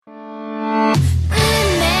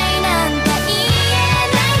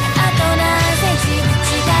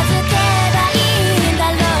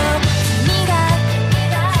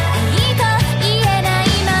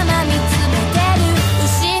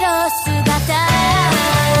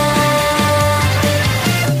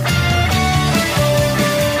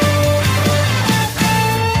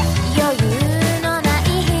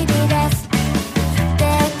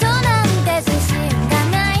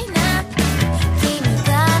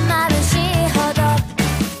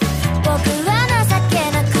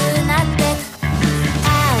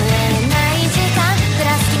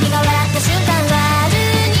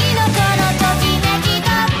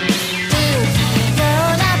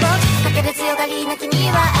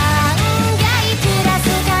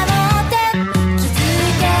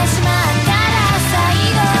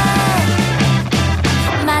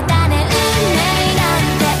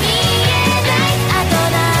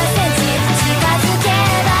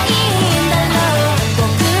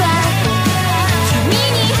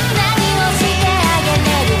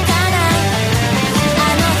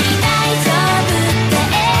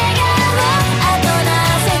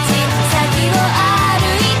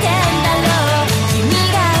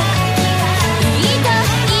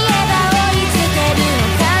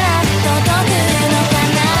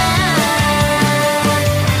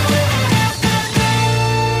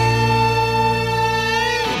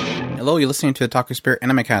listening to the Otaku Spirit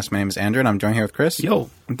Animecast. My name is Andrew, and I'm joined here with Chris. Yo.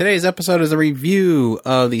 Today's episode is a review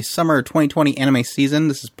of the summer 2020 anime season.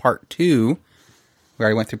 This is part 2. We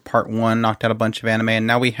already went through part 1, knocked out a bunch of anime, and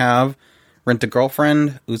now we have Rent a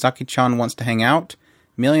Girlfriend, Uzaki-chan Wants to Hang Out,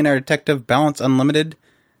 Millionaire Detective Balance Unlimited,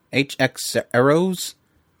 HxEros,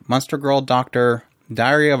 Monster Girl Doctor,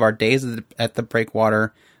 Diary of Our Days at the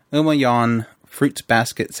Breakwater, Umayon, Fruits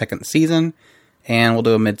Basket second season, and we'll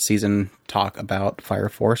do a mid-season talk about Fire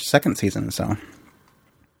Force second season, so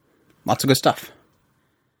lots of good stuff.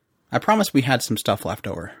 I promise we had some stuff left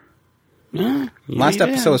over. Last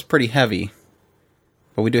episode was pretty heavy,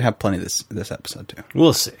 but we do have plenty this episode too.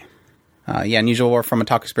 We'll see. And usual we're from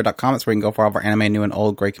otakuspirit.com. That's where you can go for all of our anime, new and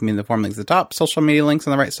old, great community forum links at the top, social media links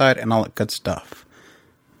on the right side, and all that good stuff.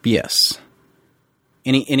 Yes.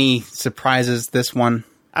 Any surprises this one?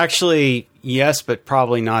 Actually, yes, but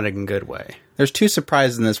probably not in a good way. There's 2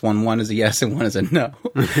 surprises in this one. One is a yes and one is a no.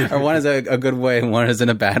 Or one is a good way and one is in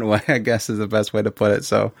a bad way, I guess is the best way to put it.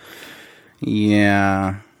 So,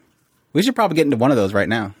 yeah. We should probably get into one of those right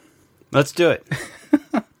now. Let's do it.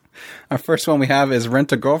 Our first one we have is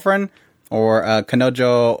Rent a Girlfriend, or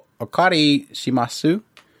Kanojo Okari Shimasu.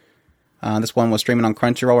 This one was streaming on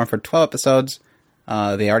Crunchyroll, and for 12 episodes.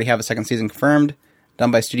 They already have a second season confirmed.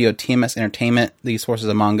 Done by Studio TMS Entertainment. The sources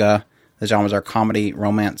of manga. The genres are comedy,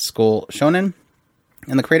 romance, school, shonen.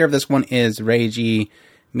 And the creator of this one is Reiji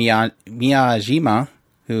Miyajima,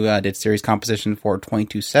 who did series composition for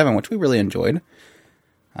 22/7, which we really enjoyed.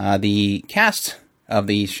 The cast of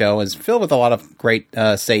the show is filled with a lot of great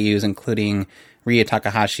seiyus, including Rie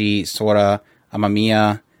Takahashi, Sora,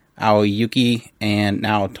 Amamiya, Aoyuki, and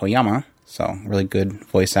now Toyama. So really good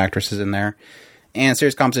voice actresses in there. And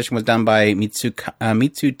series composition was done by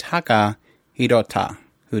Mitsutaka Hirota,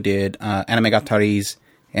 who did Anime Gataris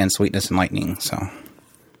and Sweetness and Lightning. So,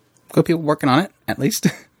 good people working on it, at least.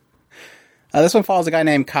 This one follows a guy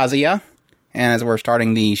named Kazuya. And as we're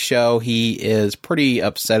starting the show, he is pretty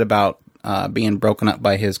upset about being broken up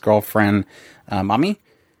by his girlfriend, Mami.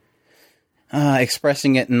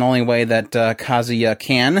 Expressing it in the only way that Kazuya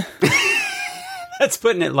can. That's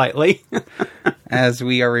putting it lightly. As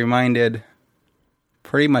we are reminded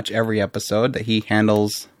pretty much every episode that he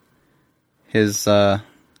handles his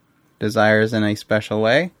desires in a special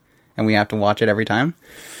way, and we have to watch it every time.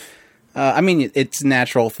 I mean, it's a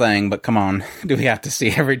natural thing, but come on, do we have to see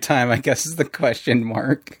every time, I guess is the question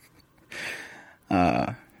mark.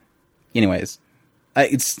 Anyways,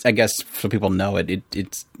 I guess so people know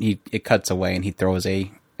it cuts away and he throws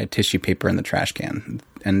a tissue paper in the trash can,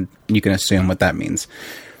 and you can assume what that means.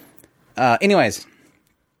 Anyways,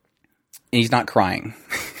 he's not crying.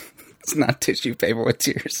 It's not tissue paper with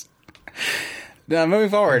tears. Now, moving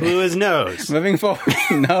forward. Blew his nose. Moving forward.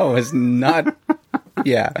 No, it's not.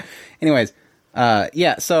 Yeah. Anyways.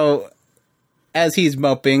 So as he's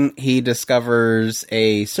moping, he discovers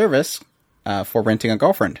a service for renting a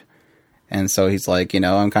girlfriend. And so he's like,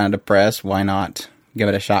 I'm kind of depressed. Why not give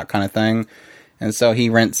it a shot kind of thing? And so he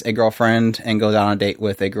rents a girlfriend and goes out on a date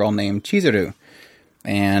with a girl named Chizuru.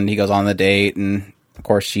 And he goes on the date, and of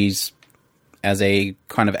course she's as a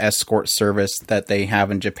kind of escort service that they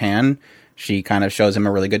have in Japan. She kind of shows him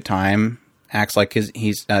a really good time, acts like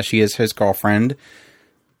she is his girlfriend,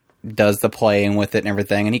 does the playing with it and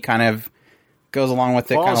everything, and he kind of goes along with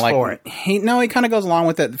it. Falls kind of like for it. He kind of goes along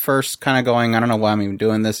with it first, kind of going, I don't know why I'm even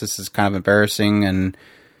doing this. This is kind of embarrassing. And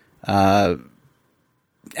at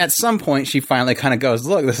some point, she finally kind of goes,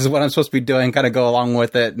 look, this is what I'm supposed to be doing. Kind of go along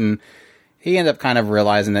with it, and he ends up kind of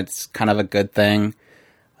realizing that it's kind of a good thing.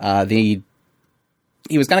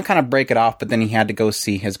 He was going to kind of break it off, but then he had to go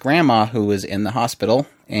see his grandma, who was in the hospital.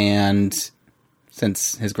 And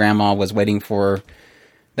since his grandma was waiting for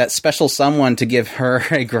that special someone to give her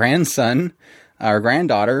a grandson or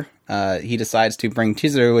granddaughter, he decides to bring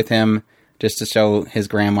Chizuru with him just to show his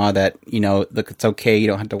grandma that, look, it's okay. You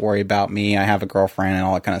don't have to worry about me. I have a girlfriend and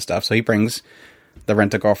all that kind of stuff. So he brings the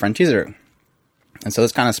rent-a-girlfriend Chizuru. And so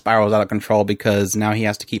this kind of spirals out of control because now he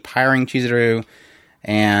has to keep hiring Chizuru.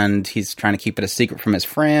 And he's trying to keep it a secret from his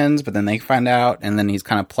friends, but then they find out, and then he's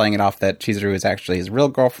kind of playing it off that Chizuru is actually his real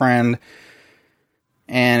girlfriend.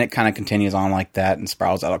 And it kind of continues on like that and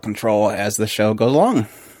spirals out of control as the show goes along.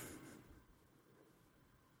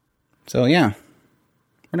 So, yeah.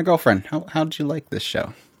 Rent a Girlfriend. How did you like this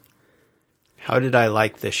show? How did I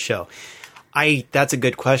like this show? That's a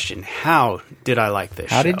good question. How did I like this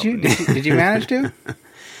show? How did you? Did you manage to?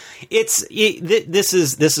 This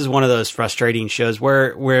is one of those frustrating shows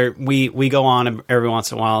where we go on every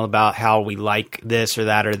once in a while about how we like this or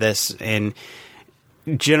that or this, and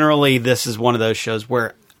generally this is one of those shows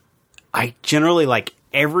where I generally like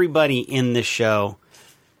everybody in this show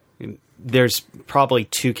there's probably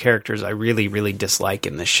two characters I really, really dislike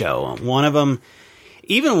in the show. One of them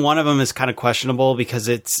is kind of questionable because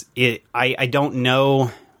I don't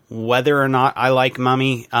know whether or not I like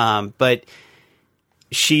Mummy, but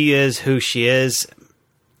she is who she is.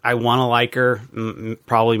 I want to like her,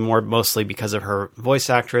 probably mostly because of her voice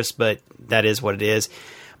actress, but that is what it is.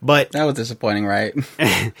 But that was disappointing, right?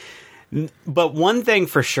 But one thing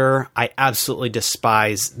for sure, I absolutely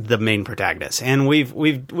despise the main protagonist, and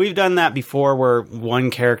we've done that before, where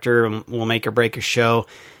one character will make or break a show.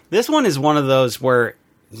 This one is one of those where,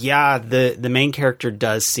 yeah, the main character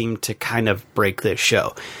does seem to kind of break this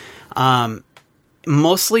show,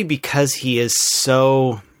 mostly because he is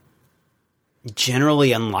so generally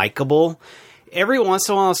unlikable. Every once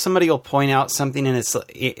in a while, somebody will point out something, and it's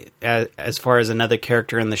as far as another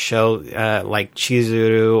character in the show, like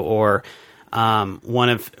Chizuru or one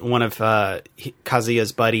of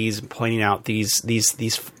Kazuya's buddies, pointing out these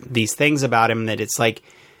things about him that it's like,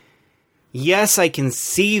 yes, I can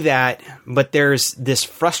see that, but there's this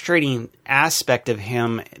frustrating aspect of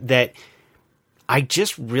him that I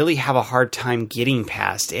just really have a hard time getting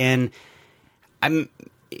past, and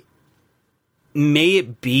may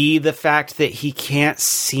it be the fact that he can't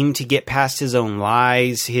seem to get past his own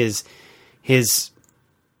lies, his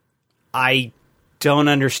I don't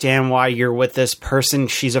understand why you're with this person.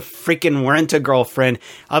 She's a freaking rent-a-girlfriend.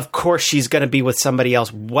 Of course she's going to be with somebody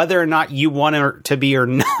else, whether or not you want her to be or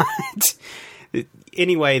not.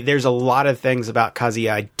 Anyway, there's a lot of things about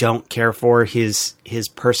Kazuya I don't care for. His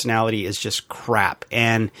personality is just crap.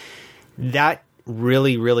 And that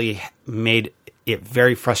really, really made it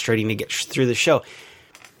very frustrating to get through the show.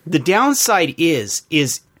 The downside is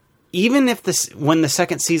even if when the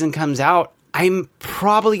second season comes out, I'm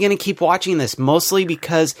probably going to keep watching this, mostly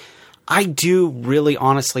because I do really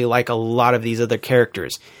honestly like a lot of these other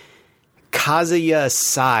characters. Kazuya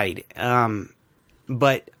aside,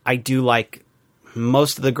 but I do like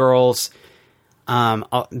most of the girls,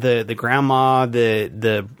 the grandma,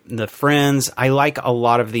 the friends. I like a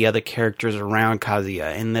lot of the other characters around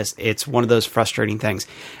Kazuya, and it's one of those frustrating things.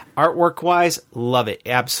 Artwork wise, love it.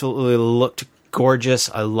 Absolutely looked gorgeous.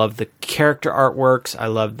 I love the character artworks. I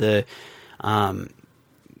love the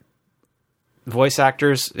voice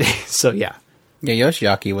actors. So yeah. Yeah,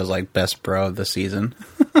 Yoshiaki was like best bro of the season.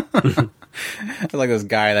 I like this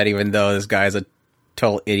guy that, even though this guy is a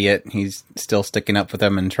total idiot, he's still sticking up for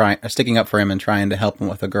him and trying to help him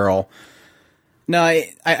with a girl. No,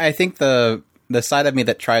 I think the side of me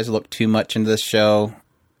that tries to look too much into this show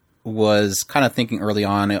was kind of thinking early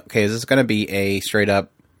on, okay, is this going to be a straight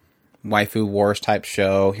up waifu wars type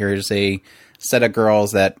show? Here's a set of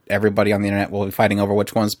girls that everybody on the internet will be fighting over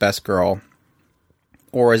which one's best girl.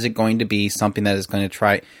 Or is it going to be something that is going to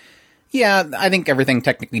try... Yeah, I think everything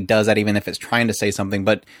technically does that, even if it's trying to say something,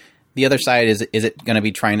 but the other side is it going to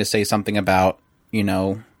be trying to say something about,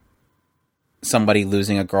 somebody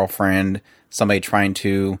losing a girlfriend, somebody trying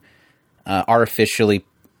to artificially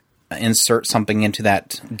insert something into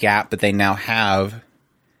that gap that they now have,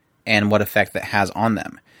 and what effect that has on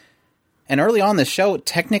them. And early on, the show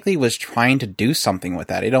technically was trying to do something with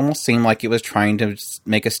that. It almost seemed like it was trying to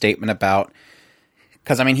make a statement about...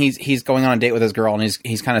 Because, I mean, he's going on a date with his girl, and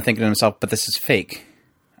he's kind of thinking to himself, but this is fake.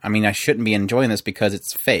 I mean, I shouldn't be enjoying this because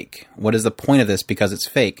it's fake. What is the point of this because it's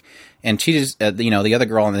fake? And she's, the other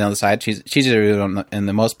girl on the other side, she's in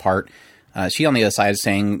the most part, she on the other side is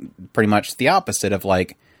saying pretty much the opposite of,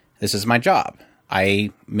 like, this is my job. I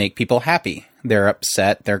make people happy. They're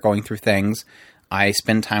upset. They're going through things. I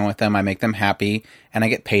spend time with them. I make them happy, and I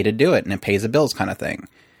get paid to do it, and it pays the bills kind of thing.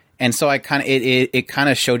 And so it kind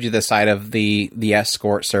of showed you the side of the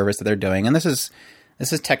escort service that they're doing. And this is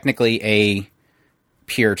technically a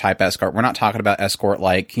pure type escort. We're not talking about escort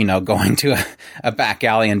like, going to a back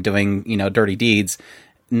alley and doing, dirty deeds.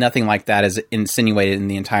 Nothing like that is insinuated in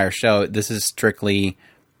the entire show. This is strictly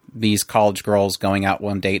these college girls going out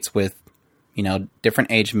on dates with,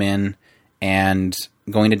 different age men and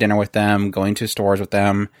going to dinner with them, going to stores with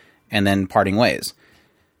them, and then parting ways.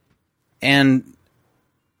 And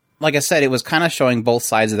like I said, it was kind of showing both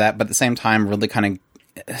sides of that, but at the same time, really kind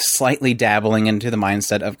of slightly dabbling into the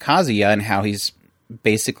mindset of Kazuya and how he's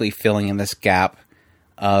basically filling in this gap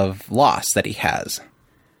of loss that he has.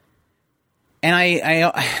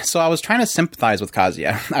 And so I was trying to sympathize with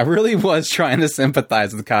Kazuya. I really was trying to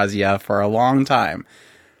sympathize with Kazuya for a long time.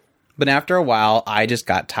 But after a while, I just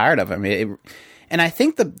got tired of him. And I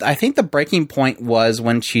think the breaking point was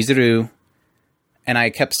when Chizuru... And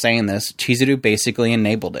I kept saying this, Chizuru basically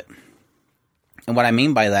enabled it. And what I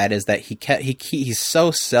mean by that is that he's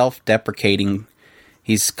so self-deprecating.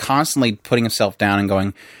 He's constantly putting himself down and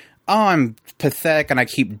going, oh, I'm pathetic and I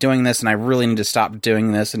keep doing this and I really need to stop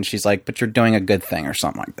doing this. And she's like, but you're doing a good thing or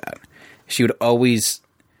something like that. She would always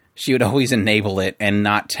enable it and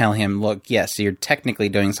not tell him, look, yes, you're technically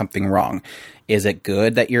doing something wrong. Is it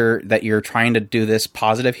good that you're trying to do this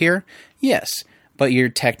positive here? Yes, but you're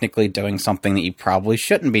technically doing something that you probably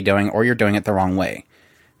shouldn't be doing, or you're doing it the wrong way.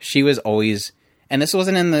 She was always, and this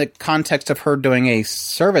wasn't in the context of her doing a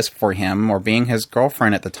service for him or being his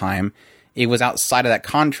girlfriend at the time. It was outside of that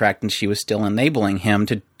contract, and she was still enabling him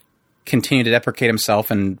to continue to deprecate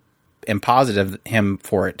himself and positive him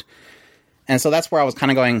for it. And so that's where I was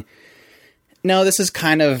kind of going, no, this is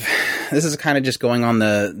kind of just going on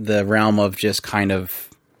the realm of just kind of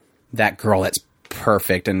that girl that's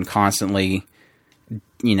perfect and constantly,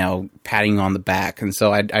 you know, patting you on the back. And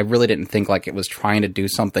so I really didn't think like it was trying to do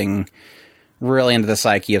something really into the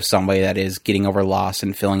psyche of somebody that is getting over loss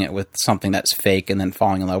and filling it with something that's fake and then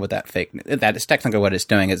falling in love with that fake. That is technically what it's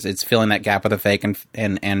doing, is it's filling that gap with a fake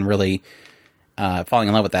and really falling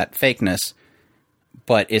in love with that fakeness.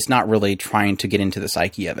 But it's not really trying to get into the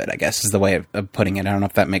psyche of it, I guess, is the way of putting it. I don't know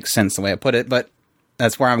if that makes sense the way I put it, but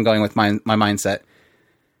that's where I'm going with my mindset.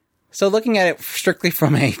 So looking at it strictly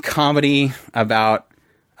from a comedy about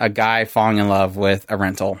a guy falling in love with a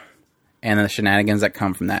rental and the shenanigans that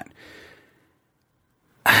come from that,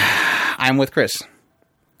 I'm with Chris.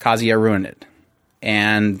 Kazuya ruined it.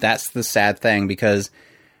 And that's the sad thing, because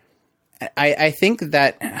I think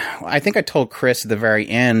I told Chris at the very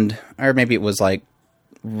end, or maybe it was like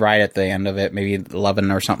right at the end of it, maybe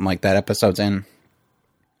 11 or something like that, episodes in,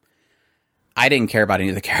 I didn't care about any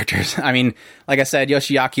of the characters. I mean, like I said,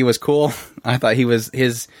 Yoshiaki was cool. I thought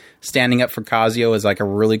his standing up for Kazuya was like a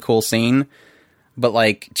really cool scene. But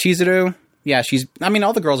like Chizuru, yeah,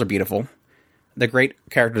 all the girls are beautiful. They're great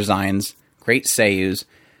character designs, great seiyus,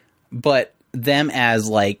 but them as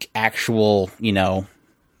like actual, you know,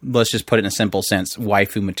 let's just put it in a simple sense,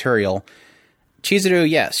 waifu material. Chizuru,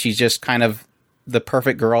 yes, she's just kind of the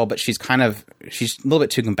perfect girl, but she's a little bit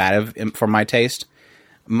too combative for my taste.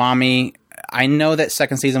 Mami, I know that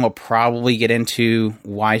second season will probably get into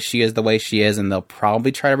why she is the way she is, and they'll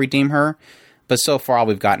probably try to redeem her. But so far, all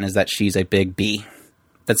we've gotten is that she's a big B.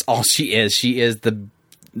 That's all she is. She is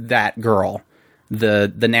that girl, the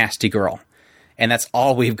nasty girl, and that's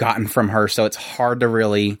all we've gotten from her. So it's hard to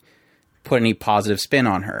really put any positive spin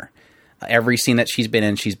on her. Every scene that she's been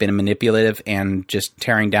in, she's been manipulative and just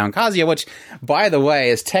tearing down Kazuya, which, by the way,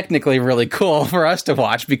 is technically really cool for us to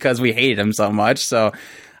watch because we hated him so much. So,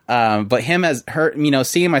 but him as her, you know,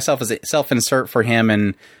 seeing myself as a self-insert for him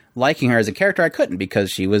and liking her as a character, I couldn't,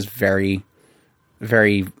 because she was very,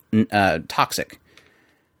 very toxic.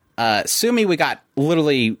 Sumi, we got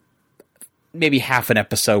literally maybe half an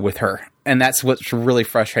episode with her, and that's what's really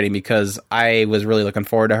frustrating, because I was really looking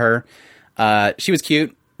forward to her. She was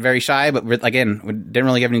cute. Very shy, but again, we didn't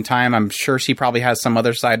really give any time. I'm sure she probably has some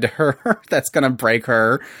other side to her that's going to break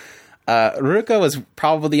her. Ruka was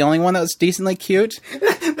probably the only one that was decently cute.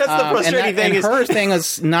 That's the frustrating thing. And her thing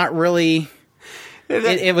was not really...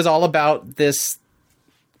 It was all about this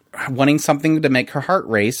wanting something to make her heart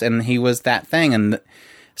race, and he was that thing. And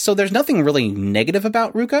so there's nothing really negative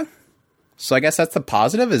about Ruka. So I guess that's the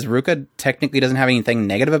positive, is Ruka technically doesn't have anything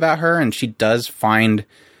negative about her, and she does find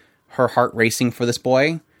her heart racing for this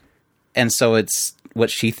boy. And so it's what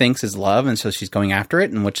she thinks is love, and so she's going after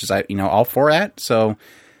it, and which is, you know, all for that. So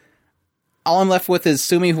all I'm left with is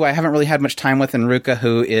Sumi, who I haven't really had much time with, and Ruka,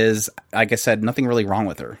 who is, like I said, nothing really wrong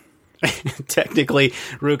with her. Technically,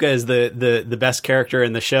 Ruka is the best character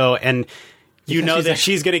in the show, and you know that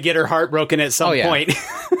she's going to get her heart broken at some point.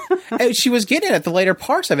 She was getting it at the later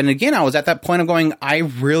parts of it. And again, I was at that point of going, I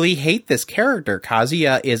really hate this character.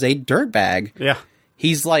 Kazuya is a dirtbag. Yeah.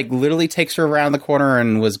 He's like literally takes her around the corner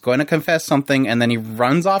and was going to confess something, and then he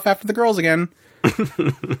runs off after the girls again.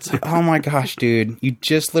 It's like, oh my gosh, dude. You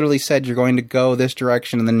just literally said you're going to go this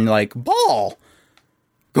direction, and then you're like, ball!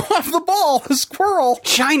 Go after the ball! The squirrel!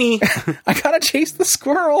 Shiny! I gotta chase the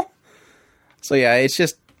squirrel! So yeah, it's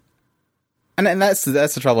just... And that's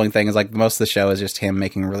the troubling thing, is like most of the show is just him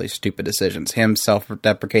making really stupid decisions. Him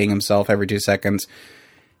self-deprecating himself every 2 seconds.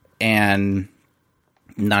 And...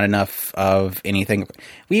 not enough of anything.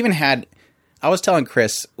 We even had, I was telling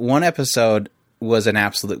Chris, one episode was an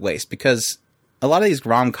absolute waste, because a lot of these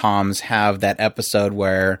rom-coms have that episode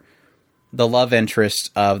where the love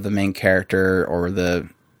interest of the main character, or the,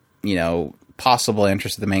 you know, possible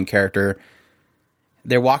interest of the main character,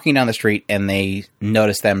 they're walking down the street and they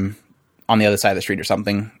notice them on the other side of the street or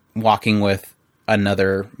something, walking with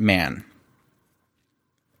another man.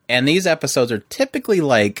 And these episodes are typically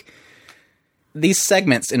like, these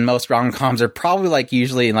segments in most rom-coms are probably like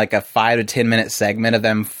usually like a 5 to 10 minute segment of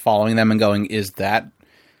them following them and going, is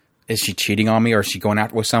she cheating on me, or is she going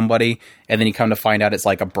out with somebody? And then you come to find out it's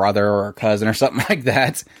like a brother or a cousin or something like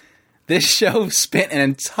that. This show spent an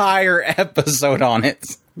entire episode on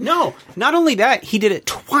it. No, not only that, he did it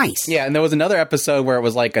twice. Yeah, and there was another episode where it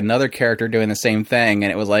was like another character doing the same thing,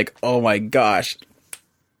 and it was like, oh my gosh.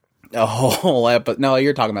 A whole episode. No,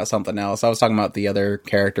 you're talking about something else. I was talking about the other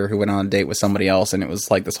character who went on a date with somebody else, and it was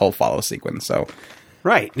like this whole follow sequence. So,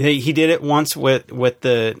 right, he did it once with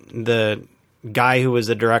the guy who was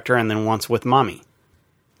the director, and then once with Mommy.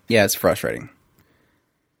 Yeah, it's frustrating.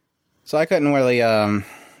 So I couldn't really,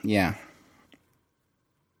 yeah.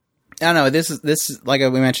 I don't know. This is like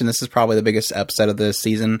we mentioned. This is probably the biggest episode of this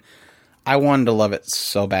season. I wanted to love it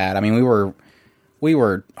so bad. I mean, we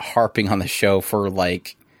were harping on the show for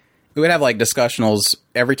like. We would have like discussionals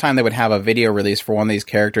every time they would have a video release for one of these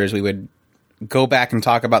characters. We would go back and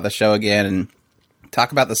talk about the show again and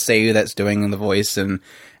talk about the seiyuu that's doing the voice and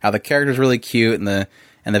how the character's really cute and the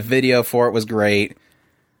video for it was great.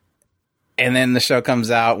 And then the show comes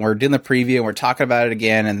out and we're doing the preview and we're talking about it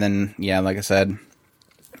again. And then, yeah, like I said,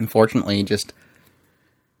 unfortunately, just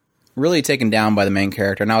really taken down by the main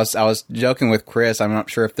character. And I was joking with Chris. I'm not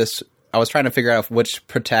sure if this. I was trying to figure out which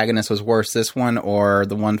protagonist was worse, this one or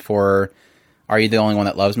the one for Are You the Only One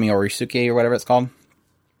That Loves Me, or Risuke, or whatever it's called.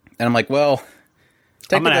 And I'm like, well,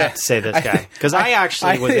 I'm going to have to say this guy, because I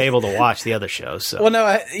actually was able to watch the other show. So. Well,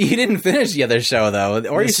 no, you didn't finish the other show, though.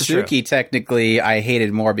 Orisuke, technically, I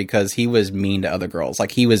hated more because he was mean to other girls.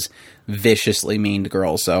 Like, he was viciously mean to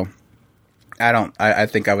girls, so I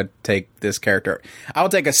think I would take this character. I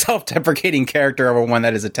would take a self-deprecating character over one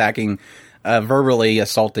that is attacking... verbally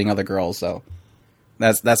assaulting other girls, so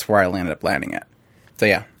that's where I ended up landing at. So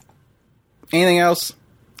yeah. Anything else?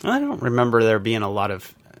 I don't remember there being a lot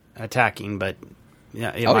of attacking, but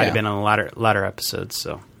yeah, it might have been in the latter episodes.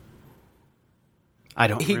 So I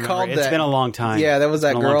don't. He remember. Called it's been a long time. Yeah, that was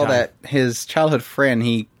that girl that his childhood friend.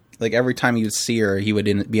 He like every time he would see her, he would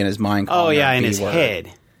be in his mind. Oh yeah, in his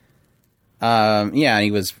head. Yeah,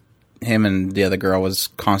 him and the other girl was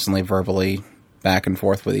constantly verbally back and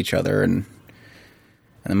forth with each other, and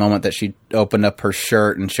the moment that she opened up her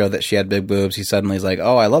shirt and showed that she had big boobs, he suddenly is like,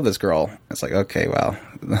 oh, I love this girl. It's like, okay, well,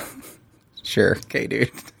 sure, okay,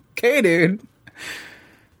 dude.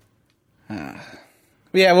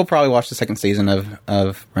 Yeah, we'll probably watch the second season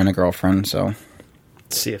of Rent a Girlfriend, so.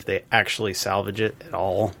 See if they actually salvage it at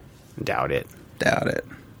all. Doubt it.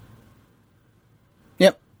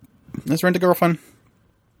 Yep. Let's Rent a Girlfriend.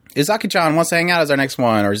 Uzaki-chan wants to hang out as our next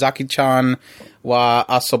one, or Uzaki-chan wa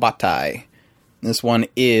Asobatai. This one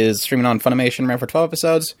is streaming on Funimation, ran for 12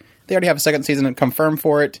 episodes. They already have a second season confirmed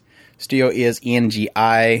for it. Studio is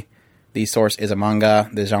ENGI. The source is a manga.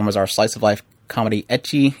 The genres are slice of life, comedy,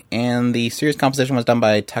 ecchi, and the series composition was done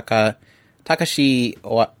by Takashi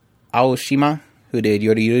Aoshima, who did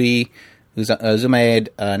Yori Yuri, Uzumaid,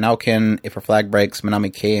 Naokin, If Her Flag Breaks,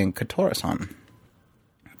 Manami K, and Kotora-san. And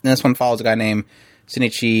this one follows a guy named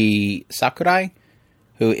Shinichi Sakurai,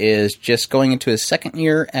 who is just going into his second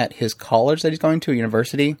year at his college that he's going to, a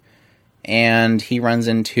university, and he runs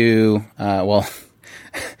into, a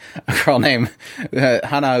girl named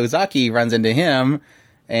Hana Uzaki runs into him,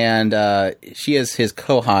 and she is his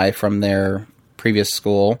kohai from their previous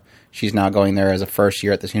school. She's now going there as a first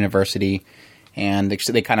year at this university, and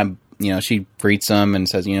they kind of, she greets him and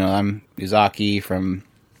says, I'm Uzaki from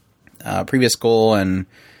previous school, and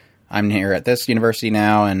I'm here at this university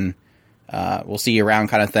now, and we'll see you around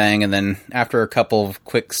kind of thing. And then after a couple of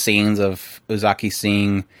quick scenes of Uzaki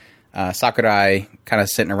seeing Sakurai kind of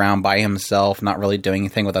sitting around by himself, not really doing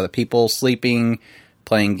anything with other people, sleeping,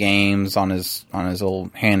 playing games on his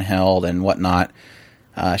old handheld and whatnot,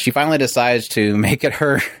 she finally decides to make it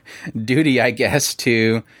her duty, I guess,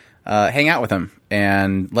 to hang out with him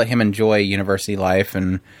and let him enjoy university life,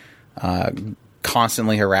 and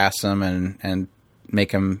constantly harass him and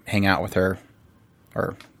make him hang out with her,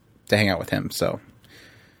 or to hang out with him. So,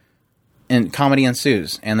 and comedy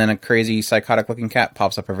ensues, and then a crazy psychotic looking cat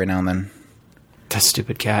pops up every now and then. That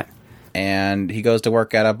stupid cat. And he goes to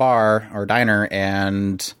work at a bar or diner,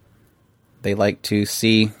 and they like to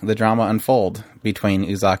see the drama unfold between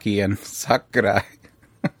Uzaki and Sakurai.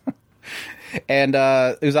 And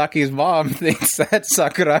Uzaki's mom thinks that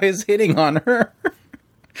Sakurai is hitting on her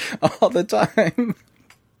all the time.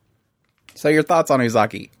 So your thoughts on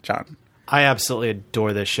Uzaki-chan? I absolutely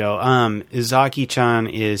adore this show. Uzaki-chan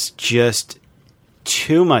is just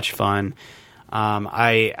too much fun.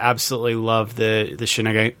 I absolutely love the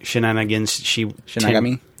shenanigans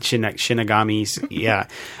shinagamis, yeah,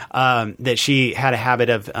 that she had a habit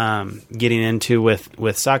of getting into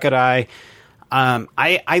with Sakurai.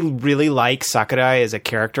 I really like Sakurai as a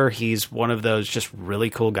character. He's one of those just really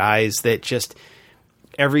cool guys that just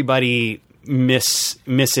everybody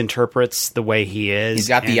misinterprets the way he is. He's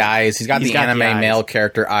got the eyes. He's got the anime male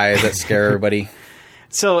character eyes that scare everybody.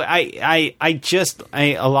 So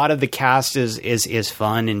a lot of the cast is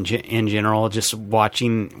fun in general. Just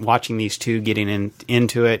watching these two getting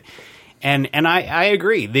into it, and I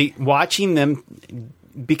agree. Watching them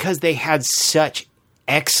because they had such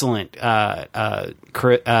excellent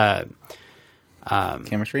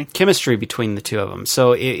chemistry between the two of them.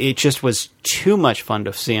 So it just was too much fun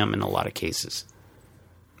to see them in a lot of cases.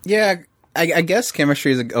 Yeah. I guess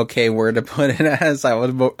chemistry is an okay word to put it as. I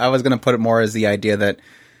was going to put it more as the idea that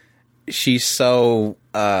she's so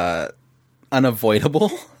unavoidable.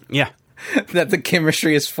 Yeah. That the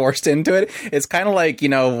chemistry is forced into it. It's kind of like,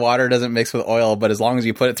 water doesn't mix with oil, but as long as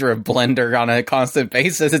you put it through a blender on a constant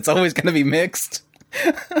basis, it's always going to be mixed.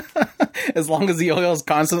 As long as the oil is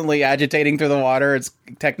constantly agitating through the water, it's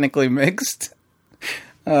technically mixed.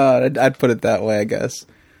 I'd put it that way, I guess.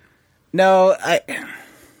 No,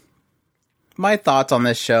 my thoughts on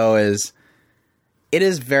this show is it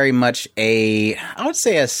is very much I would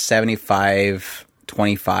say a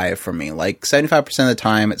 75-25 for me. Like 75% of the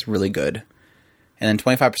time it's really good. And then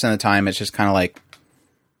 25% of the time it's just kind of like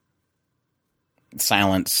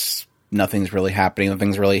silence. Nothing's really happening.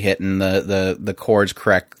 Nothing's really hitting the chords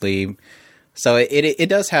correctly. So it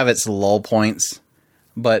does have its lull points,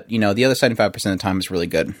 but the other 75% of the time is really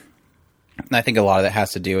good. And I think a lot of that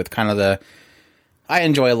has to do with kind of I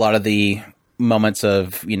enjoy a lot of the moments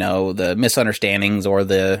of, the misunderstandings or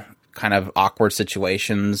the kind of awkward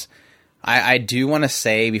situations. I do want to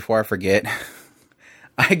say before I forget,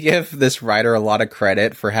 I give this writer a lot of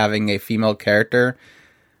credit for having a female character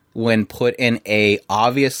when put in a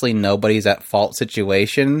obviously nobody's at fault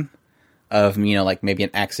situation of, like maybe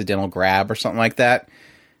an accidental grab or something like that.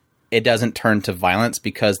 It doesn't turn to violence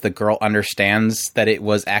because the girl understands that it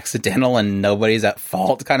was accidental and nobody's at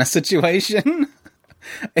fault kind of situation.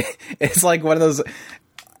 It's like one of those,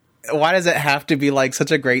 why does it have to be like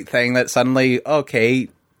such a great thing that suddenly, okay,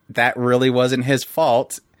 that really wasn't his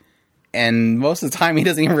fault? And most of the time he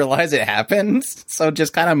doesn't even realize it happened. So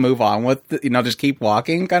just kind of move on with, just keep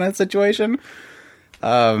walking kind of situation.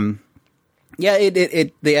 Yeah,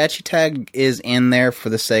 the ecchi tag is in there for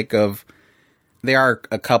the sake of, there are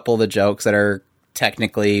a couple of the jokes that are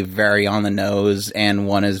technically very on the nose, and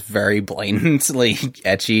one is very blatantly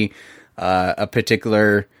ecchi. A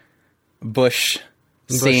particular bush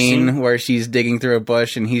scene where she's digging through a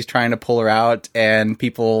bush and he's trying to pull her out, and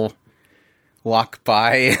people walk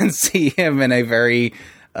by and see him in a very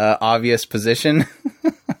obvious position.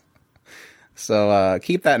 So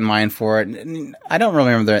keep that in mind for it. I don't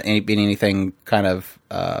really remember there being anything kind of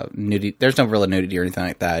nudity. There's no real nudity or anything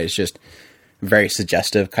like that. It's just very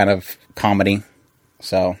suggestive kind of comedy.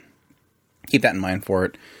 So keep that in mind for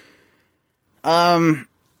it.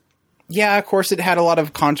 Yeah, of course, it had a lot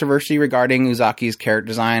of controversy regarding Uzaki's character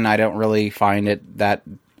design. I don't really find it that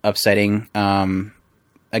upsetting.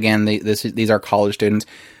 Again, these are college students.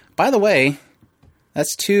 By the way,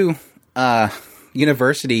 that's two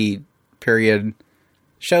university period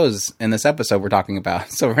shows in this episode we're talking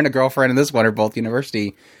about. So Rent a Girlfriend and this one are both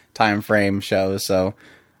university time frame shows. So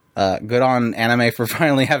good on anime for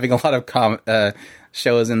finally having a lot of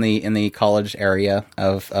shows in the college area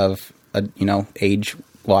of age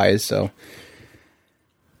wise. So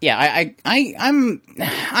yeah, I'm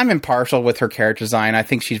impartial with her character design. I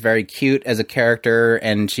think she's very cute as a character,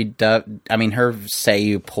 and her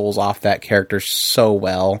Seiyu pulls off that character so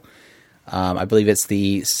well. I believe it's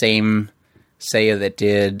the same Seiyu that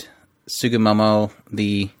did Sugumomo,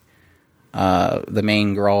 the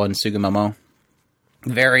main girl in Sugumomo.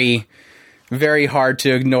 Very, very hard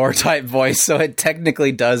to ignore type voice, so it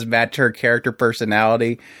technically does match her character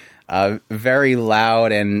personality. Very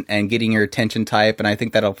loud and getting your attention type, and I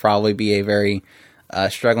think that'll probably be a very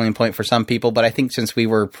struggling point for some people, but I think since we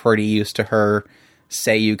were pretty used to her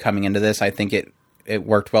Seiyu coming into this, I think it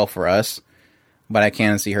worked well for us. But I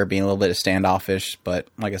can see her being a little bit standoffish, but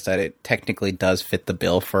like I said, it technically does fit the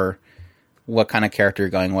bill for what kind of character you're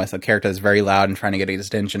going with. A character that's very loud and trying to get his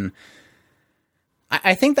attention.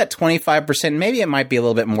 I think that 25%, maybe it might be a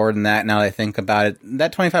little bit more than that now that I think about it.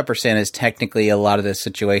 That 25% is technically a lot of the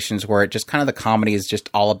situations where it just kind of the comedy is just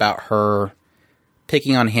all about her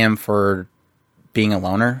picking on him for being a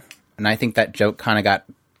loner. And I think that joke kind of got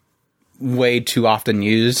way too often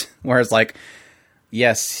used, where it's like,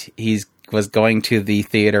 yes, he's was going to the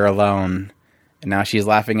theater alone, and now she's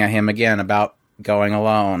laughing at him again about going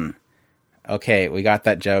alone. Okay, we got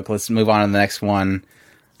that joke. Let's move on to the next one.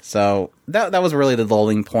 So that was really the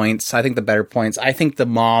lulling points. I think the better points. I think the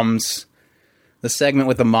segment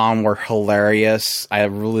with the mom were hilarious. I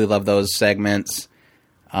really love those segments.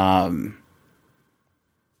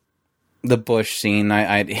 The bush scene,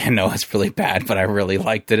 I know it's really bad, but I really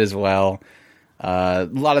liked it as well. A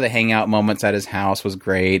lot of the hangout moments at his house was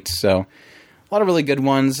great. So a lot of really good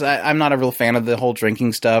ones. I'm not a real fan of the whole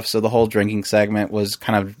drinking stuff, so the whole drinking segment was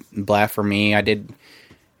kind of blah for me. I did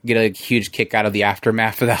get a huge kick out of the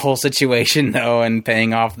aftermath of that whole situation, though, and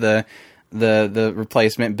paying off the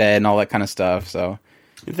replacement bed and all that kind of stuff. So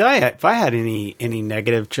if I had any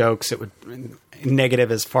negative jokes, it would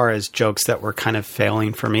negative as far as jokes that were kind of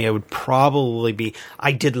failing for me. It would probably be,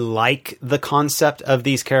 I did like the concept of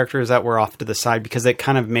these characters that were off to the side, because it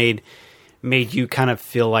kind of made you kind of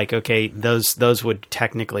feel like, okay, those would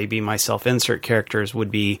technically be my self-insert characters, would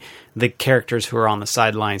be the characters who are on the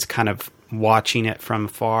sidelines kind of watching it from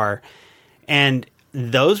afar. And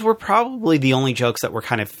those were probably the only jokes that were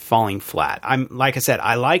kind of falling flat. Like I said,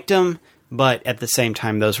 I liked them, but at the same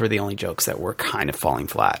time, those were the only jokes that were kind of falling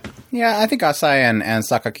flat. Yeah, I think Asai and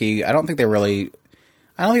Sakaki, I don't think they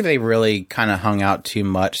really kind of hung out too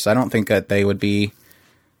much. So I don't think that they would be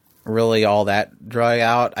really all that drag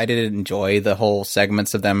out. I did enjoy the whole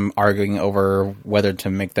segments of them arguing over whether to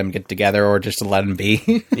make them get together or just to let them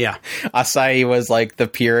be. Yeah. Asai was like the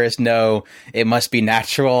purist, no, it must be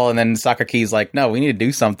natural. And then Sakaki's like, no, we need to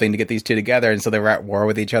do something to get these two together. And so they were at war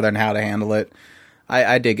with each other and how to handle it.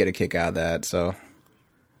 I did get a kick out of that, so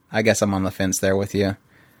I guess I'm on the fence there with you.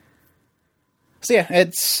 So yeah,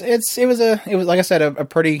 it was like I said, a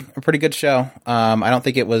pretty good show. I don't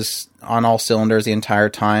think it was on all cylinders the entire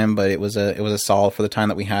time, but it was a solid for the time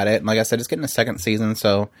that we had it. And like I said, it's getting a second season,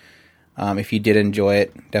 so if you did enjoy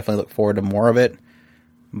it, definitely look forward to more of it.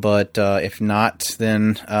 But if not,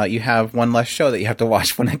 then you have one less show that you have to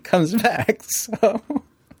watch when it comes back. So.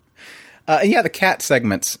 Yeah, the cat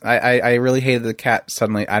segments. I really hated the cat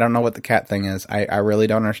suddenly. I don't know what the cat thing is. I really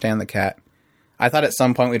don't understand the cat. I thought at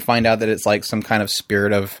some point we'd find out that it's like some kind of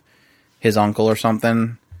spirit of his uncle or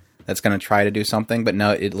something that's going to try to do something. But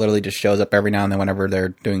no, it literally just shows up every now and then whenever they're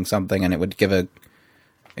doing something, and it would give a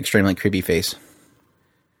extremely creepy face.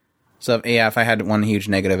 So yeah, if I had one huge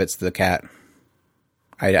negative, it's the cat.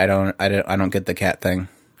 I don't get the cat thing.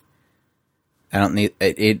 I don't need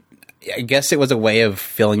it. I guess it was a way of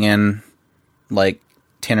filling in like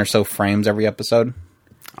 10 or so frames every episode.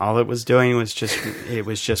 All it was doing was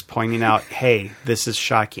just pointing out, hey, this is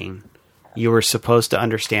shocking. You were supposed to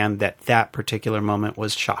understand that particular moment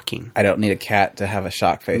was shocking. I don't need a cat to have a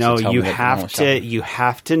shock face. No, you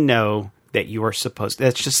have to know that you are supposed to.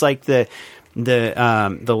 That's just like the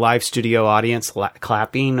live studio audience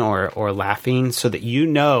clapping or laughing, so that you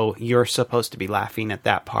know you're supposed to be laughing at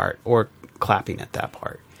that part or clapping at that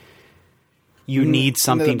part. You need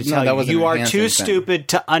something to tell you. You are too stupid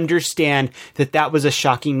to understand that was a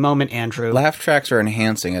shocking moment, Andrew. Laugh tracks are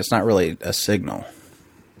enhancing. It's not really a signal.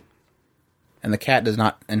 And the cat does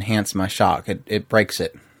not enhance my shock. It breaks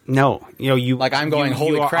it. No. You like I'm going,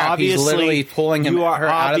 holy crap, he's literally pulling her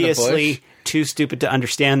out of the bush. You are obviously too stupid to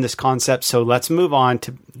understand this concept, so let's move on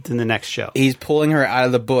to the next show. He's pulling her out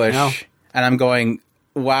of the bush, and I'm going,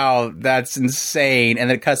 wow, that's insane. And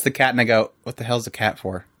then it cuts the cat, and I go, what the hell's the cat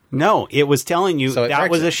for? No, it was telling you that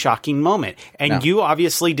was a shocking moment. And you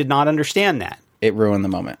obviously did not understand that. It ruined the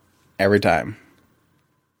moment. Every time.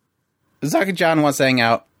 Uzaki-chan wants to hang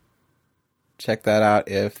out. Check that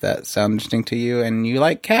out if that sounds interesting to you and you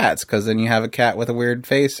like cats, because then you have a cat with a weird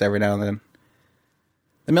face every now and then.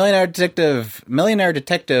 The Millionaire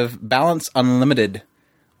Detective Balance Unlimited,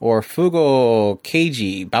 or Fugo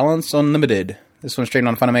Keiji Balance Unlimited. This one straight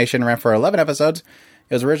on Funimation, ran for 11 episodes.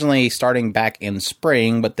 It was originally starting back in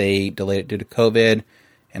spring, but they delayed it due to COVID,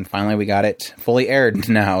 and finally we got it fully aired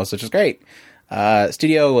now, which is great.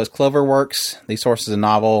 Studio was Cloverworks. The source is a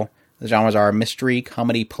novel. The genres are mystery,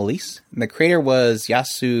 comedy, police. And the creator was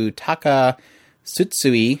Yasutaka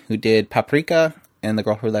Tsutsui, who did Paprika and The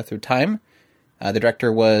Girl Who Left Through Time. The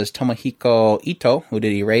director was Tomohiko Ito, who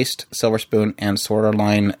did Erased, Silver Spoon, and Sword Art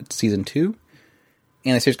Online Season 2.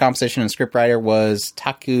 And the series composition and scriptwriter was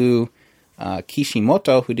Taku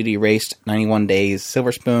Kishimoto, who did Erased, 91 Days,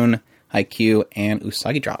 Silver Spoon, Haikyuu, and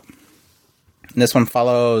Usagi Drop. And this one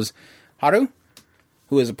follows Haru,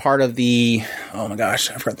 who is a part of the, oh my gosh,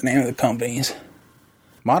 I forgot the name of the companies,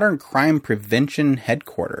 Modern Crime Prevention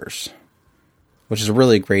Headquarters, which is a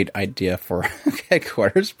really great idea for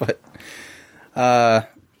headquarters, but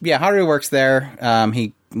yeah, Haru works there.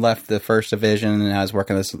 He left the first division and now is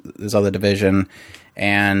working this other division.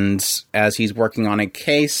 And as he's working on a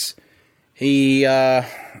case, as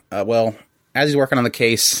he's working on the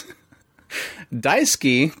case,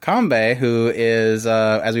 Daisuke Kanbei, who is,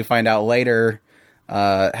 as we find out later,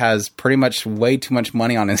 has pretty much way too much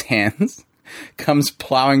money on his hands, comes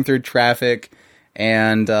plowing through traffic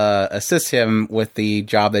and assists him with the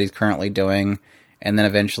job that he's currently doing, and then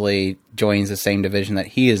eventually joins the same division that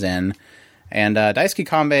he is in. And Daisuke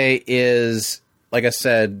Kanbei is, like I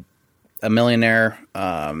said, a millionaire.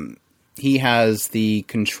 He has the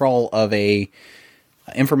control of a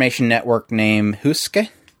information network named HxEros,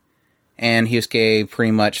 and HxEros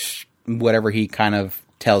pretty much whatever he kind of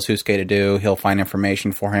tells HxEros to do, he'll find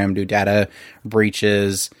information for him, do data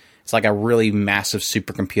breaches. It's like a really massive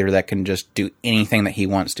supercomputer that can just do anything that he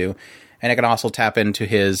wants to. And it can also tap into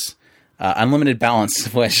his unlimited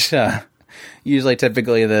balance, which usually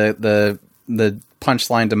typically the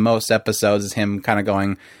punchline to most episodes is him kind of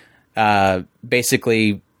going,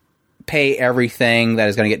 basically pay everything that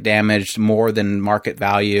is going to get damaged more than market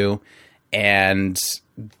value, and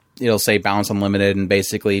it'll say balance unlimited, and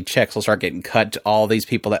basically checks will start getting cut to all these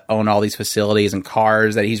people that own all these facilities and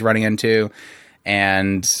cars that he's running into,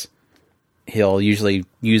 and he'll usually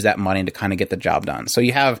use that money to kind of get the job done. So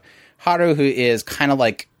you have Haru, who is kind of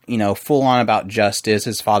like, full on about justice.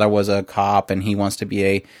 His father was a cop, and he wants to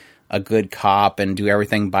be a good cop and do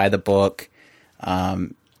everything by the book,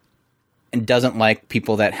 and doesn't like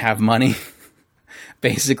people that have money,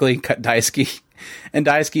 basically, Daisuke. And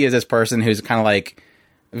Daisuke is this person who's kind of like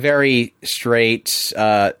very straight,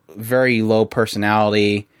 very low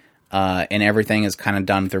personality, and everything is kind of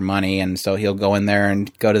done through money. And so he'll go in there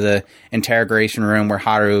and go to the interrogation room where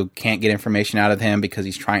Haru can't get information out of him because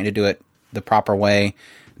he's trying to do it the proper way.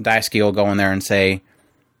 Daisuke will go in there and say,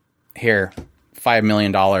 "Here, $5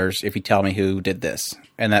 million if you tell me who did this."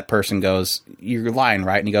 And that person goes, "You're lying,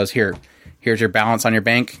 right?" And he goes, here's your balance on your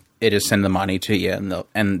bank. It just send the money to you,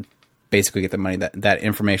 and basically get the money, that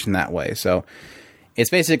information that way. So it's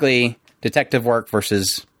basically detective work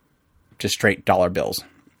versus just straight dollar bills.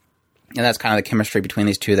 And that's kind of the chemistry between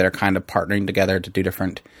these two that are kind of partnering together to do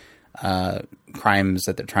different crimes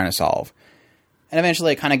that they're trying to solve. And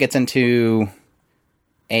eventually it kind of gets into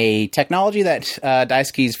a technology that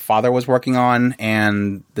Daisuke's father was working on,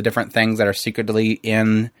 and the different things that are secretly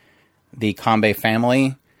in the Kanbei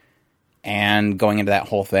family. And going into that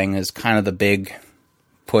whole thing is kind of the big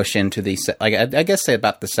push into the, I guess say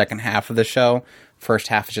about the second half of the show. First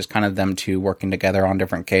half is just kind of them two working together on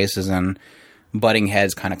different cases and butting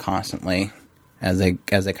heads kind of constantly as they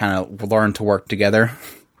kind of learn to work together,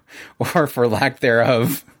 or for lack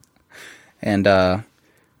thereof, and try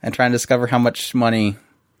and discover how much money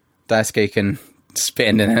Daisuke can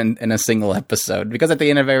spend in a single episode. Because at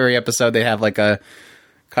the end of every episode, they have like a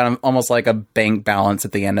kind of almost like a bank balance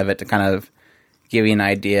at the end of it to kind of give you an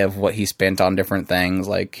idea of what he spent on different things.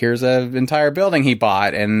 Like, here's an entire building he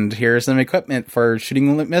bought, and here's some equipment for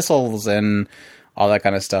shooting missiles, and all that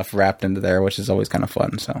kind of stuff wrapped into there, which is always kind of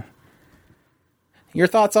fun. So, your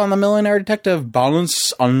thoughts on the Millionaire Detective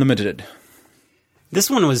Balance Unlimited? This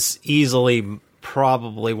one was easily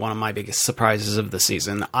probably one of my biggest surprises of the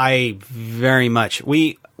season. I very much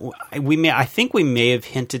I think we may have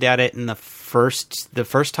hinted at it in the first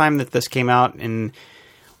time that this came out, and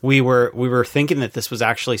we were thinking that this was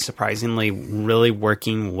actually surprisingly really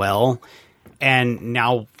working well. And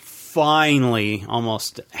now finally,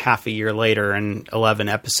 almost half a year later and 11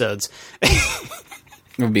 episodes, it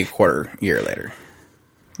would be a quarter year later.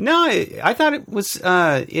 No, I thought it was.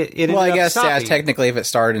 Well, I guess technically, if it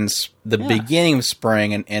started in the beginning of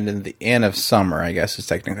spring and ended at the end of summer, I guess it's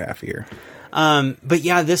technically half a year. But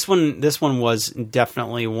yeah, this one was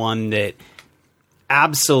definitely one that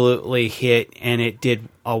absolutely hit, and it did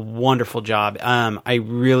a wonderful job. I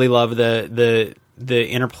really love the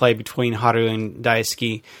interplay between Haru and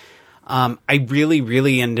Daisuke. I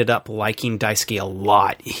really ended up liking Daisuke a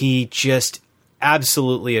lot. He just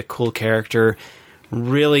absolutely a cool character.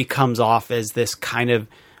 Really comes off as this kind of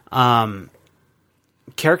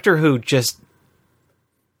character who just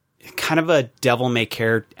kind of a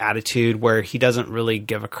devil-may-care attitude where he doesn't really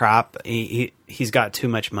give a crap. He's got too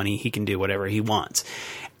much money. He can do whatever he wants.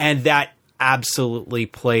 And that absolutely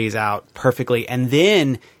plays out perfectly. And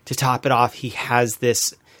then to top it off, he has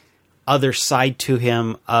this other side to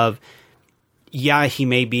him of, yeah, he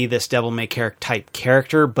may be this devil-may-care type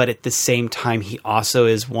character, but at the same time, he also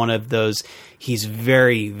is one of those, he's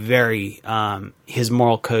very, very, his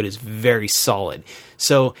moral code is very solid.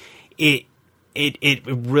 So it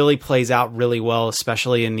really plays out really well,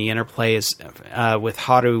 especially in the interplays with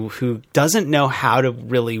Haru, who doesn't know how to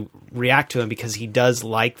really react to him because he does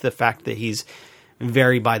like the fact that he's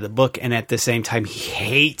very by the book, and at the same time he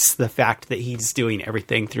hates the fact that he's doing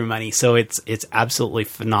everything through money. So it's absolutely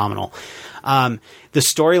phenomenal. The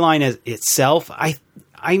storyline itself, I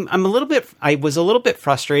was a little bit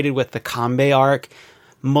frustrated with the Kanbei arc,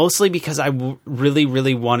 mostly because I really,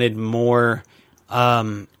 really wanted more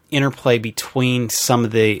interplay between some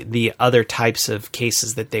of the other types of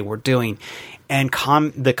cases that they were doing. And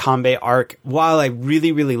the Kanbei arc, while I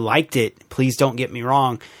really, really liked it, please don't get me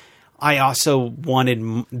wrong, I also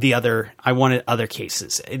wanted other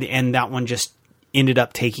cases. And that one just ended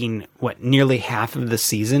up taking, nearly half of the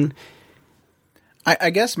season. I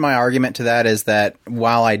guess my argument to that is that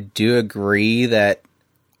while I do agree that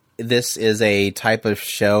this is a type of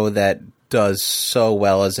show that does so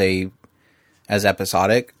well as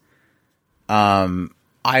episodic,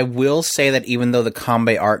 I will say that even though the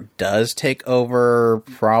Kanbei arc does take over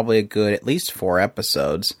probably a good at least 4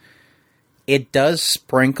 episodes, it does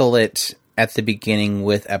sprinkle it at the beginning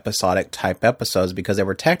with episodic type episodes, because they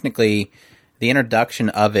were technically, the introduction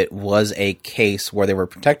of it was a case where they were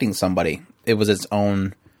protecting somebody. It was its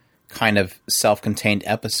own kind of self-contained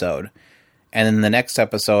episode. And then the next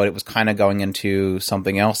episode, it was kind of going into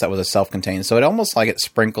something else that was a self-contained. So it almost like it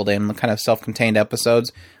sprinkled in the kind of self-contained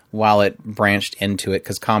episodes while it branched into it,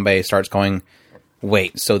 because Kanbei starts going,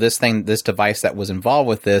 wait, so this device that was involved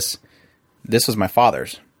with this was my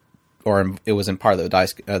father's. Or it was in part of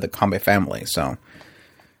the Kanbei family. So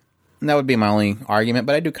that would be my only argument,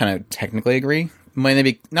 but I do kind of technically agree.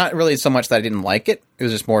 Maybe not really so much that I didn't like it. It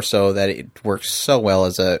was just more so that it works so well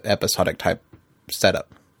as a episodic type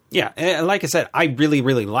setup. Yeah, like I said, I really,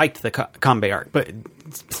 really liked the Kanbei arc, but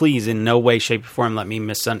please, in no way, shape, or form, let me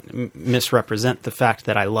misrepresent the fact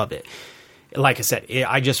that I love it. Like I said,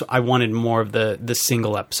 I wanted more of the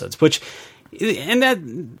single episodes,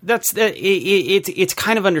 it's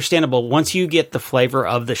kind of understandable. Once you get the flavor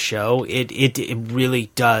of the show, it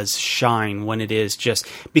really does shine when it is just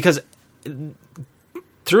because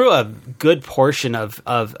through a good portion of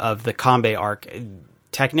the Kanbei arc,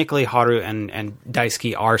 technically Haru and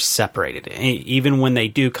Daisuke are separated. Even when they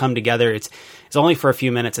do come together, it's only for a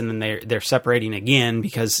few minutes, and then they're separating again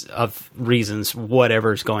because of reasons,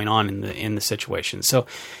 whatever's going on in the situation. So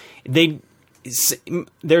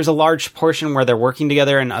there's a large portion where they're working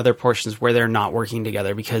together and other portions where they're not working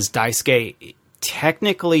together, because Daisuke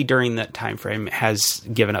technically during that time frame has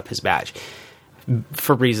given up his badge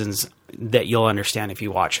for reasons that you'll understand if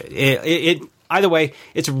you watch it. Either way,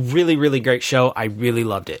 it's a really, really great show. I really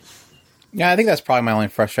loved it. Yeah, I think that's probably my only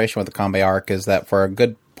frustration with the Kanbei arc, is that for a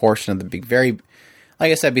good portion of the big, very,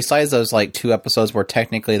 like I said, besides those 2 episodes where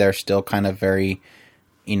technically they're still kind of very,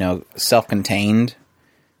 self-contained,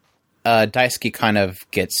 Daisuke kind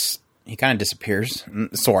of disappears,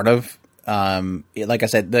 sort of. Like I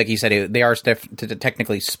said, like you said, they are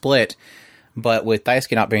technically split, but with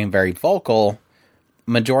Daisuke not being very vocal,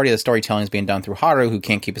 majority of the storytelling is being done through Haru, who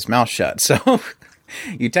can't keep his mouth shut. So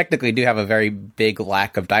you technically do have a very big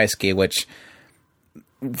lack of Daisuke, which,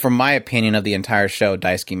 from my opinion of the entire show,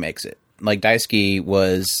 Daisuke makes it. Daisuke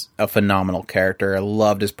was a phenomenal character. I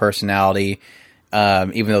loved his personality,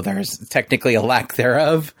 even though there's technically a lack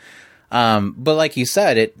thereof. But like you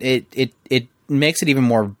said, it makes it even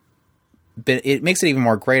more. It makes it even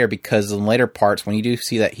more greater, because in later parts, when you do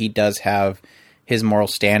see that he does have his moral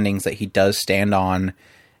standings that he does stand on,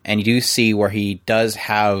 and you do see where he does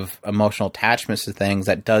have emotional attachments to things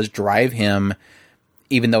that does drive him,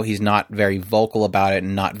 even though he's not very vocal about it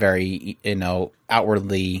and not very,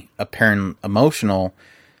 outwardly apparent emotional,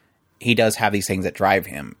 he does have these things that drive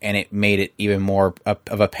him. And it made it even more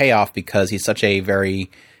of a payoff, because he's such a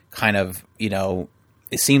very kind of,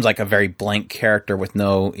 it seems like a very blank character with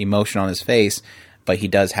no emotion on his face, but he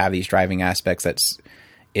does have these driving aspects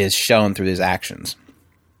is shown through his actions.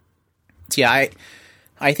 So yeah,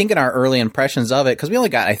 I think in our early impressions of it, because we only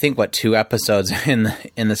got, I think, 2 episodes in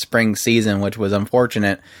the spring season, which was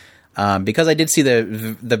unfortunate, because I did see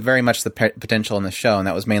the very much the potential in the show, and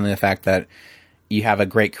that was mainly the fact that you have a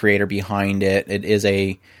great creator behind it. It is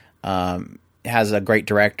it has a great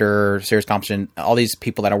director, serious competition. All these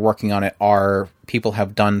people that are working on it are people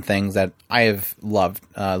have done things that I have loved.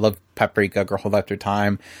 Loved Paprika, Girl Who Left Her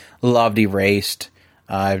Time, loved Erased.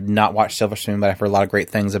 I've not watched Silver Spoon, but I've heard a lot of great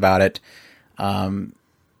things about it.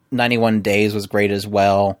 91 Days was great as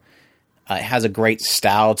well. It has a great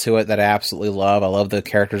style to it that I absolutely love. I love the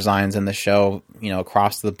character designs in the show,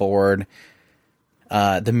 across the board.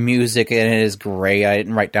 The music in it is great. I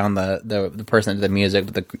didn't write down the person that did the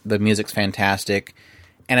music, but the music's fantastic.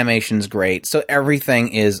 Animation's great. So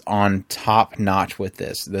everything is on top notch with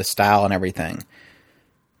this, the style and everything.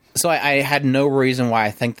 So I had no reason why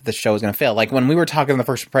I think that the show was going to fail. Like when we were talking in the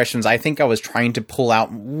first impressions, I think I was trying to pull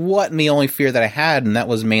out what the only fear that I had, and that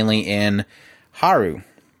was mainly in Haru.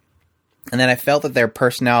 And then I felt that their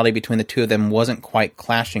personality between the two of them wasn't quite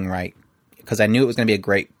clashing right, because I knew it was going to be a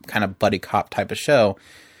great kind of buddy cop type of show.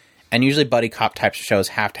 And usually buddy cop types of shows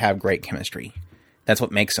have to have great chemistry. That's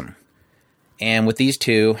what makes them. And with these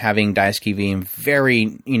two, having Daisuke being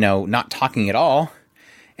very, not talking at all,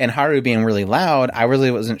 and Haru being really loud, I really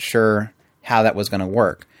wasn't sure how that was going to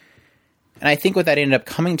work. And I think what that ended up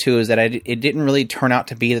coming to is that it didn't really turn out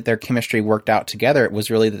to be that their chemistry worked out together. It was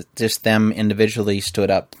really just them individually stood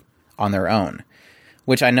up on their own,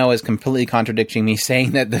 which I know is completely contradicting me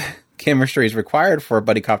saying that the chemistry is required for a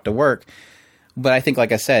buddy cop to work. But I think,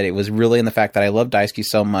 like I said, it was really in the fact that I love Daisuke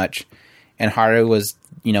so much, and Haru was,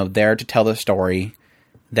 there to tell the story,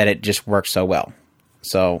 that it just worked so well.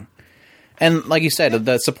 So... And like you said,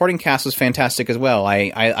 the supporting cast was fantastic as well.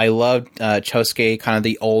 I loved Chosuke, kind of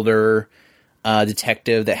the older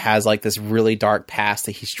detective that has like this really dark past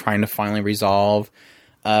that he's trying to finally resolve.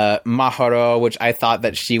 Mahoro, which I thought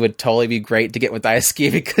that she would totally be great to get with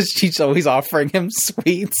Daisuke because she's always offering him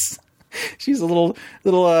sweets. She's a little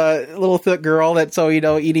thick girl that's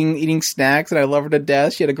eating snacks, and I love her to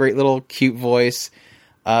death. She had a great little cute voice.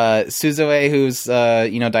 Suzue, who's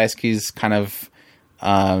Daisuke's kind of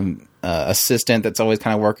assistant that's always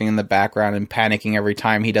kind of working in the background and panicking every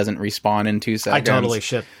time he doesn't respond in 2 seconds. I totally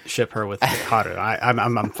ship her with Haru.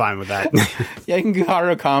 I'm fine with that. Yeah, you can go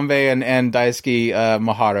Haru Kanbei and Daisuke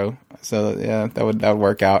Maharu. So yeah, that would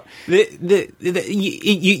work out.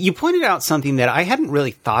 You pointed out something that I hadn't really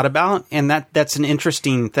thought about, and that's an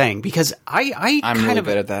interesting thing because I'm really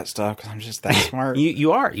good at that stuff because I'm just that smart.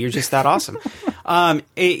 You are. You're just that awesome.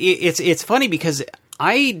 It's funny because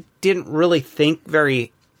I didn't really think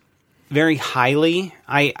very highly.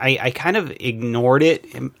 I kind of ignored it.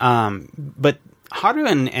 But Haru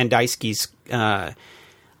and Daisuke's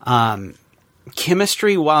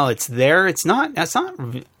chemistry, while it's there, that's not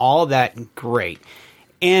all that great.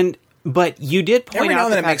 But you did point every out now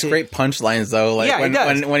and then it makes great punchlines though.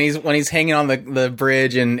 Like when he's hanging on the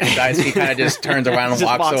bridge and Daisuke kind of just turns around and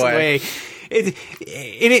walks away.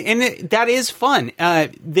 That is fun.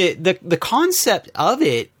 The concept of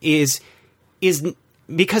it is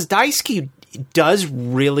because Daisuke does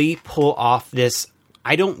really pull off this,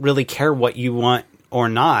 I don't really care what you want or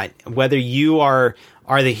not, whether you are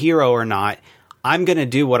the hero or not, I'm going to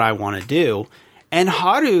do what I want to do. And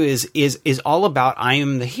Haru is all about I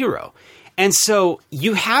am the hero. And so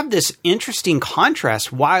you have this interesting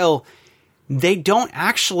contrast while they don't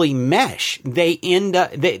actually mesh. They end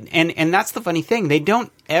up, and that's the funny thing. They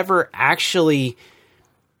don't ever actually,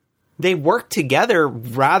 they work together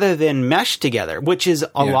rather than mesh together, which is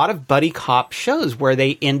a lot of buddy cop shows where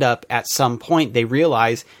they end up at some point, they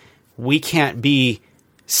realize we can't be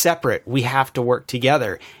separate. We have to work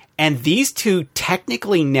together. And these two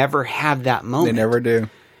technically never have that moment. They never do.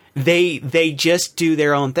 They just do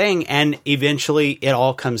their own thing, and eventually it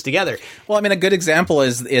all comes together. Well, I mean, a good example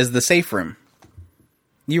is the safe room.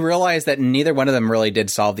 You realize that neither one of them really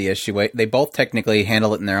did solve the issue. They both technically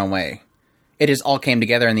handled it in their own way. It just all came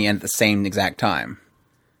together in the end at the same exact time.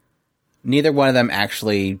 Neither one of them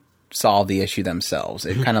actually solved the issue themselves.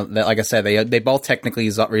 It kind of, like I said, they both technically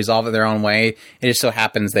resolve it their own way. It just so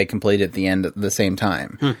happens they complete it at the end at the same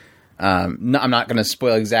time. I'm not going to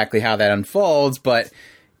spoil exactly how that unfolds, but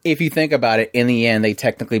if you think about it, in the end, they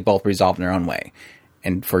technically both resolve in their own way.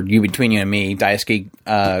 And between you and me,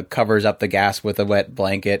 Daisuke covers up the gas with a wet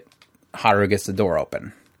blanket. Haru gets the door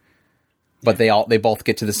open. But they both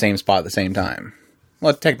get to the same spot at the same time.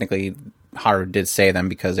 Well, technically, Haru did save them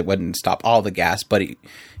because it wouldn't stop all the gas, but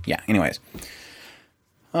anyways.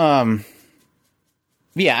 I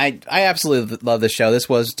absolutely love this show. This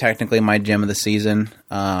was technically my gem of the season.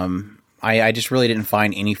 I just really didn't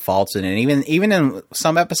find any faults in it. Even in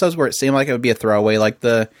some episodes where it seemed like it would be a throwaway, like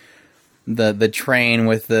the train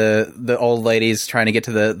with the old ladies trying to get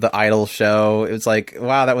to the idol show. It was like,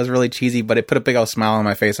 wow, that was really cheesy, but it put a big old smile on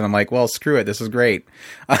my face, and I'm like, well, screw it, this is great.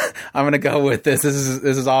 I'm gonna go with this. This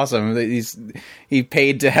is awesome. He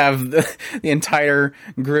paid to have the entire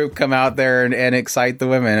group come out there and excite the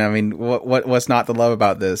women. I mean, what's not to love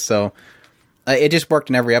about this? So it just worked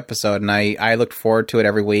in every episode, and I looked forward to it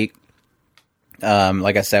every week.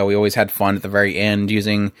 Like I said, we always had fun at the very end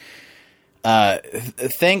using.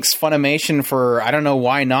 Thanks Funimation for, I don't know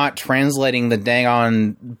why not translating the dang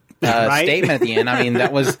on statement at the end. I mean,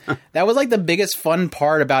 that was like the biggest fun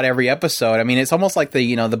part about every episode. I mean, it's almost like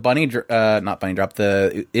the bunny, not bunny drop,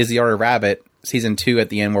 the Is the Order Rabbit season 2 at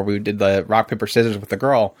the end where we did the rock, paper, scissors with the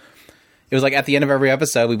girl. It was like at the end of every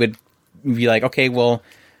episode, we would be like, okay, well,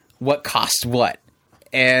 what costs what?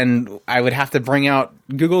 And I would have to bring out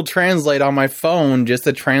Google Translate on my phone just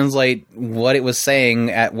to translate what it was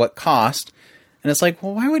saying at what cost. And it's like,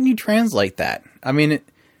 well, why wouldn't you translate that? I mean, it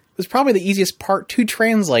was probably the easiest part to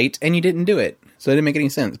translate, and you didn't do it. So it didn't make any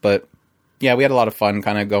sense. But yeah, we had a lot of fun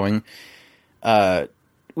kind of going.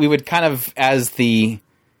 We would kind of, as the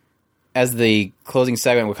closing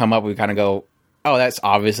segment would come up, we would kind of go, oh, that's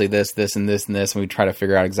obviously this, this, and this, and this. And we'd try to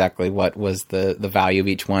figure out exactly what was the value of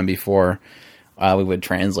each one before we would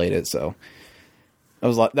translate it. So that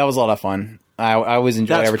was a lot of fun. I always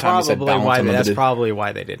enjoy every time you said Balance Unlimited. That's probably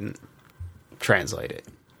why they didn't translate it,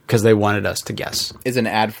 because they wanted us to guess. Is an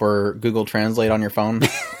ad for Google Translate on your phone?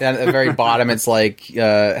 At the very bottom, it's like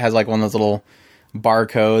has like one of those little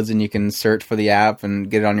barcodes, and you can search for the app and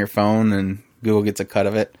get it on your phone, and Google gets a cut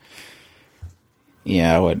of it.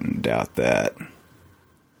 Yeah, I wouldn't doubt that.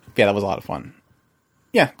 Yeah, that was a lot of fun.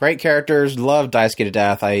 Yeah, great characters. Love Daisuke to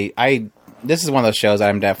death. This is one of those shows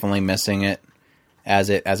I'm definitely missing it as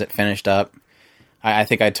it finished up. I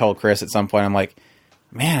think I told Chris at some point, I'm like,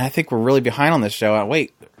 man, I think we're really behind on this show.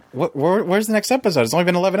 Wait, where's the next episode? It's only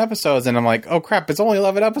been 11 episodes. And I'm like, oh crap, it's only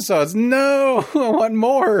 11 episodes. No, I want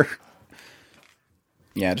more.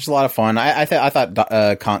 Yeah, just a lot of fun. I thought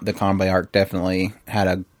the Conway arc definitely had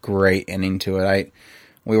a great ending to it.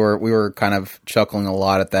 We were kind of chuckling a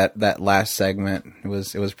lot at that last segment. It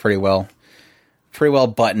was pretty well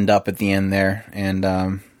buttoned up at the end there,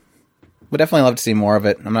 and would definitely love to see more of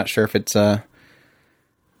it. I'm not sure if it's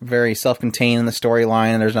very self-contained in the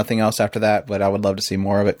storyline, and there's nothing else after that, but I would love to see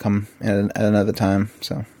more of it come at another time.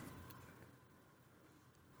 So,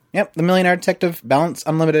 yep, the Millionaire Detective Balance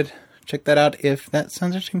Unlimited. Check that out if that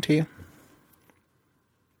sounds interesting to you.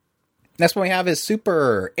 Next one we have is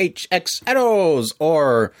Super HxEros,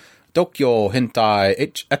 or Dokyo Hentai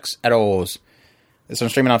HxEros. This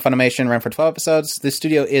one's streaming on Funimation, ran for 12 episodes. This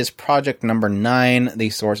studio is Project Number 9. The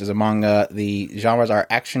source is a manga. The genres are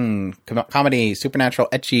action, comedy, supernatural,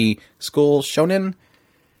 ecchi, school, shonen.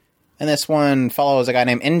 And this one follows a guy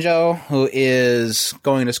named Enjo, who is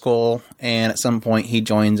going to school, and at some point he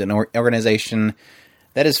joins an organization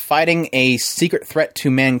that is fighting a secret threat to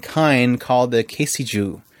mankind called the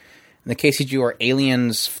Keisiju. And the Keisiju are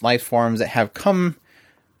aliens, life forms that have come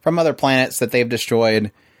from other planets that they've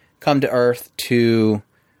destroyed, come to Earth to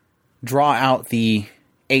draw out the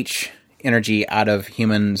H energy out of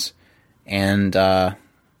humans, and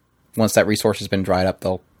once that resource has been dried up,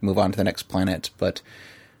 they'll move on to the next planet. But,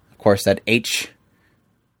 of course, that H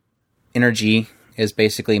energy is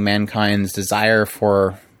basically mankind's desire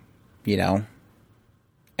for,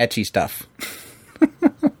 ecchi stuff.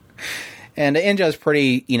 And Enjo's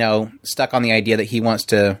pretty, stuck on the idea that he wants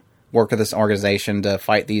to work with this organization to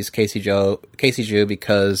fight these Keisiju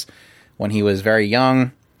because when he was very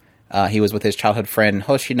young, he was with his childhood friend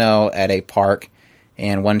Hoshino at a park,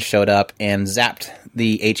 and one showed up and zapped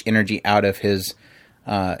the H energy out of his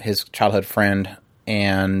childhood friend,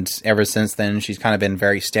 and ever since then she's kind of been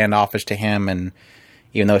very standoffish to him, and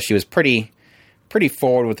even though she was pretty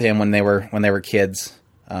forward with him when they were kids,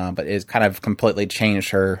 but it's kind of completely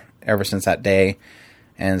changed her ever since that day.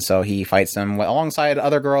 And so he fights them alongside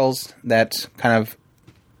other girls that kind of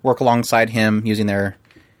work alongside him using their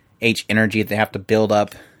H energy that they have to build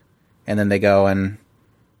up. And then they go and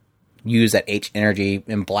use that H energy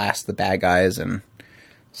and blast the bad guys and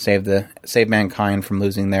save mankind from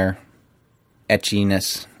losing their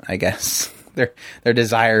etchiness, I guess. their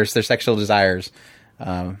desires, their sexual desires.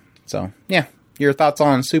 So, yeah. Your thoughts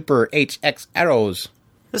on Super HxEros?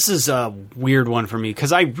 This is a weird one for me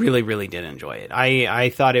because I really, really did enjoy it. I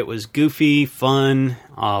thought it was goofy, fun,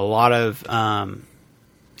 a lot of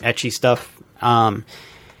ecchi stuff.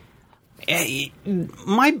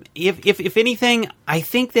 If anything, I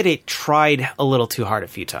think that it tried a little too hard a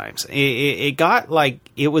few times. It got like,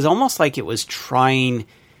 it was almost like it was trying,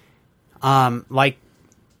 like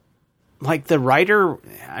the writer,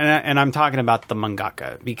 and I'm talking about the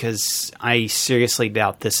mangaka, because I seriously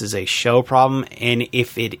doubt this is a show problem. And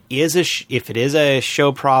if it is a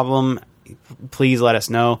show problem, please let us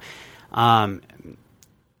know.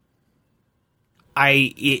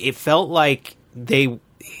 It felt like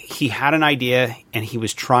he had an idea and he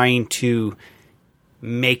was trying to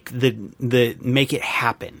make make it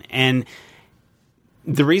happen. And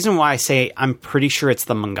the reason why I say I'm pretty sure it's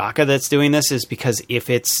the mangaka that's doing this is because if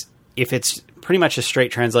it's pretty much a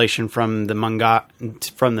straight translation from the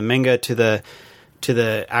manga to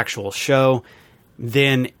the actual show,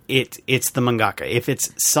 then it's the mangaka. If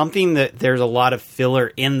it's something that there's a lot of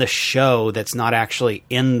filler in the show that's not actually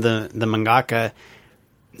in the mangaka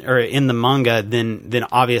or in the manga, then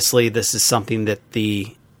obviously this is something that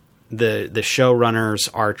the showrunners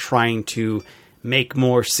are trying to make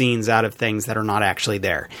more scenes out of things that are not actually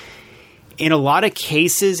there. In a lot of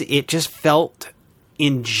cases, it just felt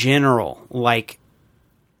in general like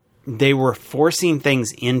they were forcing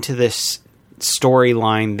things into this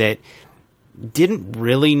storyline that didn't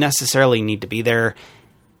really necessarily need to be there.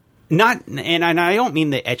 And I don't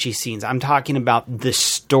mean the ecchi scenes. I'm talking about the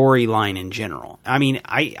storyline in general. I mean,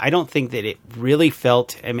 I don't think that it really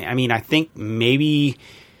felt... I mean, I think maybe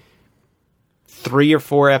 3 or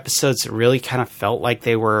 4 episodes really kind of felt like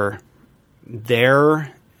they were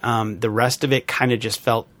there. The rest of it kind of just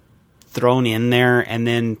felt thrown in there. And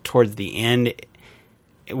then towards the end,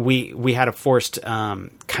 we had a forced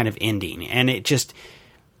kind of ending. And it just...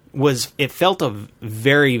 it felt a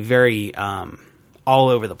very, very all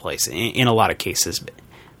over the place in a lot of cases.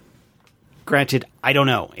 Granted, I don't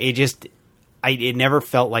know. It never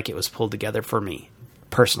felt like it was pulled together for me,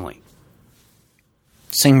 personally.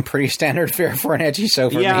 Seemed pretty standard fare for an ecchi show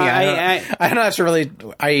for me. I don't know. That's really.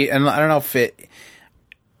 I don't know if it.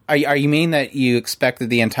 Are you mean that you expected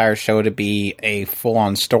the entire show to be a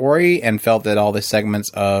full-on story and felt that all the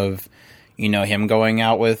segments of, him going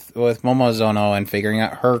out with Momozono and figuring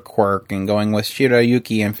out her quirk and going with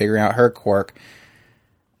Shiroyuki and figuring out her quirk.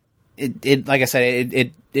 It like I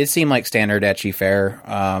said, it seemed like standard ecchi fare.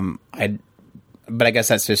 But I guess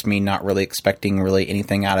that's just me not really expecting really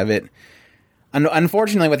anything out of it.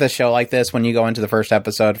 Unfortunately, with a show like this, when you go into the first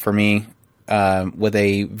episode, for me, with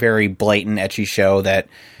a very blatant ecchi show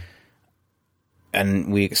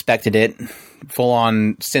and we expected it, full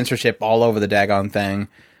on censorship all over the daggone thing.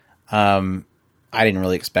 I didn't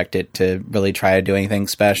really expect it to really try to do anything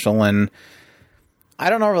special, and I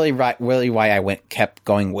don't know really why I kept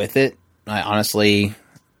going with it. I honestly,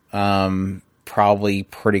 probably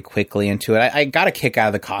pretty quickly into it. I got a kick out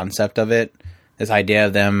of the concept of it. This idea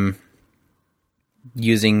of them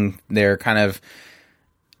using their kind of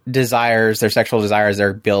desires, their sexual desires,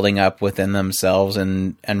 they're building up within themselves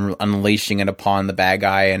and unleashing it upon the bad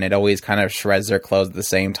guy, and it always kind of shreds their clothes at the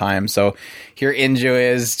same time. So here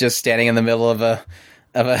Inju is just standing in the middle of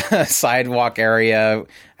a sidewalk area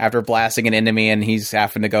after blasting an enemy, and he's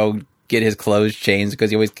having to go get his clothes changed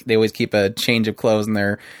because they always keep a change of clothes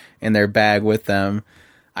in their bag with them.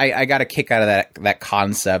 I got a kick out of that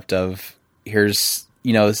concept of here's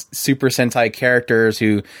Super Sentai characters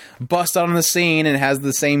who bust on the scene and has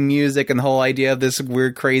the same music, and the whole idea of this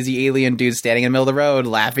weird, crazy alien dude standing in the middle of the road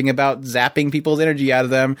laughing about zapping people's energy out of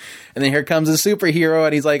them. And then here comes a superhero,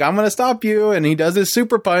 and he's like, I'm going to stop you. And he does his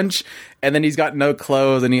super punch, and then he's got no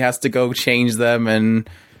clothes, and he has to go change them. And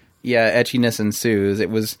yeah, echiness ensues. It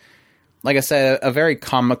was, like I said, a very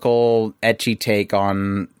comical, ecchi take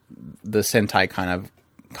on the Sentai kind of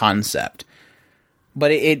concept.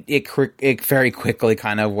 But it very quickly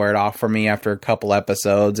kind of wore off for me after a couple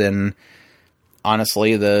episodes, and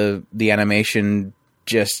honestly, the animation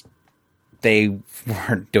just, they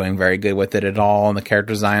weren't doing very good with it at all, and the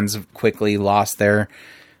character designs quickly lost their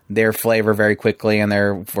flavor very quickly, and they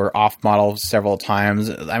were off model several times.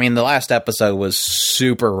 I mean, the last episode was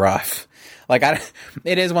super rough. Like,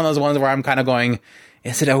 it is one of those ones where I'm kind of going,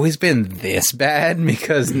 has it always been this bad?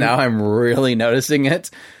 Because now I'm really noticing it.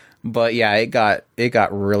 But yeah, it got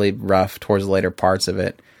really rough towards the later parts of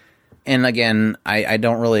it. And again, I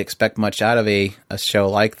don't really expect much out of a show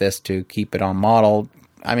like this to keep it on model.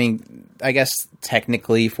 I mean, I guess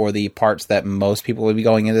technically for the parts that most people would be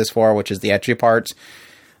going into this for, which is the ecchi parts,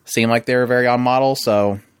 seem like they were very on model.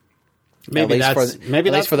 So maybe at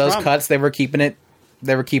least for those cuts, they were keeping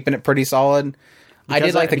it pretty solid. I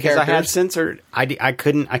did like the characters. I had censored. I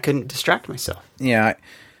couldn't distract myself. Yeah.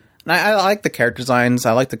 I like the character designs.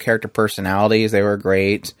 I like the character personalities. They were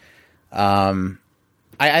great.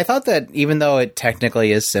 I thought that even though it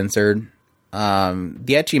technically is censored, the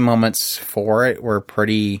ecchi moments for it were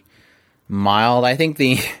pretty mild. I think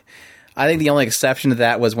the only exception to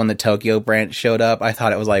that was when the Tokyo branch showed up. I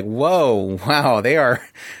thought it was like, whoa, wow, they're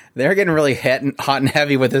getting really hot and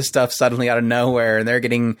heavy with this stuff suddenly out of nowhere, and they're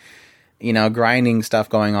getting, grinding stuff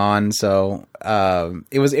going on. So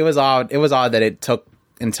it was odd. It was odd that it took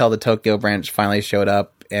until the Tokyo branch finally showed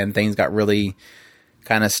up and things got really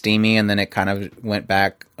kind of steamy, and then it kind of went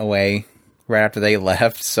back away right after they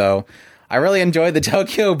left. So I really enjoyed the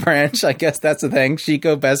Tokyo branch. I guess that's the thing.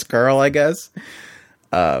 Shiko, best girl, I guess.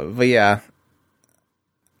 But yeah,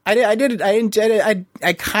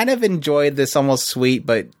 I kind of enjoyed this almost sweet,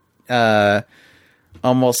 but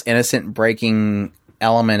almost innocent breaking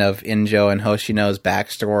element of Injo and Hoshino's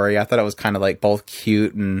backstory. I thought it was kind of like both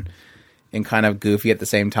cute and kind of goofy at the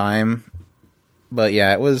same time. But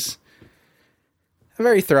yeah, it was a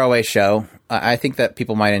very throwaway show. I think that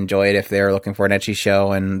people might enjoy it if they're looking for an ecchi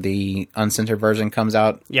show and the uncensored version comes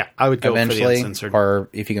out. Yeah, I would go eventually, for the uncensored. Or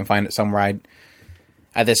if you can find it somewhere.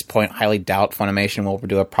 At this point, highly doubt Funimation will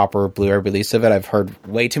do a proper Blu-ray release of it. I've heard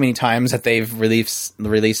way too many times that they've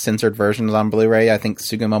released censored versions on Blu-ray. I think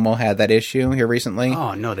Sugimomo had that issue here recently.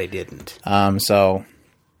 Oh, no, they didn't. So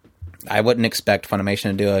I wouldn't expect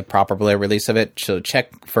Funimation to do a proper Blu-ray release of it. So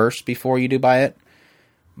check first before you do buy it.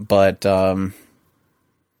 But,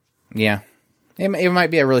 yeah. It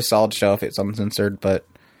might be a really solid show if it's uncensored, but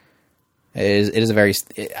it is a very...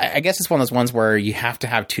 I guess it's one of those ones where you have to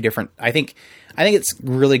have two different... I think it's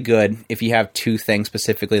really good if you have two things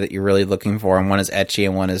specifically that you're really looking for, and one is ecchi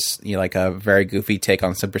and one is like a very goofy take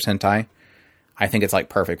on Super Sentai. I think it's like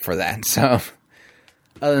perfect for that. So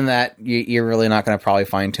other than that, you're really not going to probably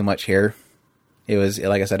find too much here. It was,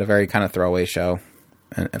 like I said, a very kind of throwaway show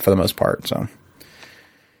for the most part. So,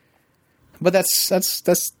 but that's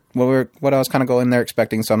what I was kind of going there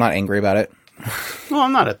expecting. So I'm not angry about it. Well,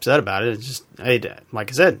 I'm not upset about it. It's just, like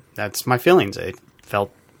I said, that's my feelings. I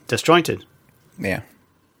felt disjointed. Yeah.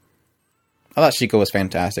 I thought Shiko was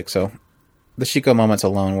fantastic, so the Shiko moments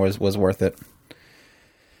alone was worth it.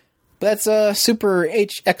 But that's Super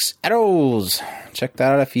HxEros. Check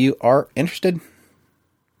that out if you are interested.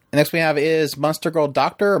 The next we have is Monster Girl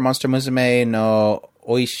Doctor, or Monster Musume no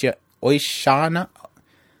Oishasan.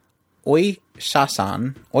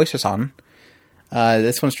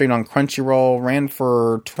 This one streamed on Crunchyroll, ran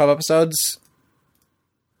for 12 episodes.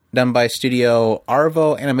 Done by Studio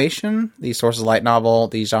Arvo Animation. The source is light novel.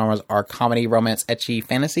 The genres are comedy, romance, ecchi,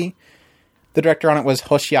 fantasy. The director on it was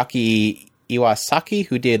Hoshiaki Iwasaki,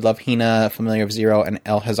 who did Love Hina, Familiar of Zero, and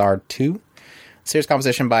El Hazard 2. Series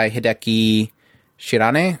composition by Hideki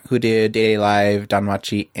Shirane, who did Day Live,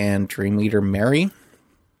 Danmachi, and Dream Leader Mary.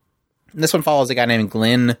 And this one follows a guy named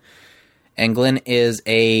Glenn, and Glenn is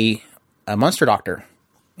a monster doctor,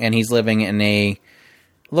 and he's living in a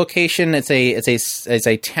location. It's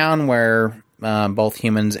a town where both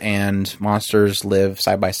humans and monsters live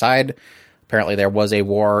side by side. Apparently there was a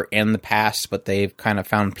war in the past, but they've kind of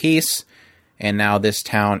found peace, and now this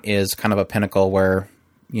town is kind of a pinnacle where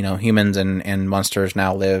humans and monsters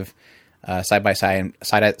now live side by side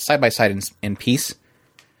in peace.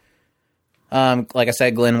 Like I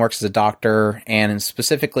said, Glenn works as a doctor, and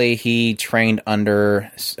specifically he trained under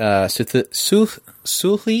Sulhi,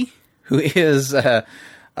 who is a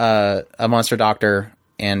monster doctor,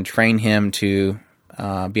 and train him to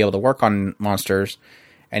be able to work on monsters.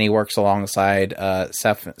 And he works alongside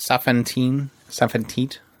Safi.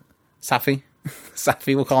 Safi,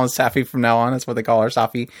 we'll call him Safi from now on. That's what they call her,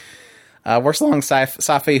 Safi. Works alongside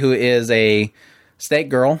Safi, who is a snake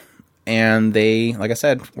girl. And they, like I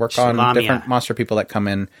said, work on different monster people that come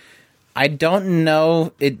in. I don't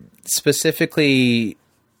know it specifically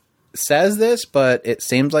says this, but it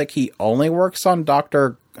seems like he only works on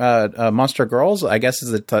monster girls, I guess is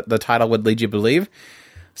the title would lead you to believe.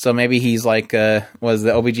 So maybe he's like was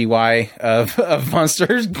the OBGY of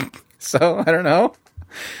monsters. So I don't know.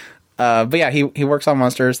 But yeah, he works on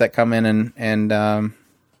monsters that come in and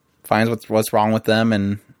finds what's wrong with them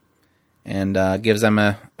and gives them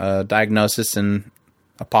a diagnosis and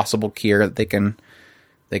a possible cure that they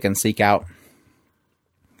can seek out.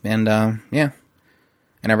 And yeah.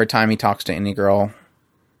 And every time he talks to any girl,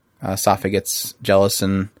 Safi gets jealous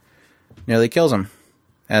and nearly kills him,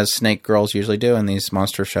 as snake girls usually do in these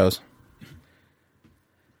monster shows.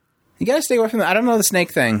 You gotta stay away from that. I don't know the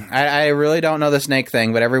snake thing. I really don't know the snake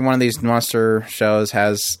thing, but every one of these monster shows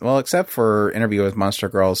has, well, except for Interview with Monster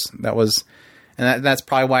Girls. That's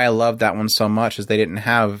probably why I loved that one so much, is they didn't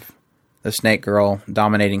have the snake girl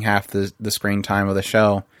dominating half the screen time of the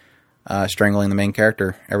show, strangling the main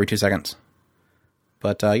character every 2 seconds.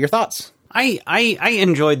 But your thoughts? I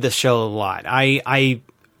enjoyed the show a lot. I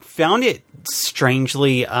found it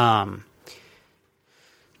strangely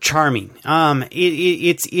charming.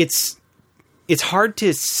 It's hard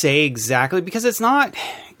to say exactly, because it's not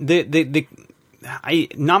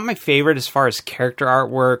not my favorite as far as character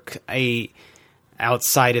artwork.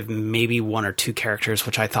 Outside of maybe one or two characters,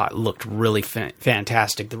 which I thought looked really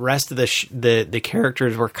fantastic. The rest of the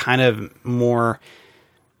characters were kind of more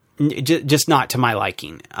just not to my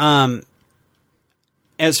liking.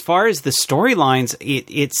 As far as the storylines,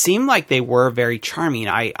 it seemed like they were very charming.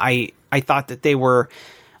 I thought that they were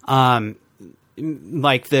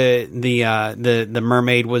like the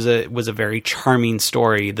mermaid was a very charming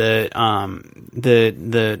story. The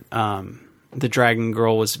the Dragon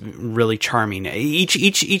Girl was really charming.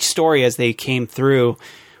 Each story as they came through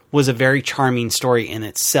was a very charming story in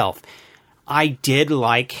itself. I did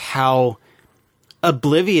like how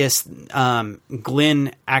oblivious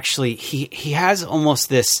Glenn actually he has almost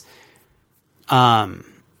this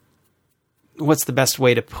what's the best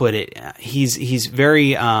way to put it? He's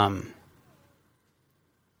very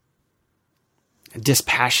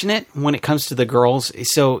dispassionate when it comes to the girls.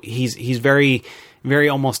 So he's very, very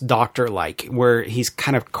almost doctor-like, where he's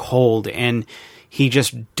kind of cold and he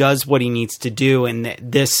just does what he needs to do. And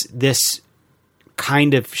this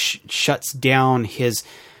kind of shuts down his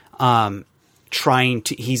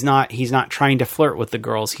he's not trying to flirt with the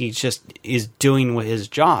girls. He just is doing his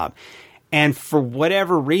job. And for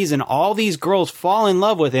whatever reason, all these girls fall in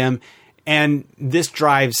love with him, and this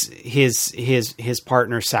drives his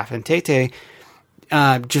partner Sapentete,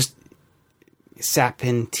 just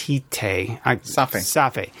Sapentite, Safe.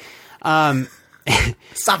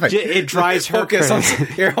 Stop it! It drives her crazy.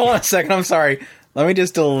 Here, hold on a second. I'm sorry. Let me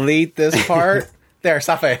just delete this part. There,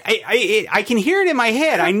 Safe. I can hear it in my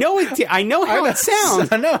head. I know it. I know how it sounds.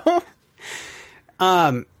 I know.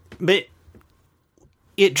 But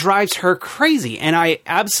it drives her crazy, and I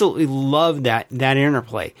absolutely love that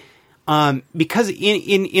interplay. Because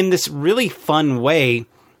in this really fun way,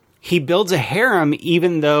 he builds a harem,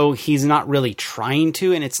 even though he's not really trying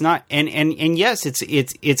to, and it's not. And yes,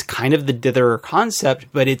 it's kind of the dither concept,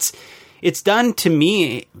 but it's done to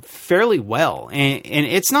me fairly well, and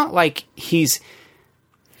it's not like he's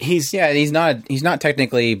not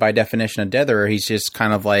technically by definition a ditherer. He's just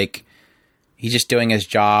kind of like, he's just doing his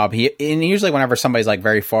job. And usually whenever somebody's like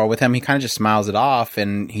very far with him, he kind of just smiles it off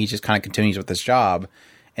and he just kind of continues with his job.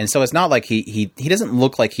 And so it's not like he doesn't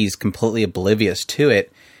look like he's completely oblivious to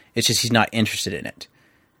it. It's just he's not interested in it.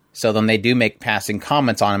 So then they do make passing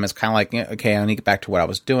comments on him. It's kind of like, okay, I need to get back to what I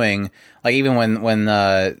was doing. Like even when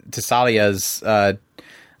Thessalia's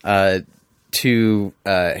two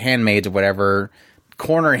handmaids or whatever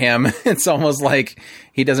corner him, it's almost like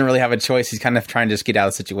he doesn't really have a choice. He's kind of trying to just get out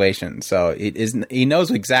of the situation. So he knows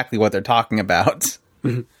exactly what they're talking about.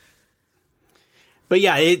 Mm-hmm. But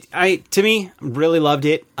yeah, to me, really loved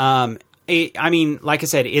it. I mean, like I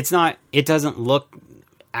said, it doesn't look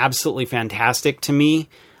absolutely fantastic to me.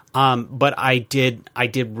 But I did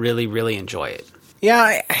really, really enjoy it.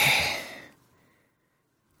 Yeah.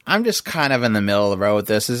 I'm just kind of in the middle of the road with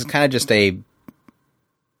this. This is kind of just a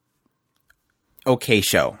okay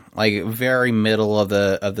show, like very middle of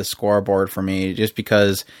the scoreboard for me, just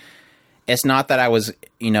because it's not that I was,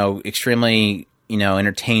 extremely,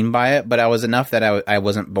 entertained by it, but I was enough that I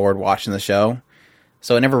wasn't bored watching the show.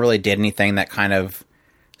 So it never really did anything that kind of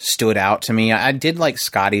stood out to me. I did like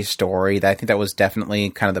Scotty's story. I think that was definitely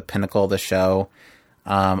kind of the pinnacle of the show.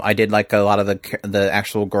 I did like a lot of the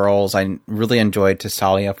actual girls. I really enjoyed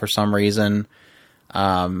Thessalia for some reason.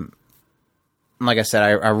 Like I said,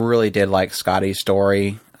 I really did like Scotty's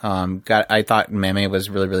story. I thought Meme was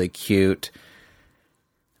really, really cute.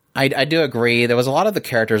 I do agree. There was a lot of the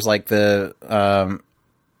characters like the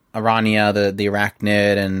Arania, the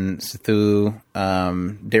arachnid, and Sethu.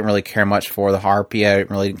 Didn't really care much for the Harpy. I didn't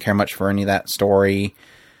really care much for any of that story.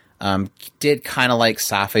 Did kind of like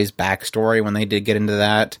Safe's backstory when they did get into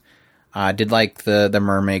that. Did like the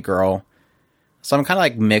mermaid girl. So I'm kind of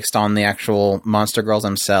like mixed on the actual monster girls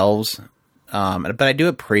themselves. But I do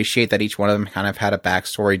appreciate that each one of them kind of had a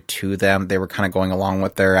backstory to them. They were kind of going along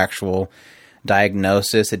with their actual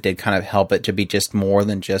diagnosis. It did kind of help it to be just more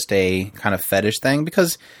than just a kind of fetish thing.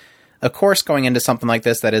 Because, of course, going into something like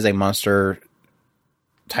this that is a monster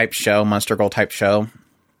girl type show,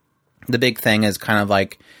 the big thing is kind of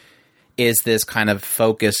like, is this kind of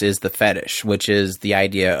focus is the fetish, which is the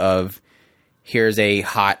idea of, here's a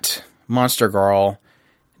hot monster girl.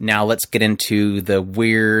 Now let's get into the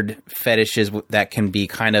weird fetishes that can be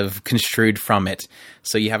kind of construed from it.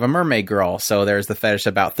 So you have a mermaid girl, so there's the fetish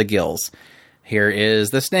about the gills. Here is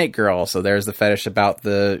the snake girl, so there's the fetish about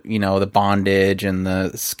the, the bondage and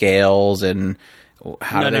the scales and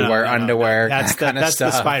how do they wear underwear. That's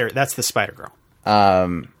the spider. That's the spider girl.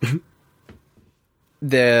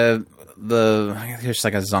 There's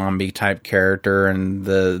like a zombie type character and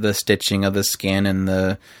the stitching of the skin and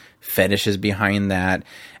the fetishes behind that.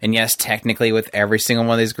 And yes, technically with every single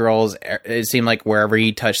one of these girls, it seemed like wherever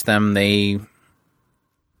he touched them, they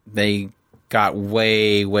got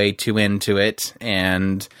way, way too into it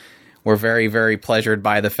and were very, very pleasured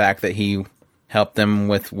by the fact that he helped them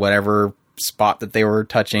with whatever spot that they were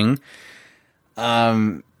touching.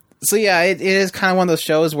 So yeah, it is kind of one of those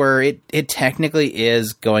shows where it technically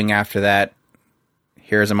is going after that.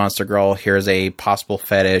 Here's a monster girl. Here's a possible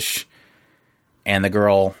fetish. and the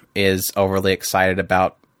girl is overly excited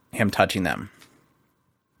about him touching them.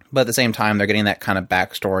 But at the same time, they're getting that kind of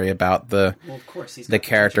backstory about the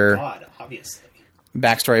character. God, obviously.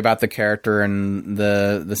 Backstory about the character and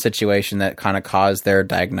the situation that kind of caused their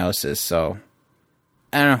diagnosis. So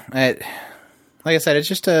I don't know. Like I said, it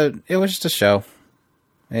was just a show.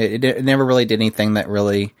 It never really did anything that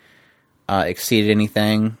really exceeded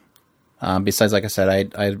anything. Besides, like I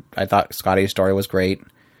said, I thought Scotty's story was great.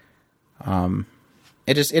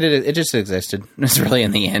 It just existed. It's really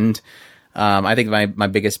in the end. I think my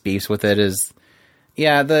biggest beefs with it is,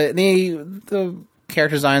 the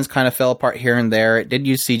character designs kind of fell apart here and there. It did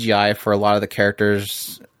use CGI for a lot of the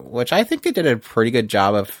characters, which I think they did a pretty good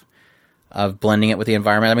job of blending it with the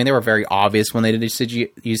environment. I mean, they were very obvious when they did use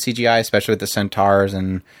CGI, especially with the centaurs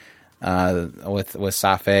and with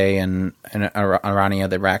Safe and Arania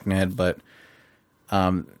the arachnid. But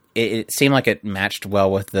it seemed like it matched well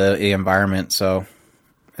with the environment, so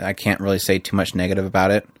I can't really say too much negative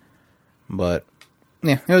about it. But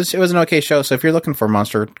yeah, it was an okay show. So if you're looking for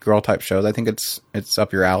Monster Girl type shows, I think it's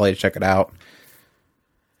up your alley to check it out.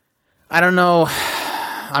 I don't know.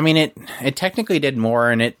 I mean, it technically did more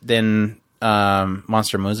in it than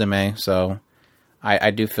Monster Musume, so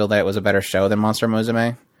I do feel that it was a better show than Monster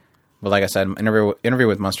Musume. But like I said, Interview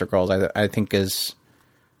with Monster Girls, I think is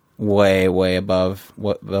way above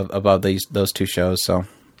those two shows. So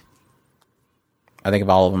I think of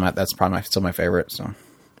all of them, that's probably still my favorite. So.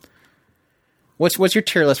 What's your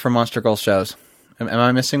tier list for Monster Girl shows? Am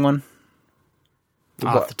I missing one?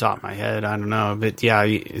 Off the top of my head, I don't know, but yeah,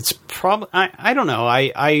 it's probably I don't know.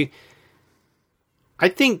 I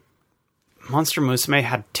think Monster Musume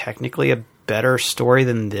had technically a better story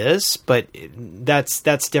than this, but that's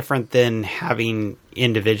different than having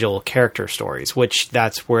individual character stories, which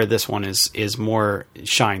that's where this one is more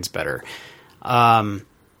shines better.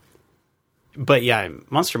 But yeah,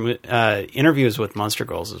 Interviews with Monster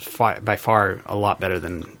Girls is by far a lot better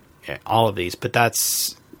than all of these. But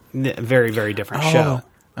that's a very, very different show.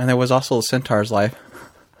 And there was also Centaur's Life.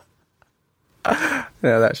 Yeah,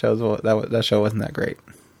 that show wasn't that great.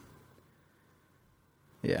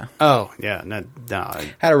 Yeah. Oh yeah, no.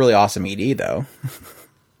 Had a really awesome ED though.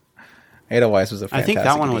 Ada Weiss was a fantastic I think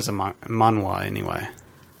that one ED. was a manhwa anyway.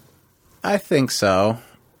 I think so.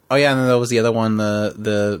 Oh yeah, and then there was the other one,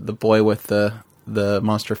 the boy with the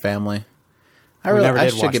monster family. I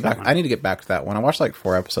should get back. I need to get back to that one. I watched like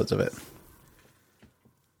 4 episodes of it.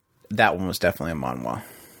 That one was definitely a manhwa.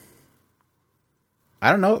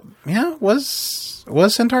 I don't know. Yeah, was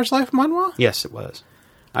Centaur's Life manhwa? Yes, it was.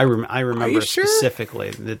 I remember specifically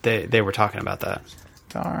that they were talking about that.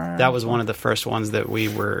 Darn. That was one of the first ones that we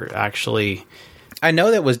were actually. I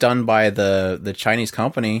know that was done by the Chinese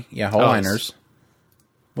company. Yeah, Homeliners.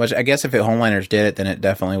 Which I guess if Homeliners did it, then it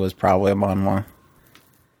definitely was probably a manhwa.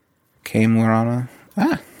 K-Murana.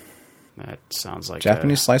 That sounds like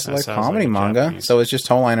Japanese slice of life comedy manga. Japanese. So it's just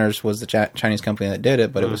Homeliners was the Chinese company that did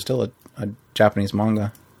it, but it was still a Japanese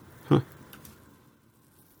manga. Huh.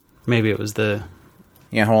 Maybe it was the...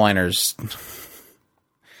 Yeah, Homeliners...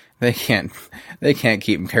 They can't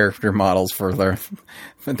keep character models for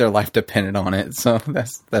their life dependent on it, so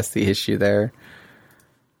that's the issue there.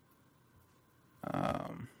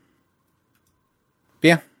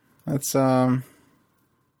 Yeah, that's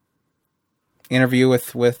Interview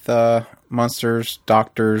with Monsters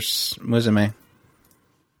Doctors Musume.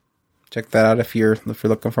 Check that out if you're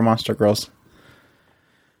looking for Monster Girls.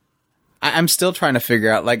 I'm still trying to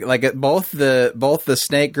figure out like both the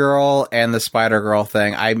Snake Girl and the Spider Girl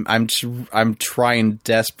thing. I'm trying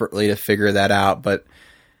desperately to figure that out, but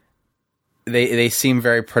they seem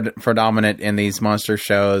very predominant in these monster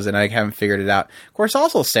shows, and I haven't figured it out. Of course,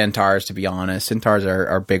 also Centaurs. To be honest, Centaurs are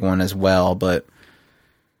a big one as well, but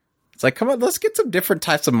it's like, come on, let's get some different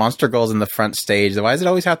types of monster girls in the front stage. Why does it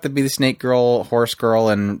always have to be the Snake Girl, Horse Girl,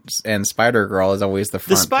 and Spider Girl is always the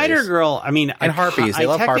front? The Spider face? Girl, I mean... And Harpies. They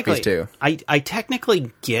love Harpies, too. I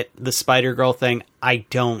technically get the Spider Girl thing. I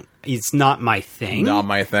don't... It's not my thing. Not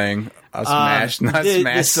my thing. I'll smash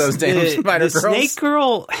those damn Spider Girls. Snake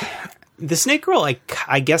Girl... The Snake Girl,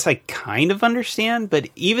 I guess I kind of understand, but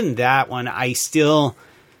even that one, I still...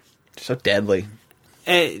 So deadly.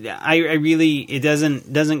 I really, it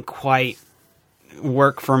doesn't quite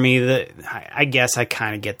work for me. I guess I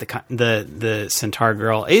kind of get the Centaur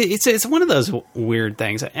Girl. It's one of those weird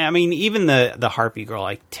things. I mean, even the Harpy Girl,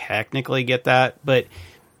 I technically get that, but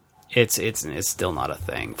it's still not a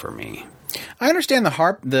thing for me. I understand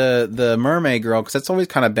the Mermaid Girl, because that's always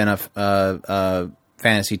kind of been a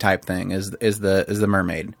fantasy type thing. Is the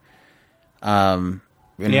mermaid, in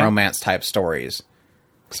romance type stories.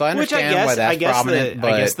 So I understand why that's prominent.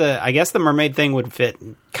 I guess the mermaid thing would fit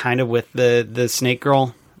kind of with the snake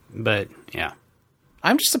girl, but yeah.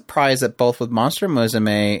 I'm just surprised that both with Monster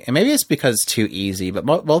Musume, and maybe it's because it's too easy, but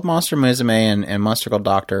both Monster Musume and Monster Girl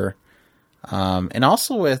Doctor, and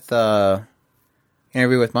also with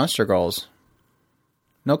Interview with Monster Girls,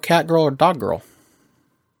 no cat girl or dog girl.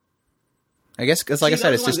 I guess because, like I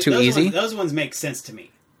said, it's just too easy. Those ones make sense to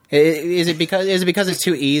me. Is it because it's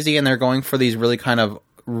too easy and they're going for these really kind of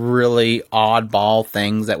really oddball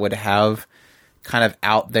things that would have kind of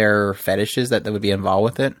out there fetishes that would be involved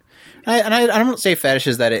with it? I don't say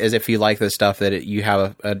fetishes that as if you like this stuff that you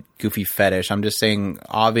have a goofy fetish. I'm just saying,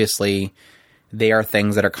 obviously, they are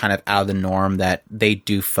things that are kind of out of the norm that they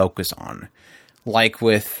do focus on. Like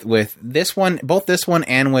with this one, both this one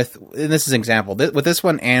and this is an example, with this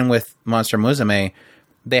one and with Monster Musume,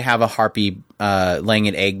 they have a harpy laying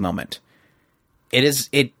an egg moment.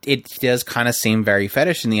 It does kind of seem very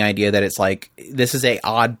fetish in the idea that it's like, this is a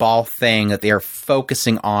oddball thing that they are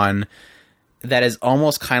focusing on that is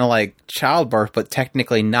almost kind of like childbirth, but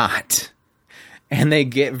technically not. And they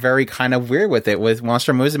get very kind of weird with it. With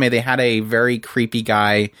Monster Musume, they had a very creepy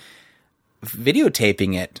guy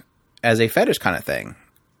videotaping it as a fetish kind of thing.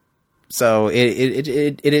 So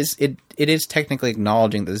it is technically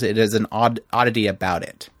acknowledging that it is an oddity about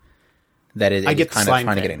it that it is kind of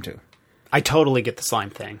trying to get into. I totally get the slime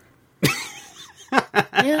thing.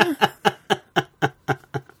 Yeah.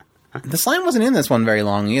 The slime wasn't in this one very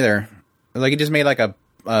long either. Like, it just made like a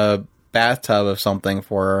bathtub of something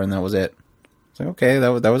for her, and that was it. It's like, okay,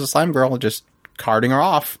 that was a slime girl just carting her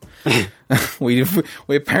off. we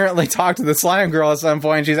apparently talked to the slime girl at some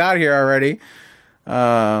point. She's out here already. They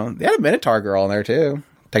had a Minotaur girl in there too.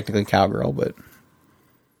 Technically cowgirl, but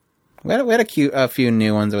we had a few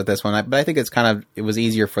new ones with this one. But I think it was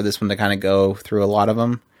easier for this one to kind of go through a lot of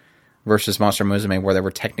them versus Monster Musume, where they were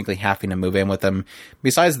technically having to move in with them.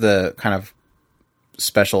 Besides the kind of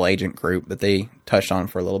special agent group that they touched on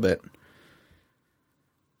for a little bit.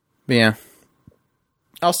 But yeah,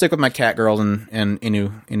 I'll stick with my cat girls and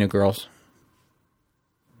Inu girls,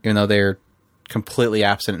 even though they're completely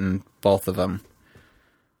absent in both of them.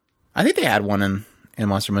 I think they had one in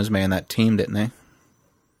Monster Musume in that team, didn't they?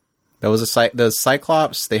 There was the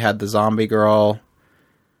Cyclops. They had the zombie girl.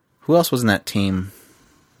 Who else was in that team?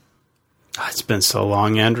 Oh, it's been so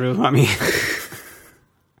long, Andrew. I mean,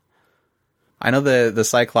 I know the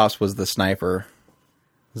Cyclops was the sniper.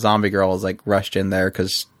 Zombie girl was like rushed in there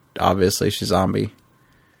because obviously she's zombie.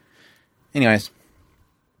 Anyways,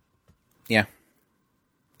 yeah,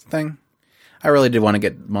 thing. I really did want to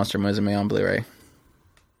get Monster Musume on Blu-ray.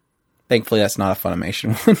 Thankfully, that's not a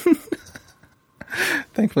Funimation one.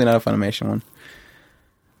 Thankfully, not a Funimation one.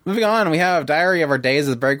 Moving on, we have Diary of Our Days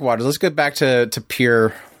of the Breakwater. Let's get back to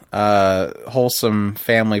pure, wholesome,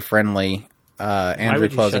 family-friendly Andrew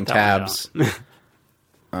closing tabs.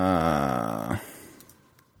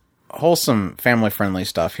 Wholesome, family-friendly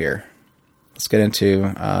stuff here. Let's get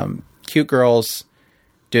into cute girls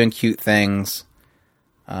doing cute things.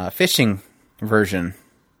 Fishing version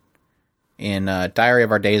in Diary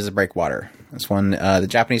of Our Days of Breakwater. This one, the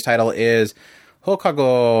Japanese title is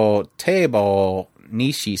Hokago Teibo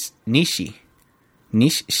Nishi.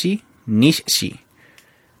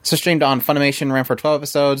 So streamed on Funimation, ran for 12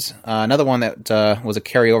 episodes. Another one that was a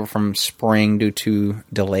carryover from spring due to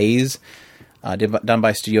delays. Done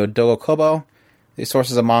by Studio Dogo Kobo. The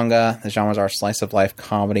sources of manga. The genres are slice of life,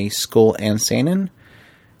 comedy, school, and seinen.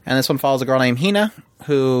 And this one follows a girl named Hina,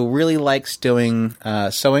 who really likes doing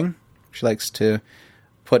sewing. She likes to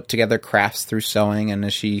put together crafts through sewing, and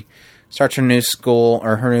as she starts her new school,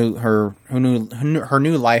 or her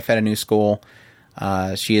new life at a new school,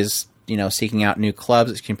 she is seeking out new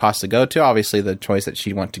clubs that she can possibly go to. Obviously, the choice that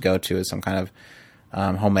she'd want to go to is some kind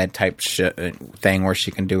of home ed type thing where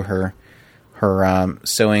she can do her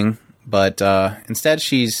sewing, but instead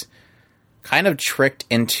she's kind of tricked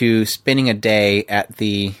into spending a day at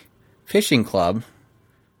the fishing club.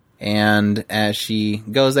 And as she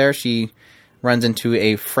goes there, she runs into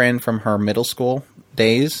a friend from her middle school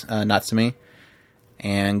days, Natsumi,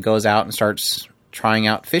 and goes out and starts trying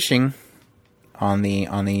out fishing on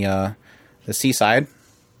the seaside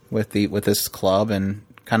with this club, and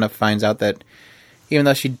kind of finds out that even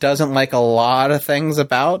though she doesn't like a lot of things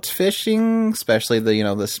about fishing, especially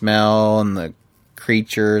the smell and the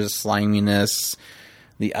creatures, sliminess,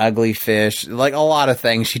 the ugly fish, like a lot of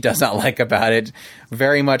things she does not like about it,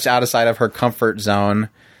 very much outside of her comfort zone.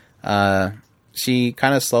 She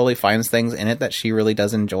kind of slowly finds things in it that she really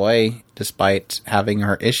does enjoy, despite having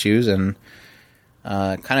her issues, and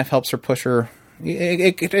kind of helps her push her.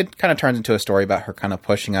 It kind of turns into a story about her kind of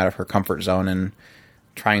pushing out of her comfort zone and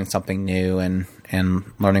trying something new and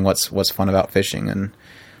learning what's fun about fishing, and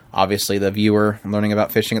obviously the viewer learning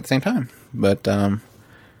about fishing at the same time. But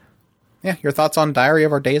yeah, your thoughts on Diary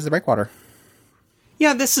of Our Days at the Breakwater?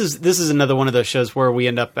 Yeah, this is another one of those shows where we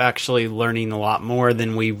end up actually learning a lot more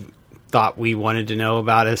than we thought we wanted to know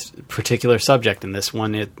about a particular subject. In this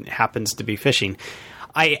one, it happens to be fishing.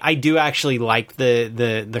 I do actually like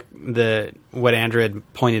the what Andrew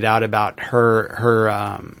had pointed out about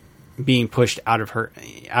her being pushed out of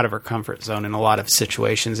her comfort zone in a lot of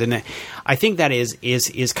situations, and I think that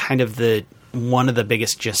is kind of the one of the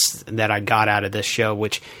biggest gists that I got out of this show,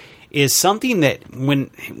 which is something that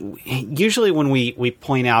usually when we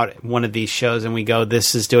point out one of these shows and we go,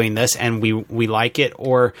 this is doing this and we like it,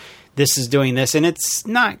 or this is doing this and it's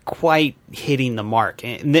not quite hitting the mark.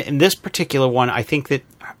 In this particular one, I think that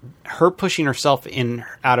her pushing herself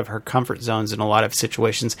out of her comfort zones in a lot of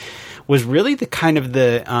situations was really the kind of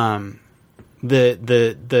the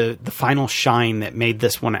final shine that made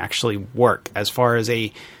this one actually work as far as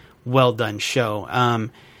a well done show.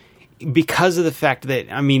 Because of the fact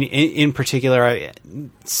that, I mean, in particular,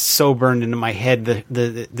 it's so burned into my head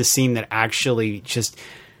the scene that actually just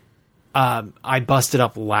I busted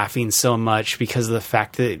up laughing so much because of the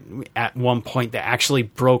fact that at one point that actually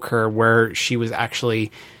broke her, where she was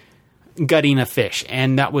actually gutting a fish,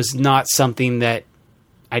 and that was not something that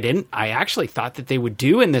I actually thought that they would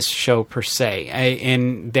do in this show per se,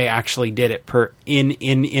 and they actually did it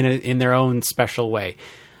in their own special way.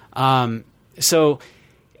 So.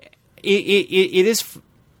 It is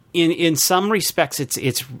in some respects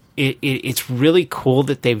it's really cool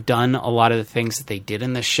that they've done a lot of the things that they did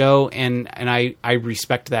in the show, and I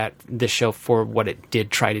respect that the show for what it did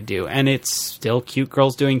try to do, and it's still cute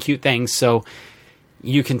girls doing cute things, so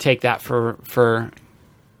you can take that for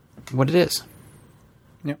what it is.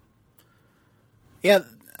 Yeah,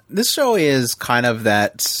 this show is kind of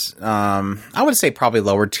that I would say probably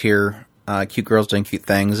lower tier cute girls doing cute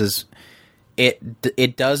things. Is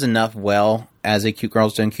It does enough well as a cute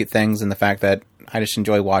girls doing cute things, and the fact that I just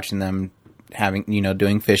enjoy watching them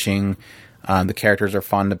doing fishing. The characters are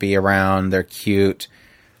fun to be around. They're cute.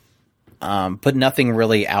 But nothing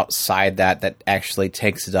really outside that actually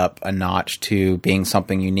takes it up a notch to being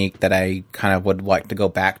something unique that I kind of would like to go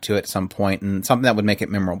back to at some point, and something that would make it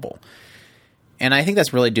memorable. And I think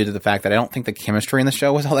that's really due to the fact that I don't think the chemistry in the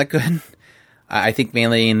show was all that good. I think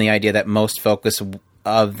mainly in the idea that most focus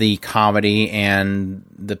of the comedy and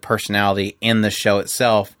the personality in the show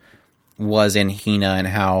itself was in Hina and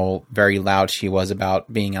how very loud she was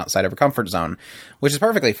about being outside of her comfort zone, which is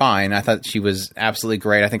perfectly fine. I thought she was absolutely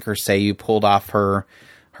great. I think her Seiyu pulled off her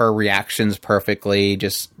reactions perfectly,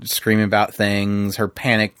 just screaming about things, her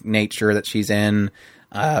panic nature that she's in,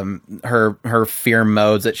 her fear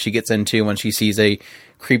modes that she gets into when she sees a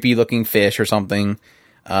creepy looking fish or something.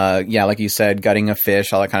 Like you said, gutting a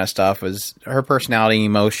fish, all that kind of stuff, was her personality,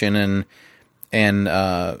 emotion, and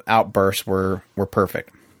outbursts were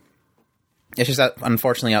perfect. It's just that,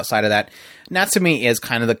 unfortunately, outside of that, Natsumi is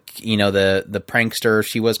kind of the prankster.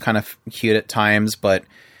 She was kind of cute at times, but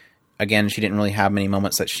again, she didn't really have many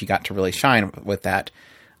moments that she got to really shine with that.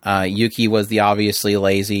 Yuki was the obviously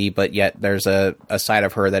lazy, but yet there's a side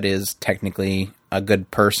of her that is technically a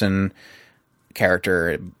good person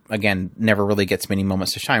character. Again, never really gets many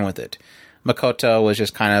moments to shine with it. Makoto was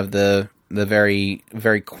just kind of the very,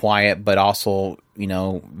 very quiet, but also,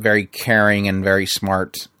 very caring and very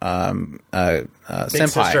smart senpai.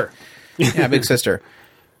 Sister. Yeah, big sister.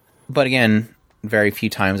 But again, very few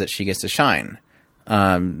times that she gets to shine.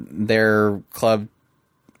 Their club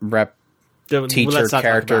rep teacher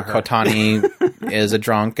character, Kotani, is a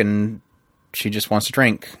drunk and she just wants to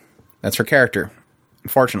drink. That's her character,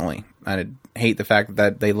 unfortunately. I hate the fact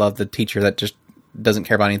that they love the teacher that just doesn't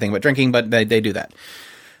care about anything but drinking, but they do that.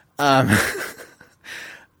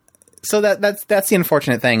 So that's the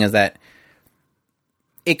unfortunate thing, is that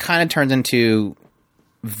it kind of turns into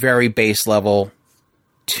very base level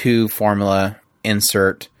 2 formula,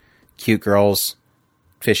 insert cute girls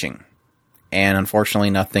fishing. And unfortunately,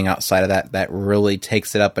 nothing outside of that really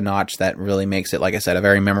takes it up a notch, that really makes it, like I said, a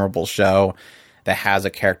very memorable show that has a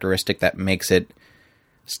characteristic that makes it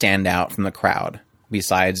stand out from the crowd.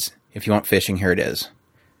 Besides, if you want fishing, here it is.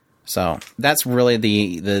 So that's really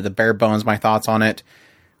the bare bones, my thoughts on it,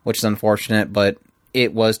 which is unfortunate, but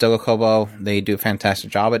it was Dogakobo. They do a fantastic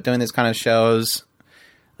job at doing these kind of shows.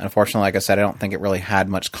 Unfortunately, like I said, I don't think it really had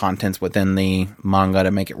much content within the manga to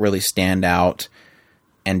make it really stand out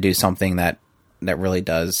and do something that really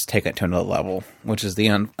does take it to another level, which is the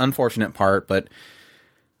unfortunate part. But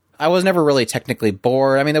I was never really technically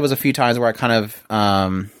bored. I mean, there was a few times where I kind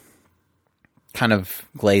of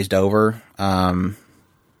glazed over.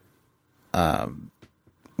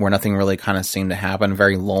 where nothing really kind of seemed to happen.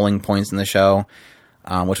 Very lulling points in the show,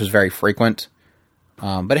 which was very frequent.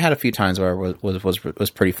 But it had a few times where it was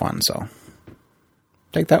pretty fun. So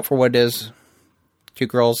take that for what it is. Cute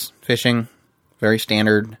girls fishing, very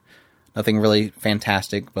standard. Nothing really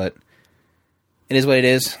fantastic, but it is what it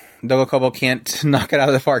is. Dogokobo can't knock it out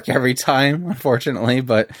of the park every time, unfortunately,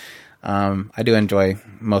 but I do enjoy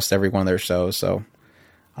most every one of their shows, so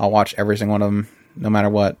I'll watch every single one of them, no matter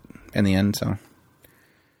what, in the end, so.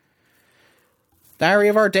 Diary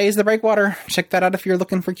of Our Days, The Breakwater. Check that out if you're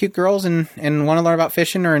looking for cute girls and want to learn about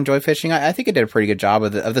fishing or enjoy fishing. I think it did a pretty good job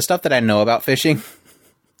of the stuff that I know about fishing,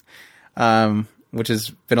 which has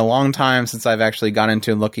been a long time since I've actually gone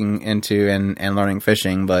into looking into and learning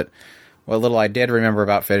fishing, but what little I did remember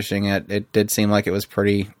about fishing, it did seem like it was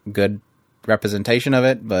pretty good representation of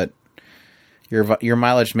it, but your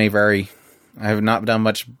mileage may vary. I have not done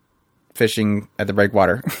much fishing at the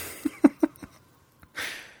Breakwater.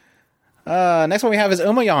 Next one we have is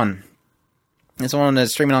Umayon. This one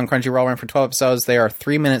is streaming on Crunchyroll, running for 12 episodes. They are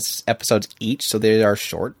 3 minutes episodes each, so they are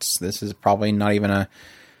shorts. This is probably not even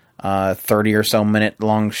a 30 or so minute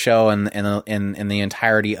long show in the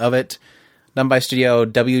entirety of it. Done by Studio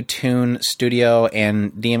Wtoon Studio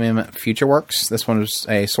and DMM Futureworks. This one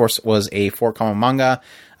was a 4-comic manga,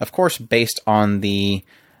 of course, based on the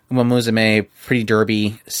Umamusume Pretty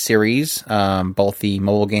Derby series, both the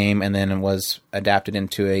mobile game and then it was adapted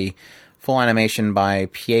into a full animation by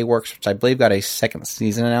PA Works, which I believe got a second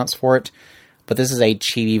season announced for it. But this is a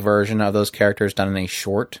chibi version of those characters done in a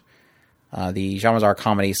short. The genres are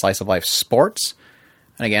comedy, slice of life, sports.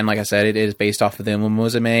 And again, like I said, it is based off of the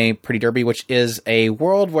Umamusume Pretty Derby, which is a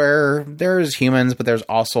world where there's humans, but there's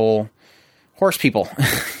also horse people.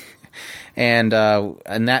 And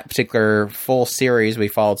in that particular full series, we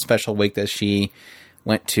followed Special Week that she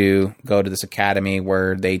went to go to this academy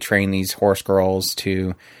where they train these horse girls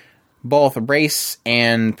to both race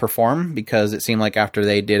and perform, because it seemed like after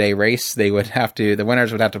they did a race, the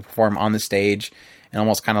winners would have to perform on the stage in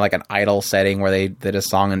almost kind of like an idol setting where they did a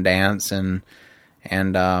song and dance and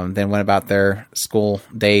then went about their school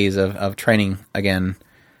days of training again.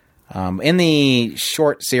 In the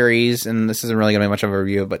short series, and this isn't really going to be much of a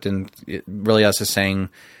review, but it really us just saying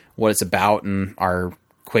what it's about and our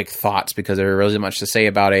quick thoughts, because there really isn't much to say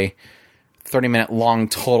about a 30-minute long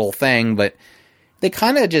total thing, but they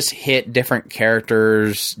kind of just hit different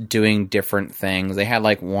characters doing different things. They had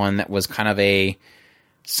like one that was kind of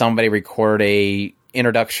somebody recorded a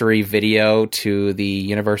introductory video to the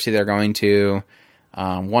university they're going to.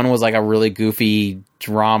 One was like a really goofy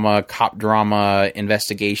cop drama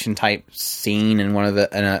investigation type scene in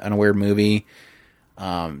in a weird movie.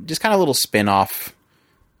 Just kind of little spin-off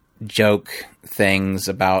joke things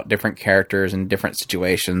about different characters and different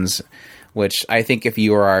situations, which I think if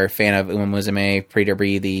you are a fan of Umamusume Pretty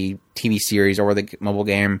Derby, the TV series or the mobile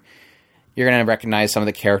game, you're going to recognize some of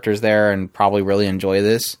the characters there and probably really enjoy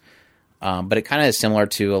this. But it kind of is similar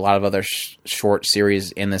to a lot of other short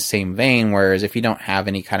series in the same vein, whereas if you don't have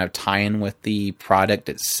any kind of tie-in with the product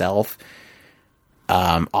itself,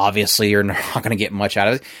 obviously you're not going to get much out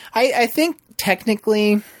of it. I think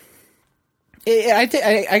technically,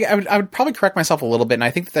 I would probably correct myself a little bit, and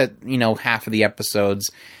I think that, half of the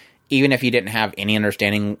episodes, even if you didn't have any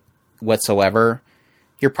understanding whatsoever,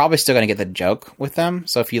 you're probably still going to get the joke with them.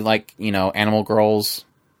 So if you like, Animal Girls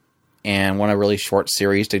and want a really short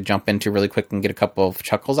series to jump into really quick and get a couple of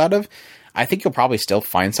chuckles out of, I think you'll probably still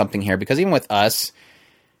find something here, because even with us,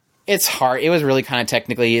 it's hard. It was really kind of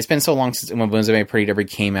technically, it's been so long since Umamusume Pretty Derby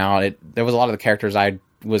came out. There was a lot of the characters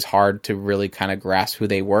was hard to really kind of grasp who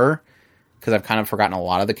they were, because I've kind of forgotten a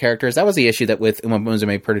lot of the characters. That was the issue that with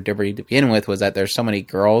Umamusume Pretty Derby to begin with, was that there's so many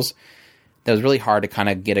girls that was really hard to kind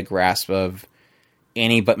of get a grasp of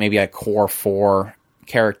any but maybe a core 4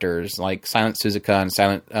 characters. Like Silent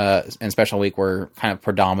Suzuka and Special Week were kind of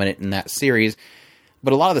predominant in that series,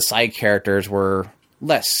 but a lot of the side characters were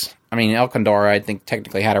less. I mean, El Condor, I think,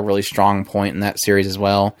 technically had a really strong point in that series as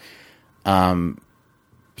well.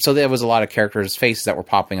 So there was a lot of characters' faces that were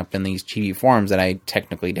popping up in these chibi forms that I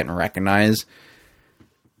technically didn't recognize.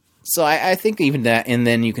 So I think even that, and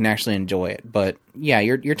then you can actually enjoy it. But yeah,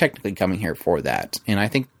 you're technically coming here for that, and I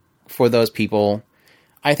think for those people,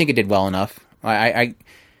 I think it did well enough. There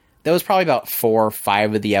was probably about 4 or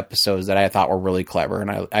 5 of the episodes that I thought were really clever,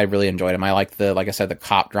 and I really enjoyed them. I liked like I said, the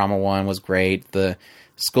cop drama one was great. The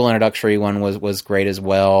school introductory one was great as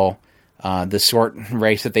well. The short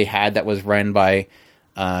race that they had that was run by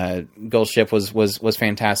Ghost Ship was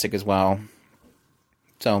fantastic as well.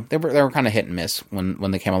 So they were kind of hit and miss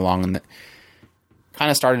when they came along, and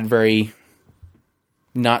kind of started very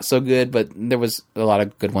not so good, but there was a lot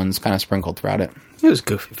of good ones kind of sprinkled throughout it. It was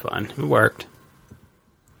goofy fun. It worked.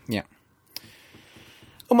 Yeah.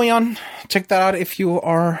 Umayon, check that out if you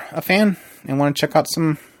are a fan and want to check out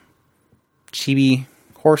some chibi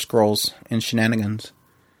horse girls and shenanigans.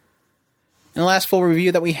 And the last full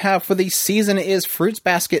review that we have for the season is Fruits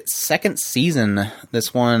Basket's second season.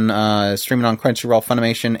 This one is streaming on Crunchyroll,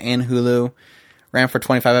 Funimation, and Hulu. Ran for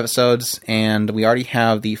 25 episodes, and we already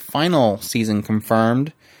have the final season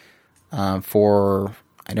confirmed for,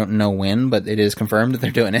 I don't know when, but it is confirmed that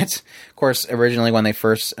they're doing it. Of course, originally when they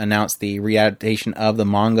first announced the readaptation of the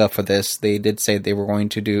manga for this, they did say they were going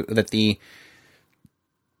to do, that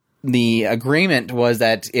the agreement was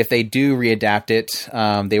that if they do readapt it,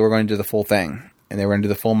 they were going to do the full thing. And they were going to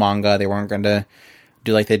do the full manga. They weren't going to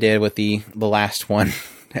do like they did with the last one.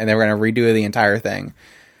 And they were going to redo the entire thing.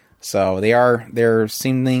 So they're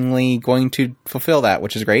seemingly going to fulfill that,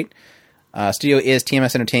 which is great. Studio is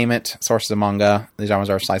TMS Entertainment. Sources of manga. The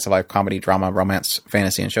genres are slice of life, comedy, drama, romance,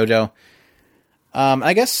 fantasy, and shoujo.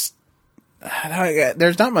 I guess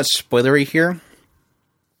there's not much spoilery here,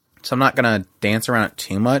 so I'm not going to dance around it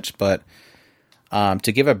too much. But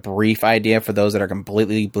to give a brief idea for those that are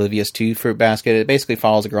completely oblivious to Fruit Basket, it basically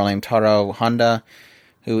follows a girl named Taro Honda,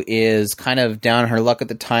 who is kind of down on her luck at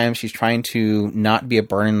the time. She's trying to not be a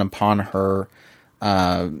burden upon her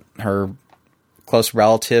close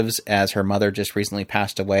relatives, as her mother just recently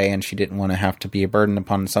passed away, and she didn't want to have to be a burden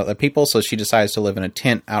upon some other people, so she decides to live in a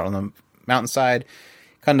tent out on the mountainside.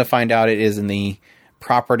 Come to find out, it is in the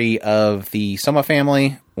property of the Soma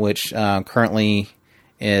family, which currently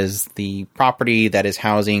is the property that is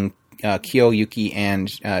housing Kyo, Yuki, and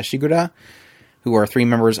Shigura, who are 3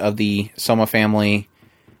 members of the Soma family.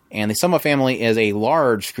 And the Soma family is a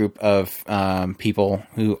large group of people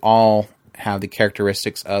who all have the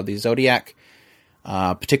characteristics of the zodiac.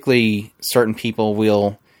 Particularly, certain people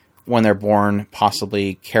will, when they're born,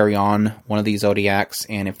 possibly carry on one of these zodiacs.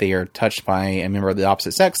 And if they are touched by a member of the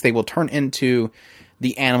opposite sex, they will turn into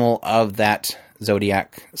the animal of that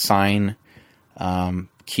zodiac sign.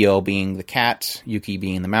 Kyo being the cat, Yuki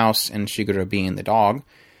being the mouse, and Shigura being the dog.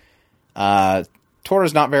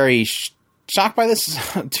 Tora's not very shocked by this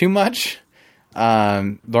too much,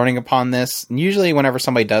 learning upon this. Usually whenever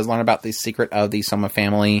somebody does learn about the secret of the Soma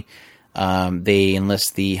family, they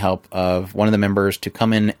enlist the help of one of the members to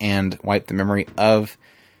come in and wipe the memory of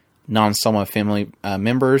non-Soma family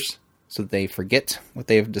members so that they forget what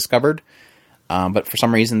they've discovered. But for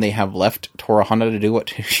some reason they have left Tora Honda to do what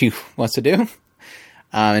she wants to do.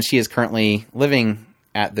 And she is currently living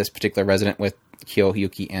at this particular residence with Kyo,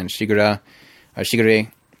 Yuki, and Shigure, as she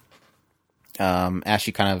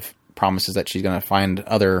kind of promises that she's going to find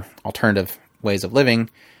other alternative ways of living,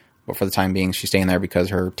 but for the time being, she's staying there because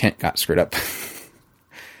her tent got screwed up.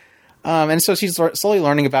 And so she's slowly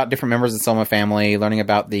learning about different members of the Soma family, learning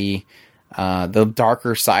about the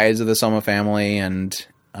darker sides of the Soma family, and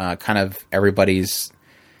kind of everybody's...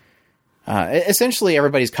 essentially,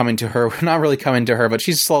 everybody's coming to her. Not really coming to her, but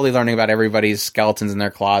she's slowly learning about everybody's skeletons in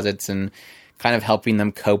their closets and kind of helping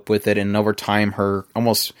them cope with it. And over time, her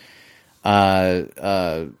almost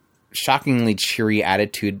shockingly cheery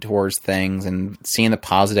attitude towards things and seeing the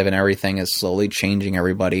positive in everything is slowly changing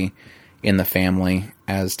everybody in the family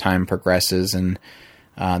as time progresses. And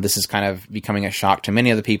this is kind of becoming a shock to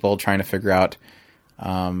many of the people trying to figure out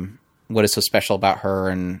what is so special about her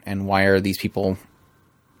and why are these people,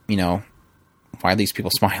 why are these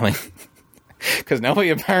people smiling? Because nobody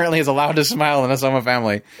apparently is allowed to smile in the Soma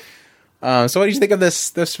family. So what do you think of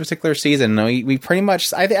this particular season? We pretty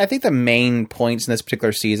much... I think the main points in this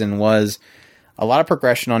particular season was a lot of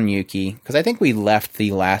progression on Yuki, because I think we left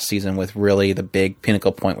the last season with really the big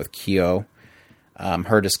pinnacle point with Kyo,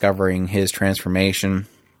 her discovering his transformation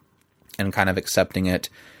and kind of accepting it.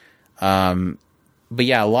 But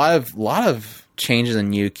yeah, a lot of changes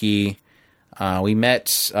in Yuki. We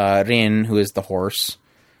met Rin, who is the horse.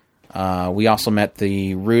 We also met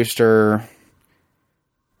the rooster.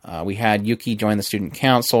 We had Yuki join the student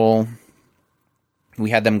council. We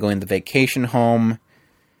had them going to the vacation home.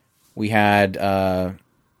 We had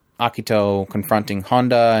Akito confronting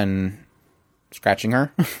Honda and scratching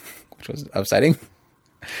her, which was upsetting.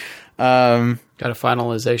 Got a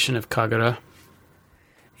finalization of Kagura.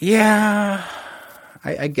 Yeah,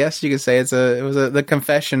 I guess you could say it was the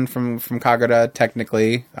confession from Kagura.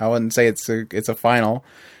 Technically, I wouldn't say it's a final,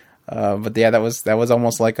 but yeah, that was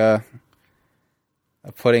almost like a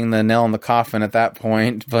putting the nail in the coffin at that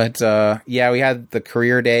point. But yeah, we had the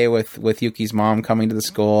career day with Yuki's mom coming to the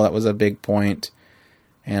school. That was a big point,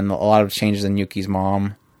 and a lot of changes in Yuki's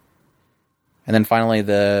mom. And then finally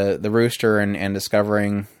the rooster and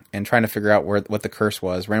discovering and trying to figure out what the curse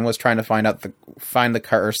was. Ren was trying to find the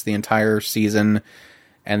curse the entire season,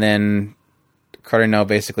 and then Kureno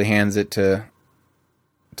basically hands it to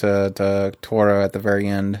Toro at the very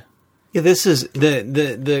end. Yeah, this is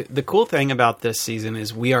the cool thing about this season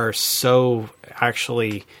is we are so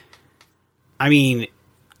actually. I mean,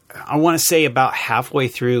 I want to say about halfway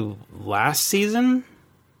through last season.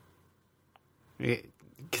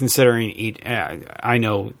 Considering each, I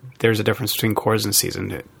know there's a difference between cores and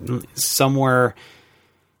season. Somewhere,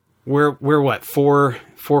 we're what four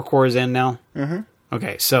cores in now. Mm-hmm.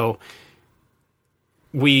 Okay, so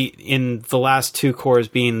we in the last 2 cores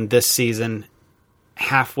being this season,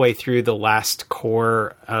 halfway through the last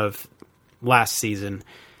core of last season,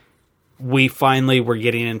 we finally were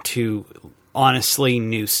getting into honestly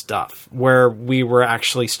new stuff where we were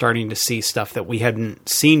actually starting to see stuff that we hadn't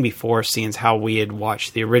seen before, seeing how we had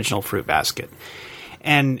watched the original Fruit Basket.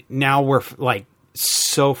 And now we're like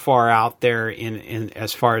so far out there in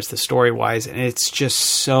as far as the story wise, and it's just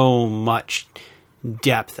so much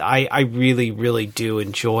depth. I really, really do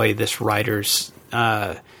enjoy this writer's,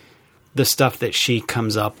 the stuff that she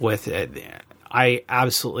comes up with. I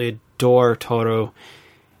absolutely adore Toro.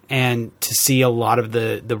 And to see a lot of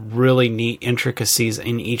the really neat intricacies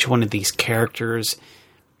in each one of these characters,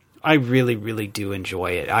 I really, really do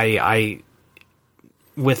enjoy it. I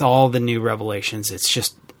with all the new revelations, it's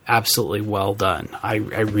just absolutely well done. I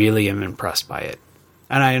really am impressed by it.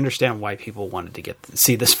 And I understand why people wanted to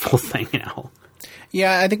see this full thing now.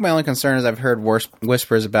 Yeah, I think my only concern is I've heard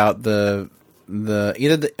whispers about I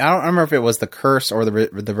don't remember if it was the curse or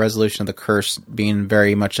the resolution of the curse being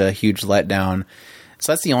very much a huge letdown.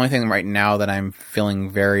 So that's the only thing right now that I'm feeling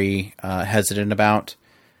very hesitant about.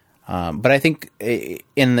 But I think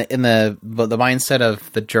in the mindset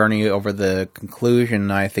of the journey over the conclusion,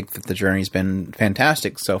 I think that the journey's been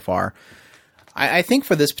fantastic so far. I think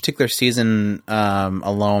for this particular season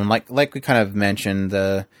alone, like we kind of mentioned,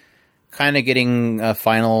 the kind of getting a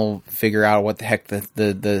final figure out what the heck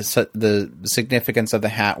the significance of the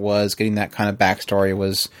hat was, getting that kind of backstory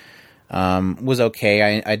was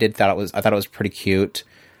okay. I thought it was pretty cute.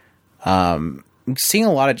 Seeing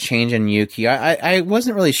a lot of change in Yuki. I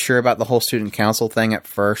wasn't really sure about the whole student council thing at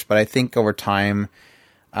first, but I think over time,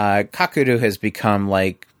 Kakuru has become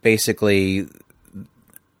like basically,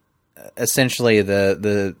 essentially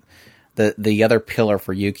the other pillar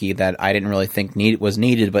for Yuki that I didn't really think was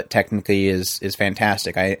needed, but technically is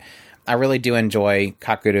fantastic. I really do enjoy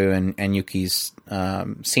Kakuru and Yuki's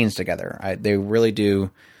scenes together. They really do.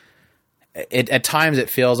 At times it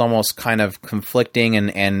feels almost kind of conflicting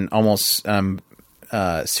and almost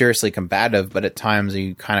seriously combative, but at times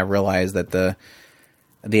you kind of realize that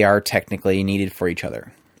they are technically needed for each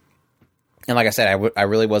other. And like I said, I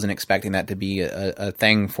really wasn't expecting that to be a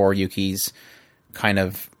thing for Yuki's kind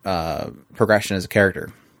of progression as a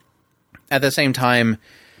character. At the same time,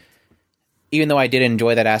 even though I did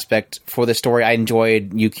enjoy that aspect for the story, I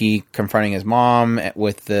enjoyed Yuki confronting his mom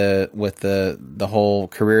with the whole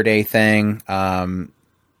career day thing.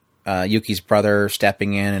 Yuki's brother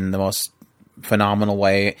stepping in the most phenomenal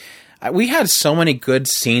way. We had so many good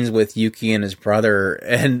scenes with Yuki and his brother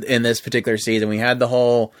in this particular season. We had the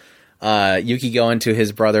whole Yuki going to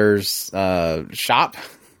his brother's shop,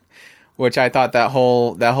 which I thought that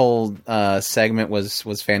whole segment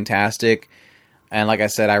was fantastic. And like I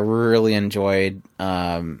said, I really enjoyed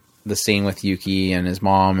the scene with Yuki and his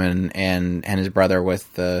mom and his brother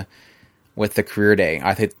with the career day.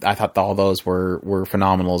 I thought all those were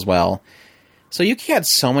phenomenal as well. So Yuki had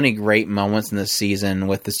so many great moments in this season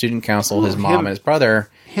with the student council, his mom and his brother.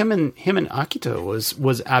 Him and Akito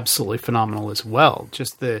was absolutely phenomenal as well.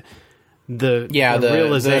 Just the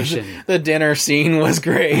realization. The dinner scene was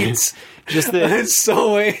great. Just it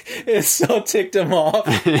so ticked him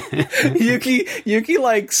off. Yuki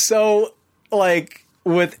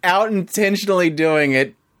without intentionally doing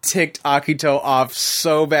it, ticked Akito off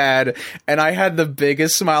so bad, and I had the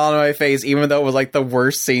biggest smile on my face, even though it was like the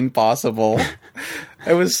worst scene possible.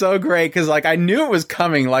 It was so great because I knew it was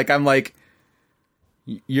coming. I'm like,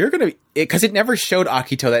 you're gonna, because it never showed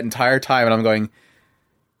Akito that entire time, and I'm going,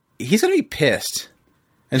 he's gonna be pissed.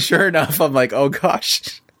 And sure enough, I'm like, oh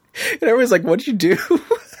gosh. And everyone's like, what'd you do?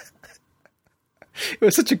 It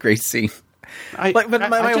was such a great scene. I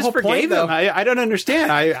just forgave him. I don't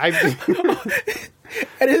understand.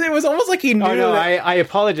 And it was almost like he knew. Oh, no, I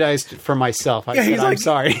apologized for myself. I said, I'm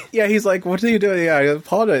sorry. Yeah, he's like, what are you doing? Yeah, I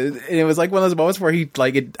apologize. And it was like one of those moments where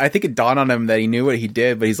I think it dawned on him that he knew what he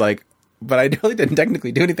did, but he's like, but I really didn't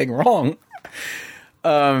technically do anything wrong.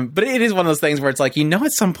 But it is one of those things where it's like,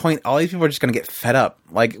 at some point, all these people are just going to get fed up.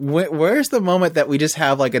 Like, where's the moment that we just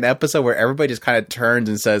have, like, an episode where everybody just kind of turns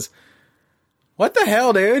and says, what the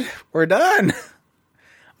hell, dude? We're done.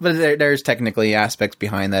 But there's technically aspects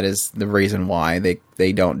behind that is the reason why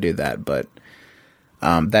they don't do that. But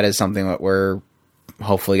that is something that we're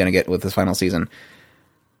hopefully going to get with this final season.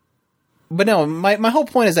 But no, my whole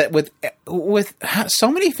point is that with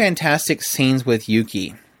so many fantastic scenes with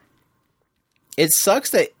Yuki, it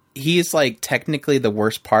sucks that he's like technically the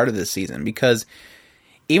worst part of this season, because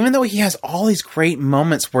even though he has all these great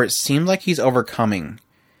moments where it seems like he's overcoming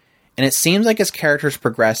and it seems like his character's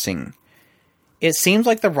progressing, it seems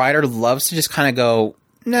like the writer loves to just kind of go,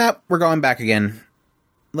 nah, we're going back again.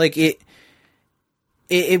 Like it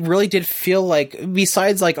really did feel like,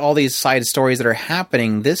 besides like all these side stories that are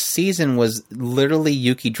happening, this season was literally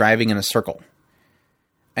Yuki driving in a circle.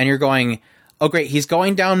 And you're going, oh great, he's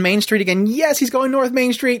going down Main Street again. Yes, he's going north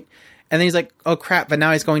Main Street. And then he's like, oh crap, but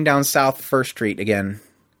now he's going down South 1st Street again.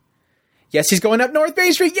 Yes, he's going up North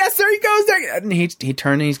Main Street. Yes, there he goes. There. And he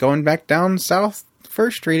turned and he's going back down South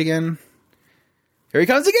 1st Street again. Here he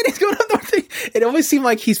comes again. He's going up North. It always seemed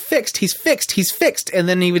like he's fixed. And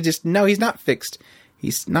then he would just, no, he's not fixed.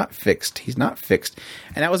 He's not fixed.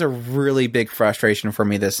 And that was a really big frustration for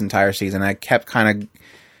me this entire season. I kept kind of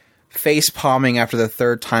face palming after the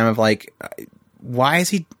third time of like, why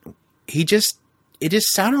is it just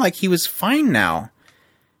sounded like he was fine now.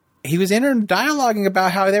 He was dialoguing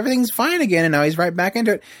about how everything's fine again, and now he's right back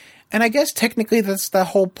into it. And I guess technically that's the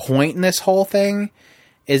whole point in this whole thing,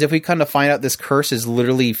 is if we come to find out this curse is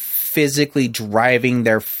literally physically driving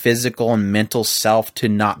their physical and mental self to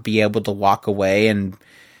not be able to walk away and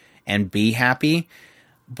be happy.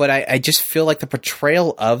 But I just feel like the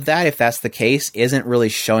portrayal of that, if that's the case, isn't really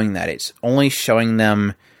showing that. It's only showing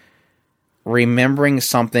them remembering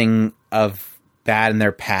something of bad in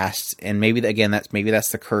their past, and maybe that's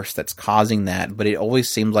the curse that's causing that. But it always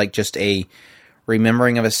seems like just a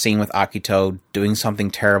remembering of a scene with Akito doing something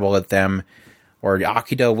terrible with them, or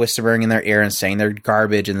Akito whispering in their ear and saying they're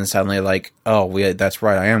garbage, and then suddenly like, oh, that's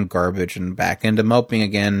right, I am garbage, and back into moping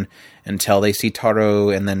again until they see Toru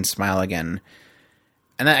and then smile again.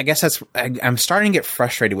 And I guess I'm starting to get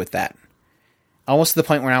frustrated with that. Almost to the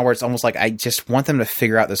point where it's almost like I just want them to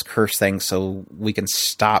figure out this curse thing so we can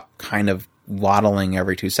stop kind of waddling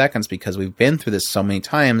every 2 seconds, because we've been through this so many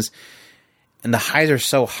times, and the highs are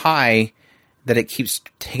so high that it keeps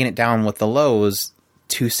taking it down with the lows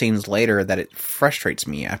 2 scenes later, that it frustrates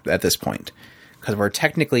me at this point, because we're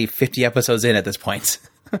technically 50 episodes in at this point.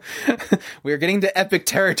 We're getting to epic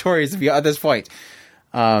territories at this point.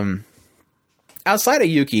 Outside of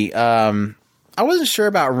Yuki, I wasn't sure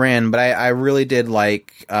about Rin, but I really did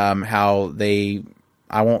like how they...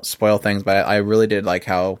 I won't spoil things, but I really did like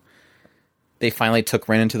how they finally took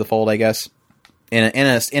Rin into the fold, I guess.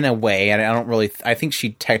 In a way, and I don't really... I think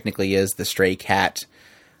she technically is the stray cat,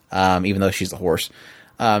 even though she's a horse.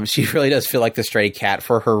 She really does feel like the stray cat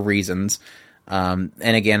for her reasons. And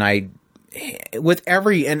again, I say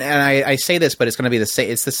this, but it's going to be the same.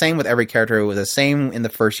 It's the same with every character. It was the same in the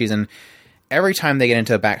first season. Every time they get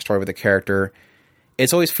into a backstory with a character,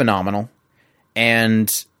 it's always phenomenal.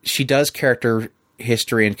 And she does character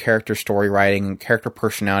history and character story writing and character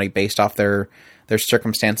personality based off their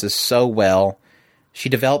circumstances so well. She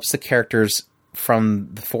develops the characters from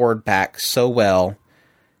the forward back so well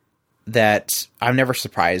that I'm never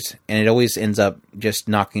surprised. And it always ends up just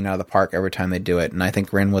knocking it out of the park every time they do it. And I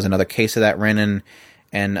think Rin was another case of that. Rin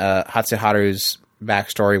and Hatsuharu's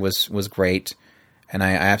backstory was great. And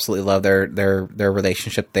I absolutely love their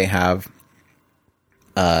relationship they have.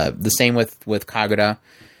 The same with Kagura.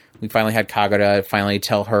 We finally had Kagura finally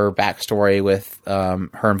tell her backstory with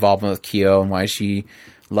her involvement with Kyo and why she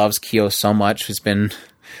loves Kyo so much. It's been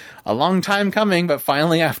a long time coming, but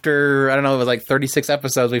finally after, I don't know, it was like 36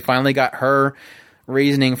 episodes, we finally got her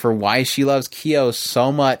reasoning for why she loves Kyo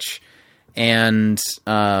so much. And,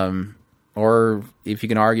 or if you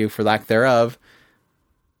can argue for lack thereof.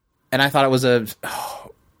 And I thought it was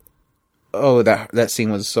that scene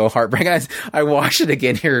was so heartbreaking. I watched it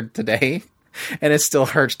again here today, and it still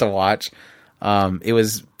hurts to watch. It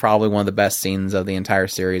was probably one of the best scenes of the entire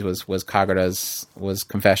series was Kagura's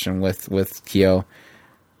confession with Kyo.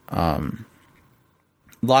 A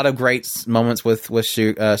lot of great moments with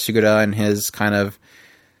Shigura and his kind of...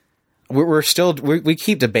 We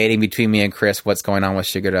keep debating between me and Chris what's going on with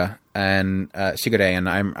Shigura and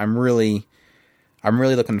I'm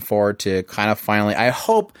really looking forward to kind of finally...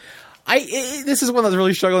 this is one of those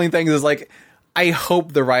really struggling things, is like, I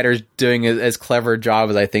hope the writer's doing as clever a job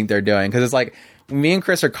as I think they're doing. Because it's like, me and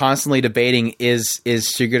Chris are constantly debating, is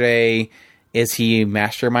Shigure Is he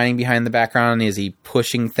masterminding behind the background? Is he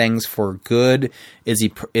pushing things for good? Is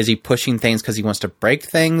he pushing things because he wants to break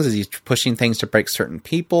things? Is he pushing things to break certain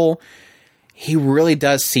people? He really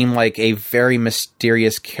does seem like a very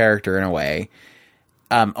mysterious character in a way.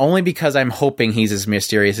 Only because I'm hoping he's as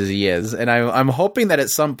mysterious as he is. And I'm hoping that at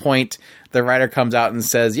some point the writer comes out and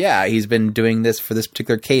says, yeah, he's been doing this for this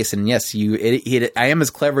particular case. And yes, I am as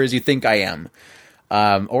clever as you think I am.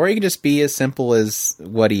 Or he can just be as simple as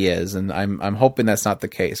what he is. And I'm hoping that's not the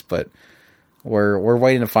case. But we're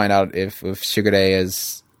waiting to find out if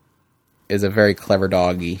Shigure is a very clever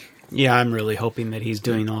doggy. Yeah, I'm really hoping that he's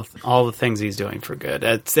doing all the things he's doing for good.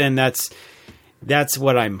 That's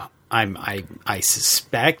what I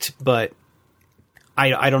suspect, but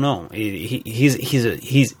I don't know.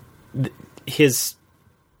 He's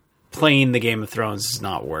playing the Game of Thrones does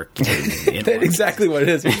not work. That's exactly what it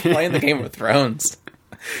is. He's playing the Game of Thrones.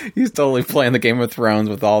 He's totally playing the Game of Thrones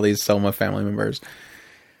with all these Soma family members.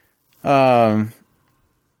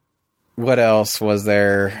 What else was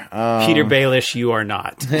there? Peter Baelish, you are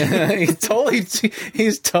not. he's totally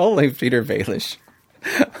Peter Baelish.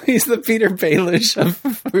 He's the Peter Baelish of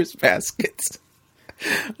Fruit Baskets.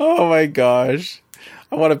 Oh my gosh.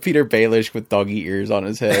 I want a Peter Baelish with doggy ears on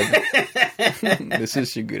his head. This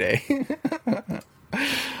is Shigure.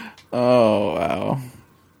 Oh, wow.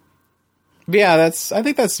 But yeah, I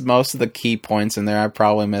think that's most of the key points in there. I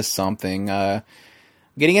probably missed something.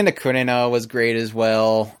 Getting into Kureno was great as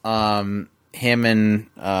well. Him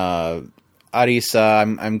and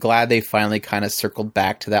Arisa, I'm glad they finally kind of circled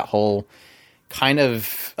back to that whole kind of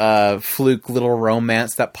fluke little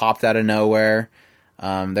romance that popped out of nowhere.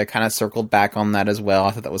 They kind of circled back on that as well.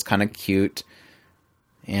 I thought that was kind of cute.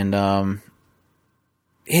 And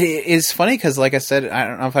it is funny because, like I said, I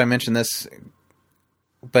don't know if I mentioned this,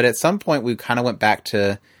 but at some point we kind of went back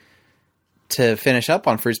to finish up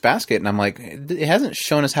on Fruits Basket, and I'm like, it hasn't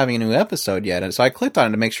shown us having a new episode yet. And so I clicked on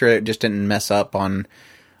it to make sure it just didn't mess up on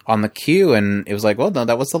the queue, and it was like, well, no,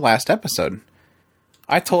 that was the last episode.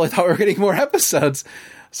 I totally thought we were getting more episodes.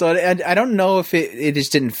 So I don't know if it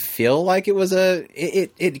just didn't feel like it was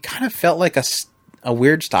it kind of felt like a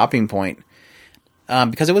weird stopping point.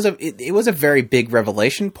 Because it was a very big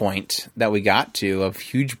revelation point that we got to, a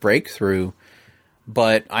huge breakthrough.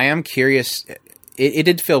 But I am curious. It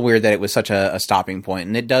did feel weird that it was such a stopping point,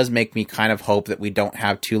 and it does make me kind of hope that we don't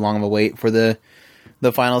have too long of a wait for the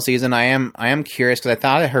final season. I am curious because I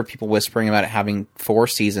thought I heard people whispering about it having 4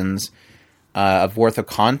 seasons of worth of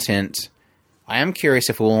content. I am curious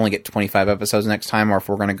if we'll only get 25 episodes next time, or if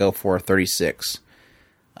we're going to go for 36.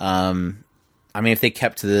 I mean, if they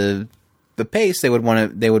kept to the pace, they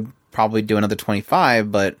would probably do another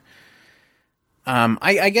 25. But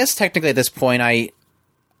I guess technically at this point, I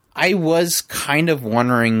was kind of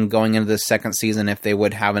wondering going into the second season if they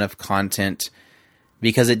would have enough content,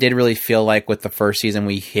 because it did really feel like with the first season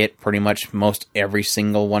we hit pretty much most every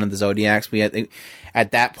single one of the Zodiacs.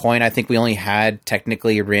 At that point, I think we only had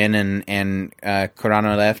technically Rin and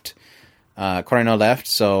Kureno left.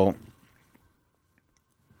 So,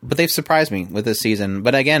 but they've surprised me with this season.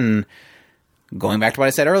 But again, going back to what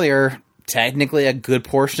I said earlier, technically a good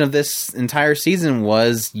portion of this entire season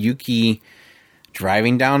was Yuki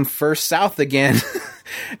driving down First South again.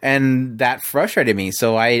 And that frustrated me.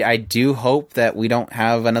 So I do hope that we don't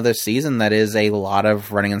have another season that is a lot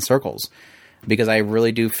of running in circles. Because I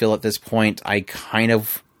really do feel at this point, as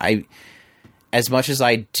much as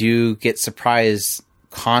I do get surprised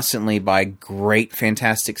constantly by great,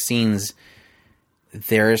 fantastic scenes,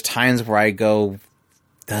 there's times where I go,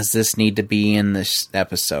 does this need to be in this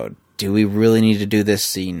episode? Do we really need to do this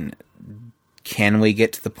scene? Can we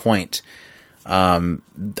get to the point?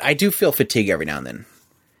 I do feel fatigue every now and then.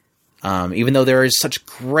 Even though there is such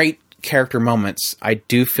great character moments, I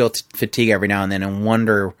do feel fatigue every now and then and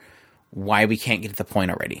wonder why we can't get to the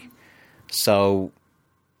point already. So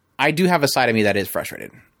I do have a side of me that is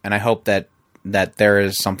frustrated, and I hope that there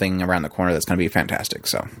is something around the corner that's going to be fantastic.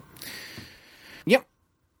 So, yep.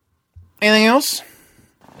 Anything else?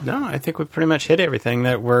 No, I think we pretty much hit everything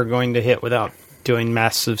that we're going to hit without doing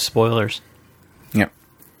massive spoilers. Yep.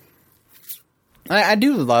 I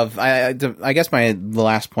do love. I guess the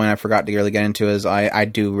last point I forgot to really get into is I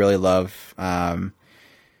do really love. I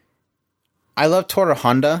love Toru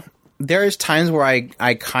Honda. There's times where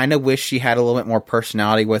I kind of wish she had a little bit more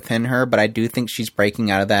personality within her, but I do think she's breaking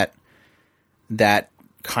out of that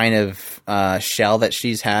kind of shell that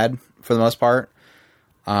she's had for the most part.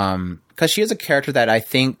 Because she is a character that I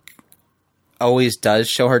think always does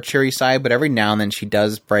show her cheery side, but every now and then she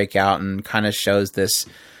does break out and kind of shows this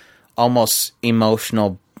almost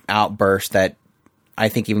emotional outburst that I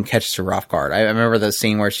think even catches her off guard. I remember the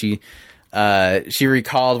scene where she she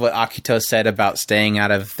recalled what Akito said about staying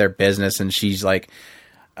out of their business, and she's like,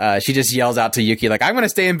 she just yells out to Yuki, like, I'm going to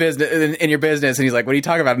stay in business in your business. And he's like, what are you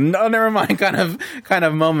talking about? No, never mind, kind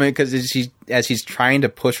of moment. Because as she's trying to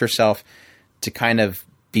push herself to kind of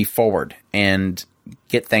be forward and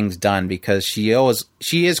get things done, because she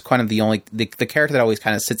is kind of the character that always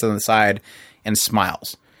kind of sits on the side and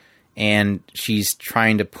smiles. And she's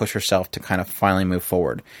trying to push herself to kind of finally move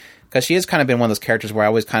forward. Because she has kind of been one of those characters where I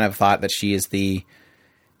always kind of thought that she is the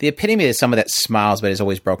epitome of someone that smiles but is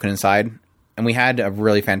always broken inside. And we had a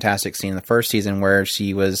really fantastic scene in the first season where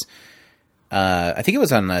she was, I think it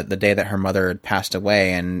was on the day that her mother had passed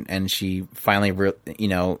away, and she finally,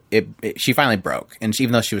 she finally broke. And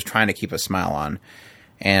even though she was trying to keep a smile on,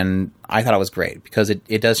 and I thought it was great because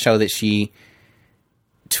it does show that she,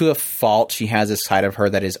 to a fault, she has this side of her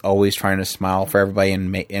that is always trying to smile for everybody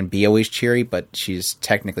and be always cheery, but she's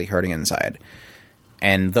technically hurting inside.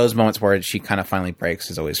 And those moments where she kind of finally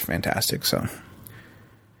breaks is always fantastic. So.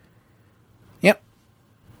 Yep.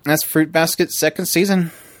 That's Fruit Basket's second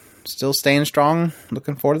season. Still staying strong.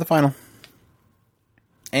 Looking forward to the final.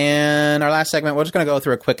 And our last segment, we're just going to go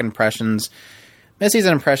through a quick impressions.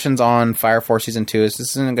 Mid-season impressions on Fire Force Season 2. This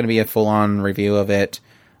isn't going to be a full-on review of it.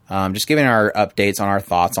 Just giving our updates on our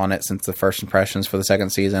thoughts on it since the first impressions for the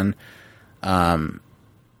second season. I'm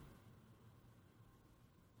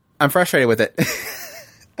frustrated with it.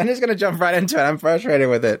 I'm just going to jump right into it. I'm frustrated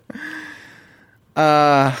with it.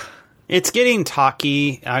 It's getting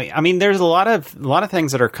talky. I mean, there's a lot of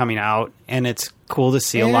things that are coming out, and it's cool to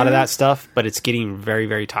see a lot of that stuff, but it's getting very,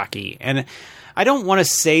 very talky. And I don't want to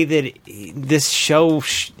say that this show,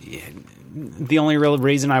 the only real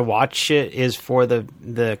reason I watch it is for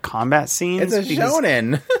the combat scenes. It's a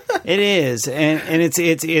shonen. It is, and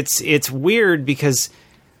it's weird because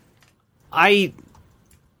I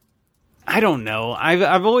don't know.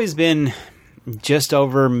 I've always been just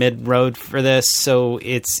over mid-road for this, so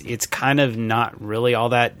it's kind of not really all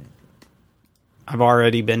that. I've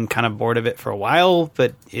already been kind of bored of it for a while,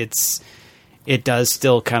 but it does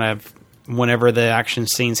still kind of, whenever the action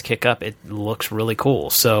scenes kick up, it looks really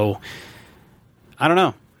cool. So I don't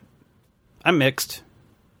know. I'm mixed.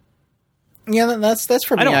 Yeah, that's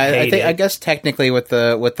for me. I guess technically with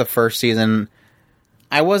the first season,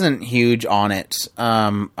 I wasn't huge on it.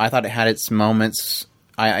 I thought it had its moments.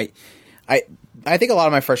 I think a lot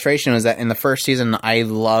of my frustration was that in the first season, I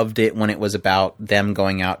loved it when it was about them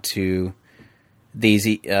going out to these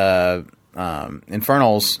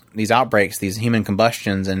infernals, these outbreaks, these human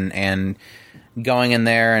combustions, and going in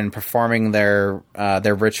there and performing their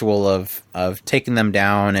ritual of taking them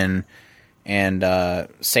down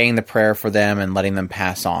and saying the prayer for them and letting them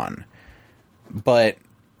pass on. But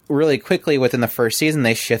really quickly within the first season,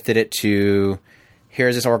 they shifted it to,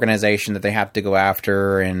 here's this organization that they have to go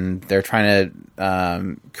after, and they're trying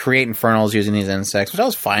to create infernals using these insects, which I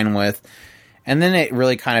was fine with. And then it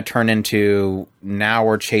really kind of turned into, now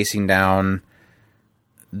we're chasing down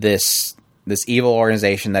this evil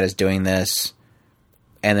organization that is doing this.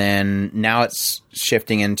 And then now it's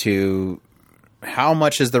shifting into, how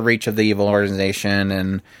much is the reach of the evil organization,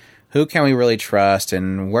 and who can we really trust,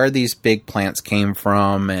 and where these big plants came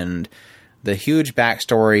from, and the huge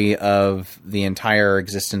backstory of the entire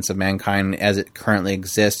existence of mankind as it currently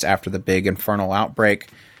exists after the big infernal outbreak.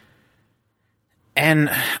 And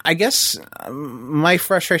I guess my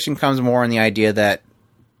frustration comes more in the idea that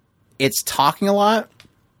it's talking a lot,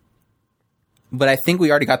 but I think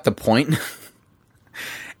we already got the point.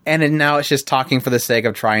 And now it's just talking for the sake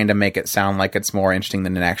of trying to make it sound like it's more interesting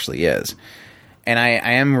than it actually is. And I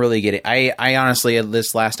am really getting... I honestly,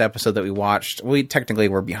 this last episode that we watched, we technically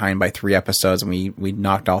were behind by 3 episodes, and we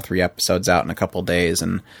knocked all 3 episodes out in a couple days.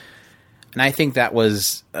 And I think that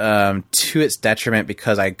was to its detriment,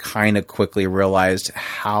 because I kind of quickly realized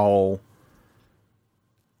how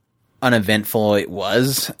uneventful it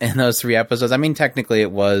was in those 3 episodes. I mean, technically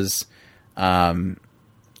it was... them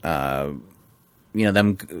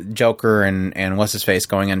Joker and what's-his-face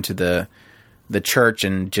going into the church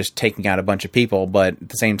and just taking out a bunch of people, but at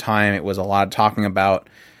the same time, it was a lot of talking about,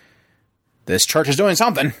 this church is doing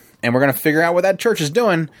something, and we're going to figure out what that church is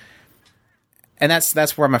doing. And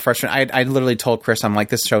that's where my frustration... I literally told Chris, I'm like,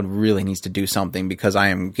 this show really needs to do something, because I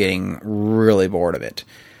am getting really bored of it.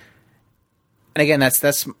 And again,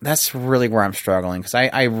 that's really where I'm struggling, because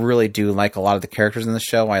I really do like a lot of the characters in the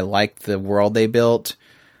show. I like the world they built.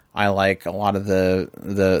 I like a lot of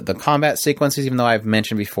the combat sequences, even though I've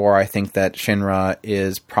mentioned before, I think that Shinra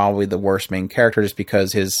is probably the worst main character, just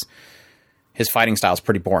because his fighting style is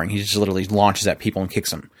pretty boring. He just literally launches at people and kicks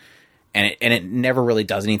them. And it never really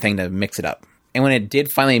does anything to mix it up. And when it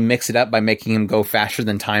did finally mix it up by making him go faster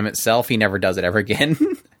than time itself, he never does it ever again.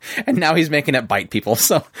 And now he's making it bite people.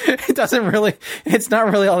 So it's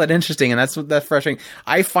not really all that interesting. And that's frustrating.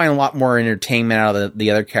 I find a lot more entertainment out of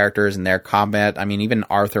the other characters and their combat. I mean, even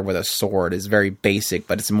Arthur with a sword is very basic,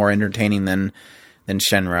 but it's more entertaining than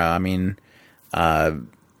Shenra. I mean,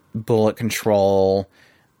 bullet control,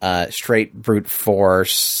 straight brute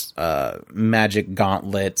force, magic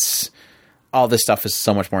gauntlets. All this stuff is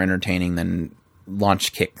so much more entertaining than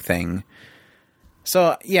launch kick thing.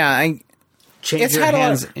 So yeah, change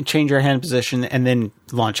your hand position and then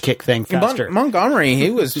launch kick thing faster. Montgomery, he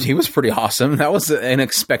was pretty awesome. That was an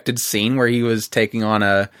unexpected scene where he was taking on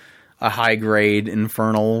a high grade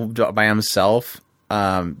infernal by himself,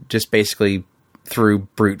 just basically through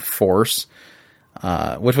brute force,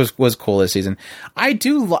 which was cool this season. I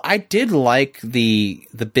did like the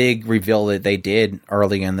big reveal that they did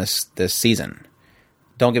early in this season.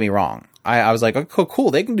 Don't get me wrong. I was like, oh,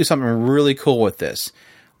 cool. They can do something really cool with this.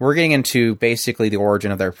 We're getting into basically the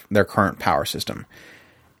origin of their current power system.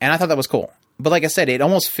 And I thought that was cool. But like I said, it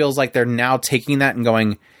almost feels like they're now taking that and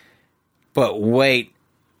going, but wait,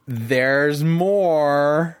 there's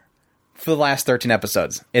more. For the last 13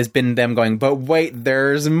 episodes, it's been them going, but wait,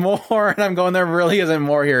 there's more. And I'm going, there really isn't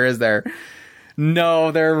more here, is there?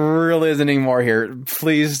 No, there really isn't any more here.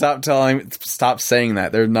 Please stop saying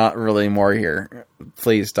that. There's not really more here.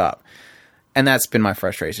 Please stop. And that's been my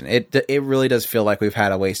frustration. It really does feel like we've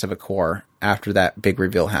had a waste of a core after that big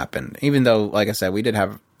reveal happened. Even though, like I said, we did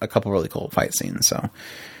have a couple really cool fight scenes. So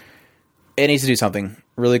it needs to do something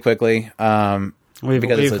really quickly. We've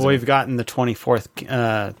gotten the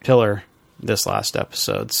 24th pillar this last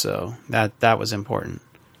episode, so that was important.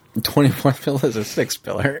 24th pillar is a 6th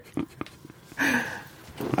pillar.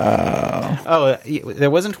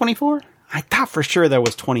 There wasn't 24? I thought for sure there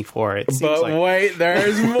was 24. Wait,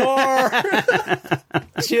 there's more.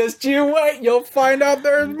 Just you wait. You'll find out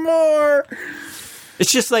there's more. It's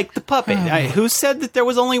just like the puppet. Who said that there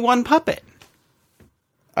was only one puppet?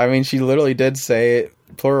 I mean, she literally did say it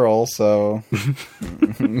plural, so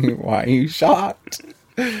why are you shocked?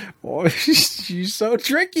 Boy, she's so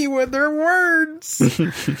tricky with her words.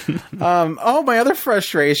 My other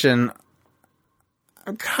frustration.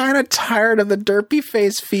 I'm kind of tired of the derpy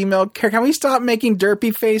face female character. Can we stop making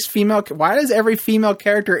derpy face female? Why does every female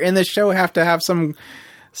character in the show have to have some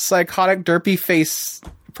psychotic derpy face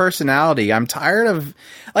personality? I'm tired of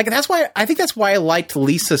that's why I liked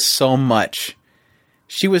Lisa so much.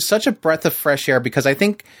 She was such a breath of fresh air because I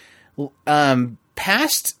think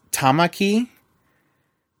past Tamaki,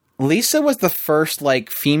 Lisa was the first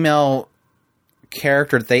female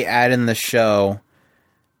character that they added in the show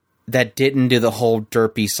that didn't do the whole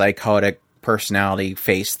derpy psychotic personality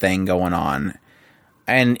face thing going on.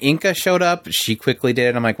 And Inka showed up. She quickly did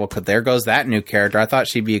it. I'm like, well, there goes that new character. I thought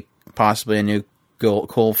she'd be possibly a new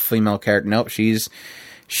cool female character. Nope, she's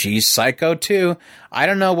psycho too. I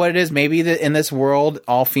don't know what it is. Maybe in this world,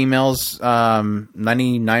 all females,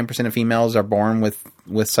 99% of females are born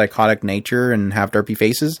with psychotic nature and have derpy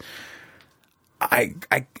faces.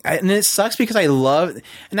 And it sucks because I love,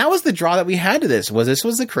 and that was the draw that we had to this was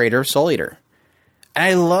the creator of Soul Eater. And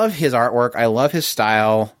I love his artwork. I love his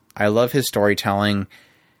style. I love his storytelling.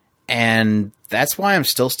 And that's why I'm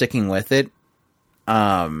still sticking with it.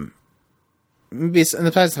 In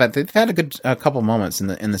the past, they've had a couple moments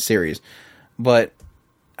in the series, but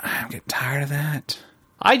I'm getting tired of that.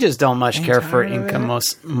 I just don't much care for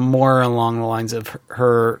Inka more along the lines of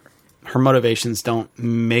her motivations don't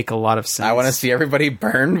make a lot of sense. I want to see everybody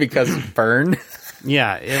burn because burn.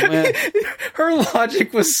 Yeah. Her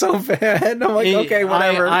logic was so bad. I'm like, okay,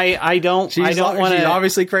 whatever. I don't want to. She's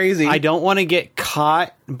obviously crazy. I don't want to get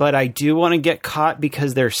caught, but I do want to get caught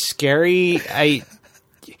because they're scary. I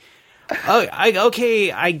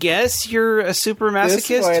guess you're a super masochist.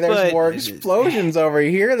 This way, there's more explosions over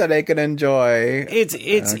here that I can enjoy.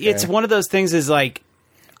 It's one of those things is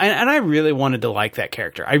and I really wanted to like that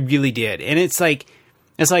character. I really did. And it's like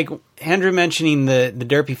Andrew mentioning the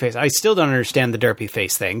derpy face. I still don't understand the derpy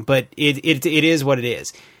face thing, but it is what it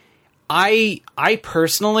is. I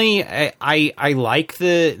personally I like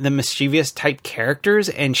the mischievous type characters,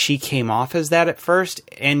 and she came off as that at first,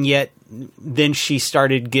 and yet then she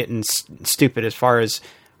started getting stupid as far as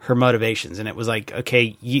her motivations, and it was like,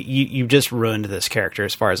 okay, you just ruined this character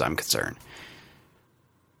as far as I'm concerned.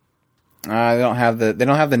 They don't have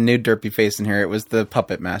the new derpy face in here. It was the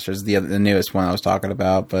Puppet Masters, the newest one I was talking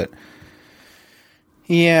about. But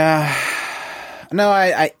yeah, no,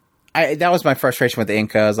 I that was my frustration with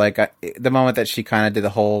Inka. Is the moment that she kind of did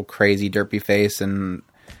the whole crazy derpy face, and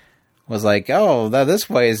was like, oh, this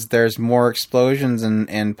way there's more explosions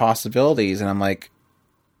and possibilities, and I'm like,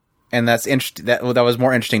 and that's interesting. That was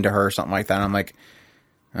more interesting to her, or something like that. And I'm like,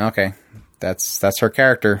 okay, that's her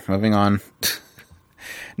character. Moving on.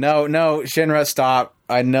 No, Shinra, stop.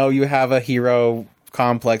 I know you have a hero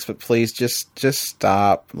complex, but please just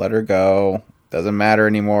stop. Let her go. Doesn't matter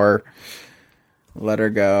anymore. Let her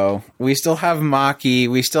go. We still have Maki.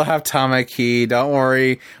 We still have Tamaki. Don't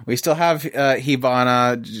worry. We still have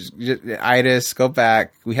Hibana. Itis, go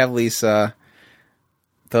back. We have Lisa.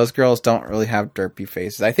 Those girls don't really have derpy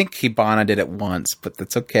faces. I think Hibana did it once, but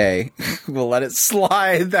that's okay. We'll let it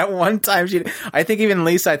slide. That one time I think even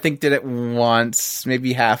Lisa, did it once,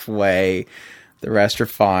 maybe halfway. The rest are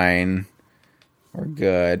fine. We're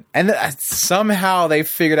good. And somehow they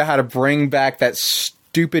figured out how to bring back that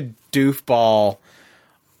stupid doofball.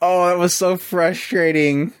 Oh, that was so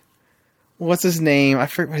frustrating. What's his name? I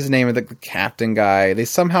forget his name of the captain guy. They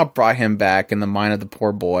somehow brought him back in the mind of the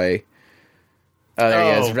poor boy. Oh,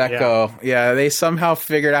 there he is, Rekko. Yeah, they somehow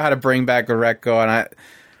figured out how to bring back Rekko, and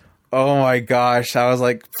oh my gosh, I was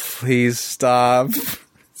like, please stop.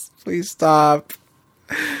 Please stop.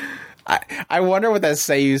 I wonder what that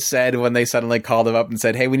Seiyu said when they suddenly called him up and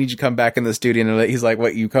said, hey, we need you to come back in the studio. And he's like,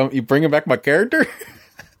 what, you bringing back my character?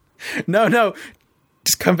 No,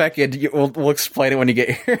 just come back in. We'll explain it when you get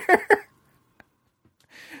here.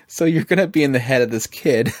 So you're going to be in the head of this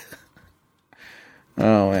kid.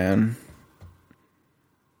 Oh, man.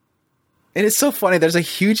 It is so funny. There's a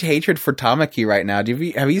huge hatred for Tamaki right now.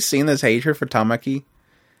 Have you seen this hatred for Tamaki?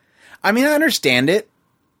 I mean, I understand it.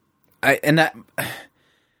 I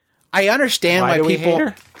understand why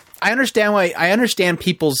people. I understand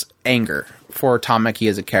people's anger for Tamaki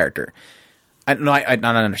as a character. I don't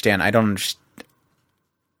understand. I don't understand.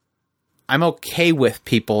 I'm okay with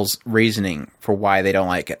people's reasoning for why they don't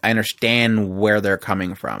like it. I understand where they're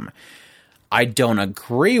coming from. I don't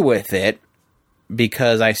agree with it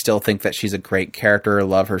because I still think that she's a great character.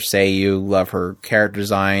 Love her seiyuu, love her character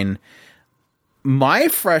design. My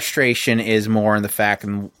frustration is more in the fact,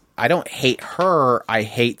 and I don't hate her, I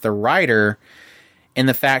hate the writer in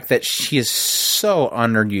the fact that she is so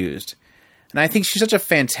underused. And I think she's such a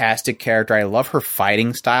fantastic character. I love her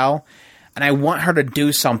fighting style. And I want her to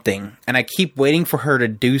do something. And I keep waiting for her to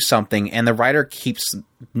do something. And the writer keeps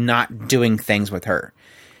not doing things with her.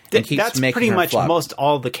 And keeps That's making pretty her much flub. most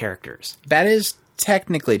all the characters. That is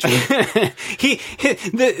technically true. The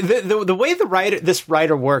way this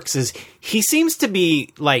writer works is he seems to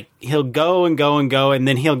be like, he'll go and go and go, and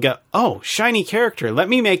then he'll go, oh, shiny character. Let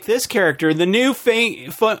me make this character the new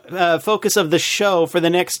focus of the show for the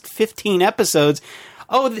next 15 episodes.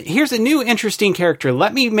 Oh, here's a new interesting character.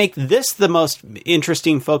 Let me make this the most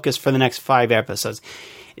interesting focus for the next 5 episodes.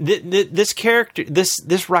 This character,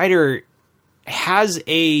 this writer has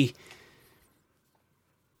a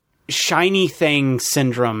shiny thing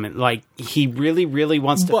syndrome. Like, he really, really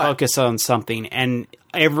wants to focus on something, and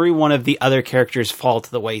every one of the other characters fall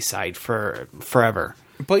to the wayside for forever.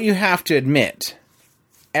 But you have to admit,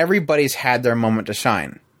 everybody's had their moment to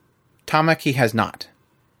shine. Tamaki has not.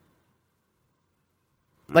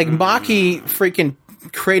 Like, Maki freaking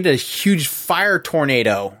created a huge fire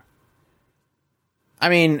tornado. I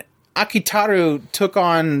mean, Akitaru took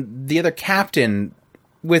on the other captain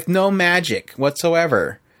with no magic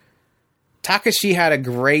whatsoever. Takashi had a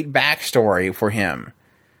great backstory for him.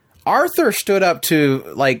 Arthur stood up to,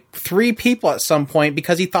 like, 3 people at some point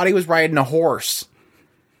because he thought he was riding a horse.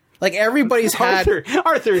 Like, everybody's had...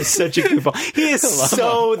 Arthur is such a goofball. He is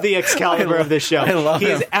so the Excalibur of the show. I love him.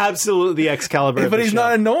 He is absolutely the Excalibur of the show. But he's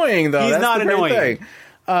not annoying, though. He's That's not the great annoying.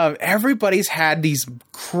 thing. Everybody's had these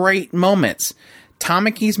great moments.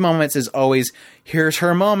 Tamaki's moments is always, here's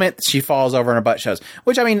her moment, she falls over and her butt shows.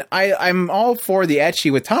 Which, I mean, I'm all for the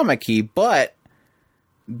ecchi with Tamaki, but,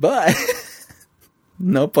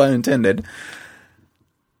 no pun intended,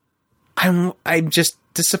 I'm just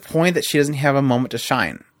disappointed that she doesn't have a moment to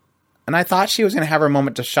shine. And I thought she was going to have her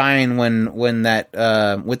moment to shine when that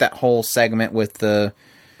with that whole segment with Rekko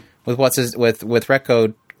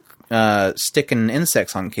sticking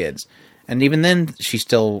insects on kids, and even then she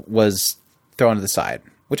still was thrown to the side.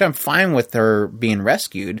 Which I'm fine with her being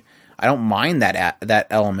rescued. I don't mind that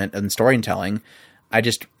element in storytelling. I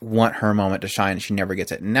just want her moment to shine. She never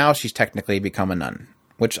gets it. And now she's technically become a nun,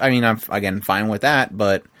 which, I mean, I'm again fine with that,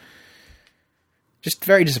 but just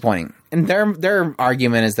very disappointing. And their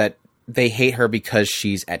argument is that they hate her because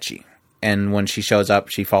she's ecchi, and when she shows up,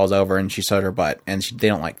 she falls over and she showed her butt, and they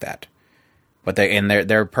don't like that. But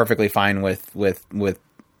they're perfectly fine with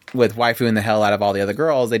waifuing the hell out of all the other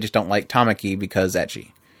girls. They just don't like Tamaki because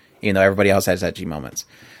ecchi, even though everybody else has ecchi moments.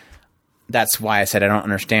 that's why I said I don't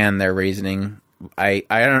understand their reasoning. I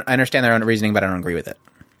understand their own reasoning, but I don't agree with it.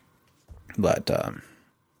 But,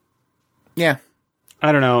 yeah.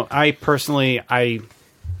 I don't know. I personally, I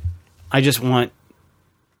just want...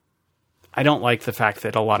 I don't like the fact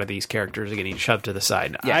that a lot of these characters are getting shoved to the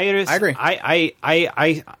side. Yeah, Iris, I agree.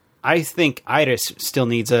 I think Iris still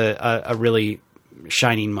needs a really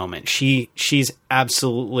shining moment. She's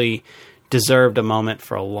absolutely deserved a moment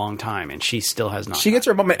for a long time, and she still has not. She gets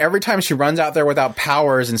her moment every time she runs out there without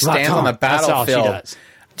powers and stands on the battlefield. That's all she does.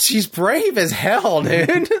 She's brave as hell,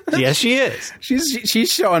 dude. Yes, she is. She's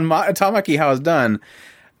showing Tamaki how it's done.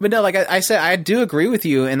 But no, like I said, I do agree with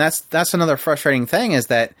you, and that's another frustrating thing is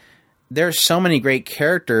that there's so many great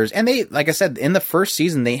characters, and they, like I said, in the first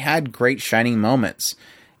season, they had great shining moments.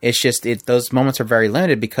 It's just, those moments are very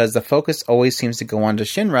limited because the focus always seems to go on to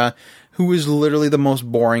Shinra, who is literally the most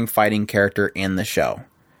boring fighting character in the show.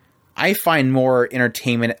 I find more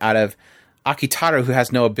entertainment out of Akitaru, who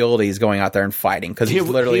has no abilities, going out there and fighting, because he's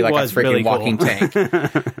literally like a freaking really walking tank.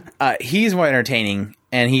 He's more entertaining,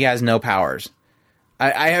 and he has no powers.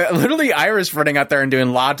 I literally, Iris running out there and doing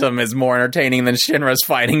Latum is more entertaining than Shinra's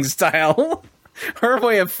fighting style. Her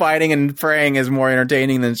way of fighting and praying is more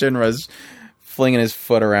entertaining than Shinra's flinging his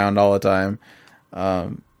foot around all the time.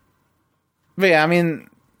 But yeah, I mean,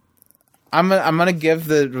 I'm gonna give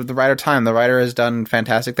the writer time. The writer has done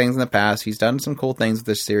fantastic things in the past. He's done some cool things with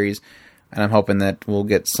this series, and I'm hoping that we'll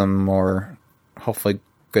get some more, hopefully,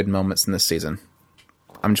 good moments in this season.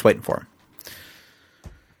 I'm just waiting for him.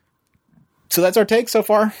 So that's our take so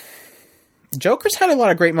far. Joker's had a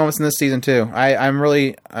lot of great moments in this season too. I'm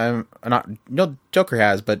not. No, Joker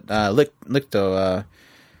has, but Licto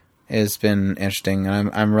has been interesting, and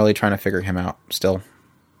I'm really trying to figure him out still.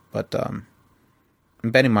 But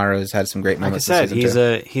Benimaru has had some great moments. Like I said, this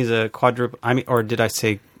season he's a quadruple. I mean, or did I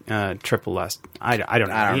say triple last? I don't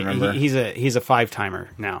know. I don't remember. He's a 5-timer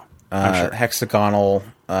now. Sure. Hexagonal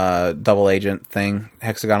double agent thing.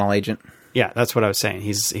 Hexagonal agent. Yeah, that's what I was saying.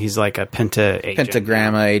 He's like a penta agent.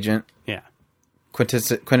 Pentagram agent. Yeah.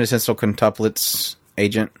 Quintessential quintuplets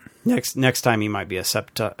agent. Next time he might be a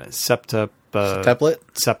septuplet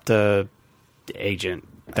agent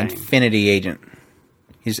thing. Infinity agent.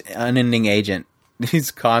 He's unending agent.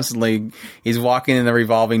 He's walking in the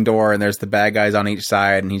revolving door, and there's the bad guys on each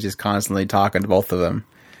side, and he's just constantly talking to both of them.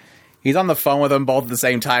 He's on the phone with them both at the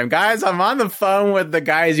same time. Guys, I'm on the phone with the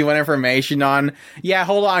guys you want information on. Yeah,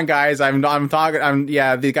 hold on, guys. I'm talking.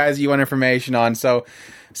 The guys you want information on. So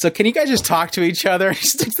can you guys just talk to each other?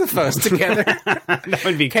 Stick the phones together. That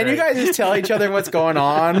would be great. Can you guys just tell each other what's going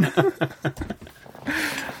on?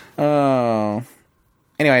 Oh.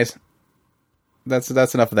 Anyways, that's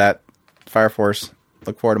enough of that. Fire Force.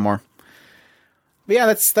 Look forward to more. But yeah,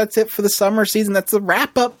 that's it for the summer season. That's the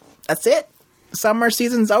wrap up. That's it. Summer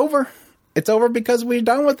season's over. It's over because we're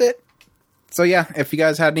done with it. So yeah, if you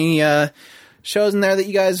guys had any shows in there that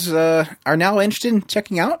you guys are now interested in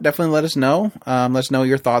checking out, definitely let us know. Let us know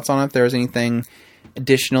your thoughts on it. If there's anything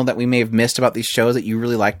additional that we may have missed about these shows that you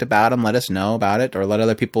really liked about them, let us know about it, or let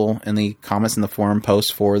other people in the comments in the forum posts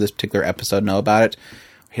for this particular episode know about it.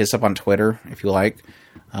 Hit us up on Twitter if you like.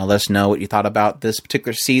 Let us know what you thought about this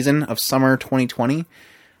particular season of summer 2020.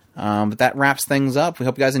 But that wraps things up. We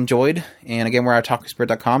hope you guys enjoyed. And again, we're at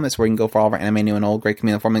OtakuSpirit.com. That's where you can go for all of our anime, new and old, great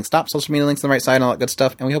community informing stop, social media links on the right side, and all that good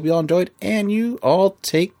stuff. And we hope you all enjoyed. And you all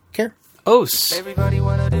take care. Os. Everybody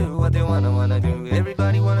wanna do what they wanna do.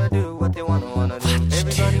 Everybody wanna do what they wanna do.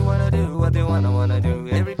 Everybody wanna do what they wanna do.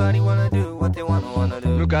 Everybody wanna do what they wanna do.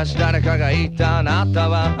 昔誰かが言ったあなた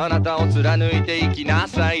はあなたを貫いていきな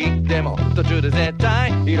さい。でも途中で絶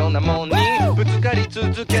対いろんなもんにぶつかり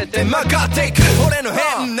続けて曲がっていく俺の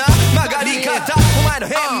変な曲がり方お前の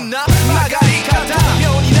変な曲がり方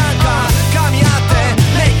妙になんか噛み合って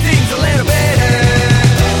Make things a little better.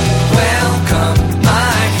 Welcome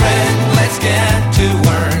my friend, let's get to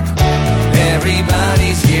work.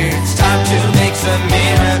 Everybody's here, it's time to make some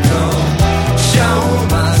miracle. Show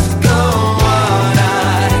must go on,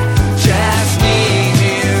 I just need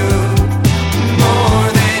you more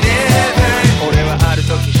than ever. 俺はある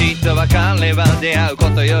時知った別れは出会うこ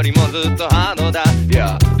とよりもずっとハードだ。い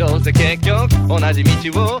や、どうせ結局同じ道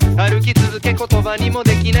を歩き続け言葉にも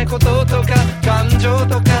できないこととか感情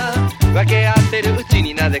とか分け合ってるうち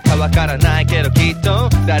になぜかわからないけどきっと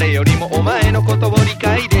誰よりもお前のことを理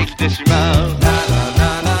解できてしまう。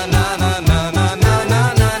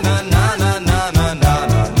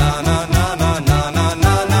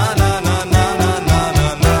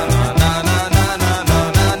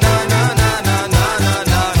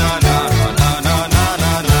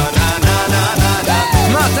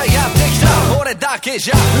またやってきた俺俺だけじ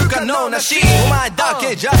ゃ不可能なしお前だ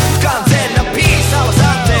けじゃ不完全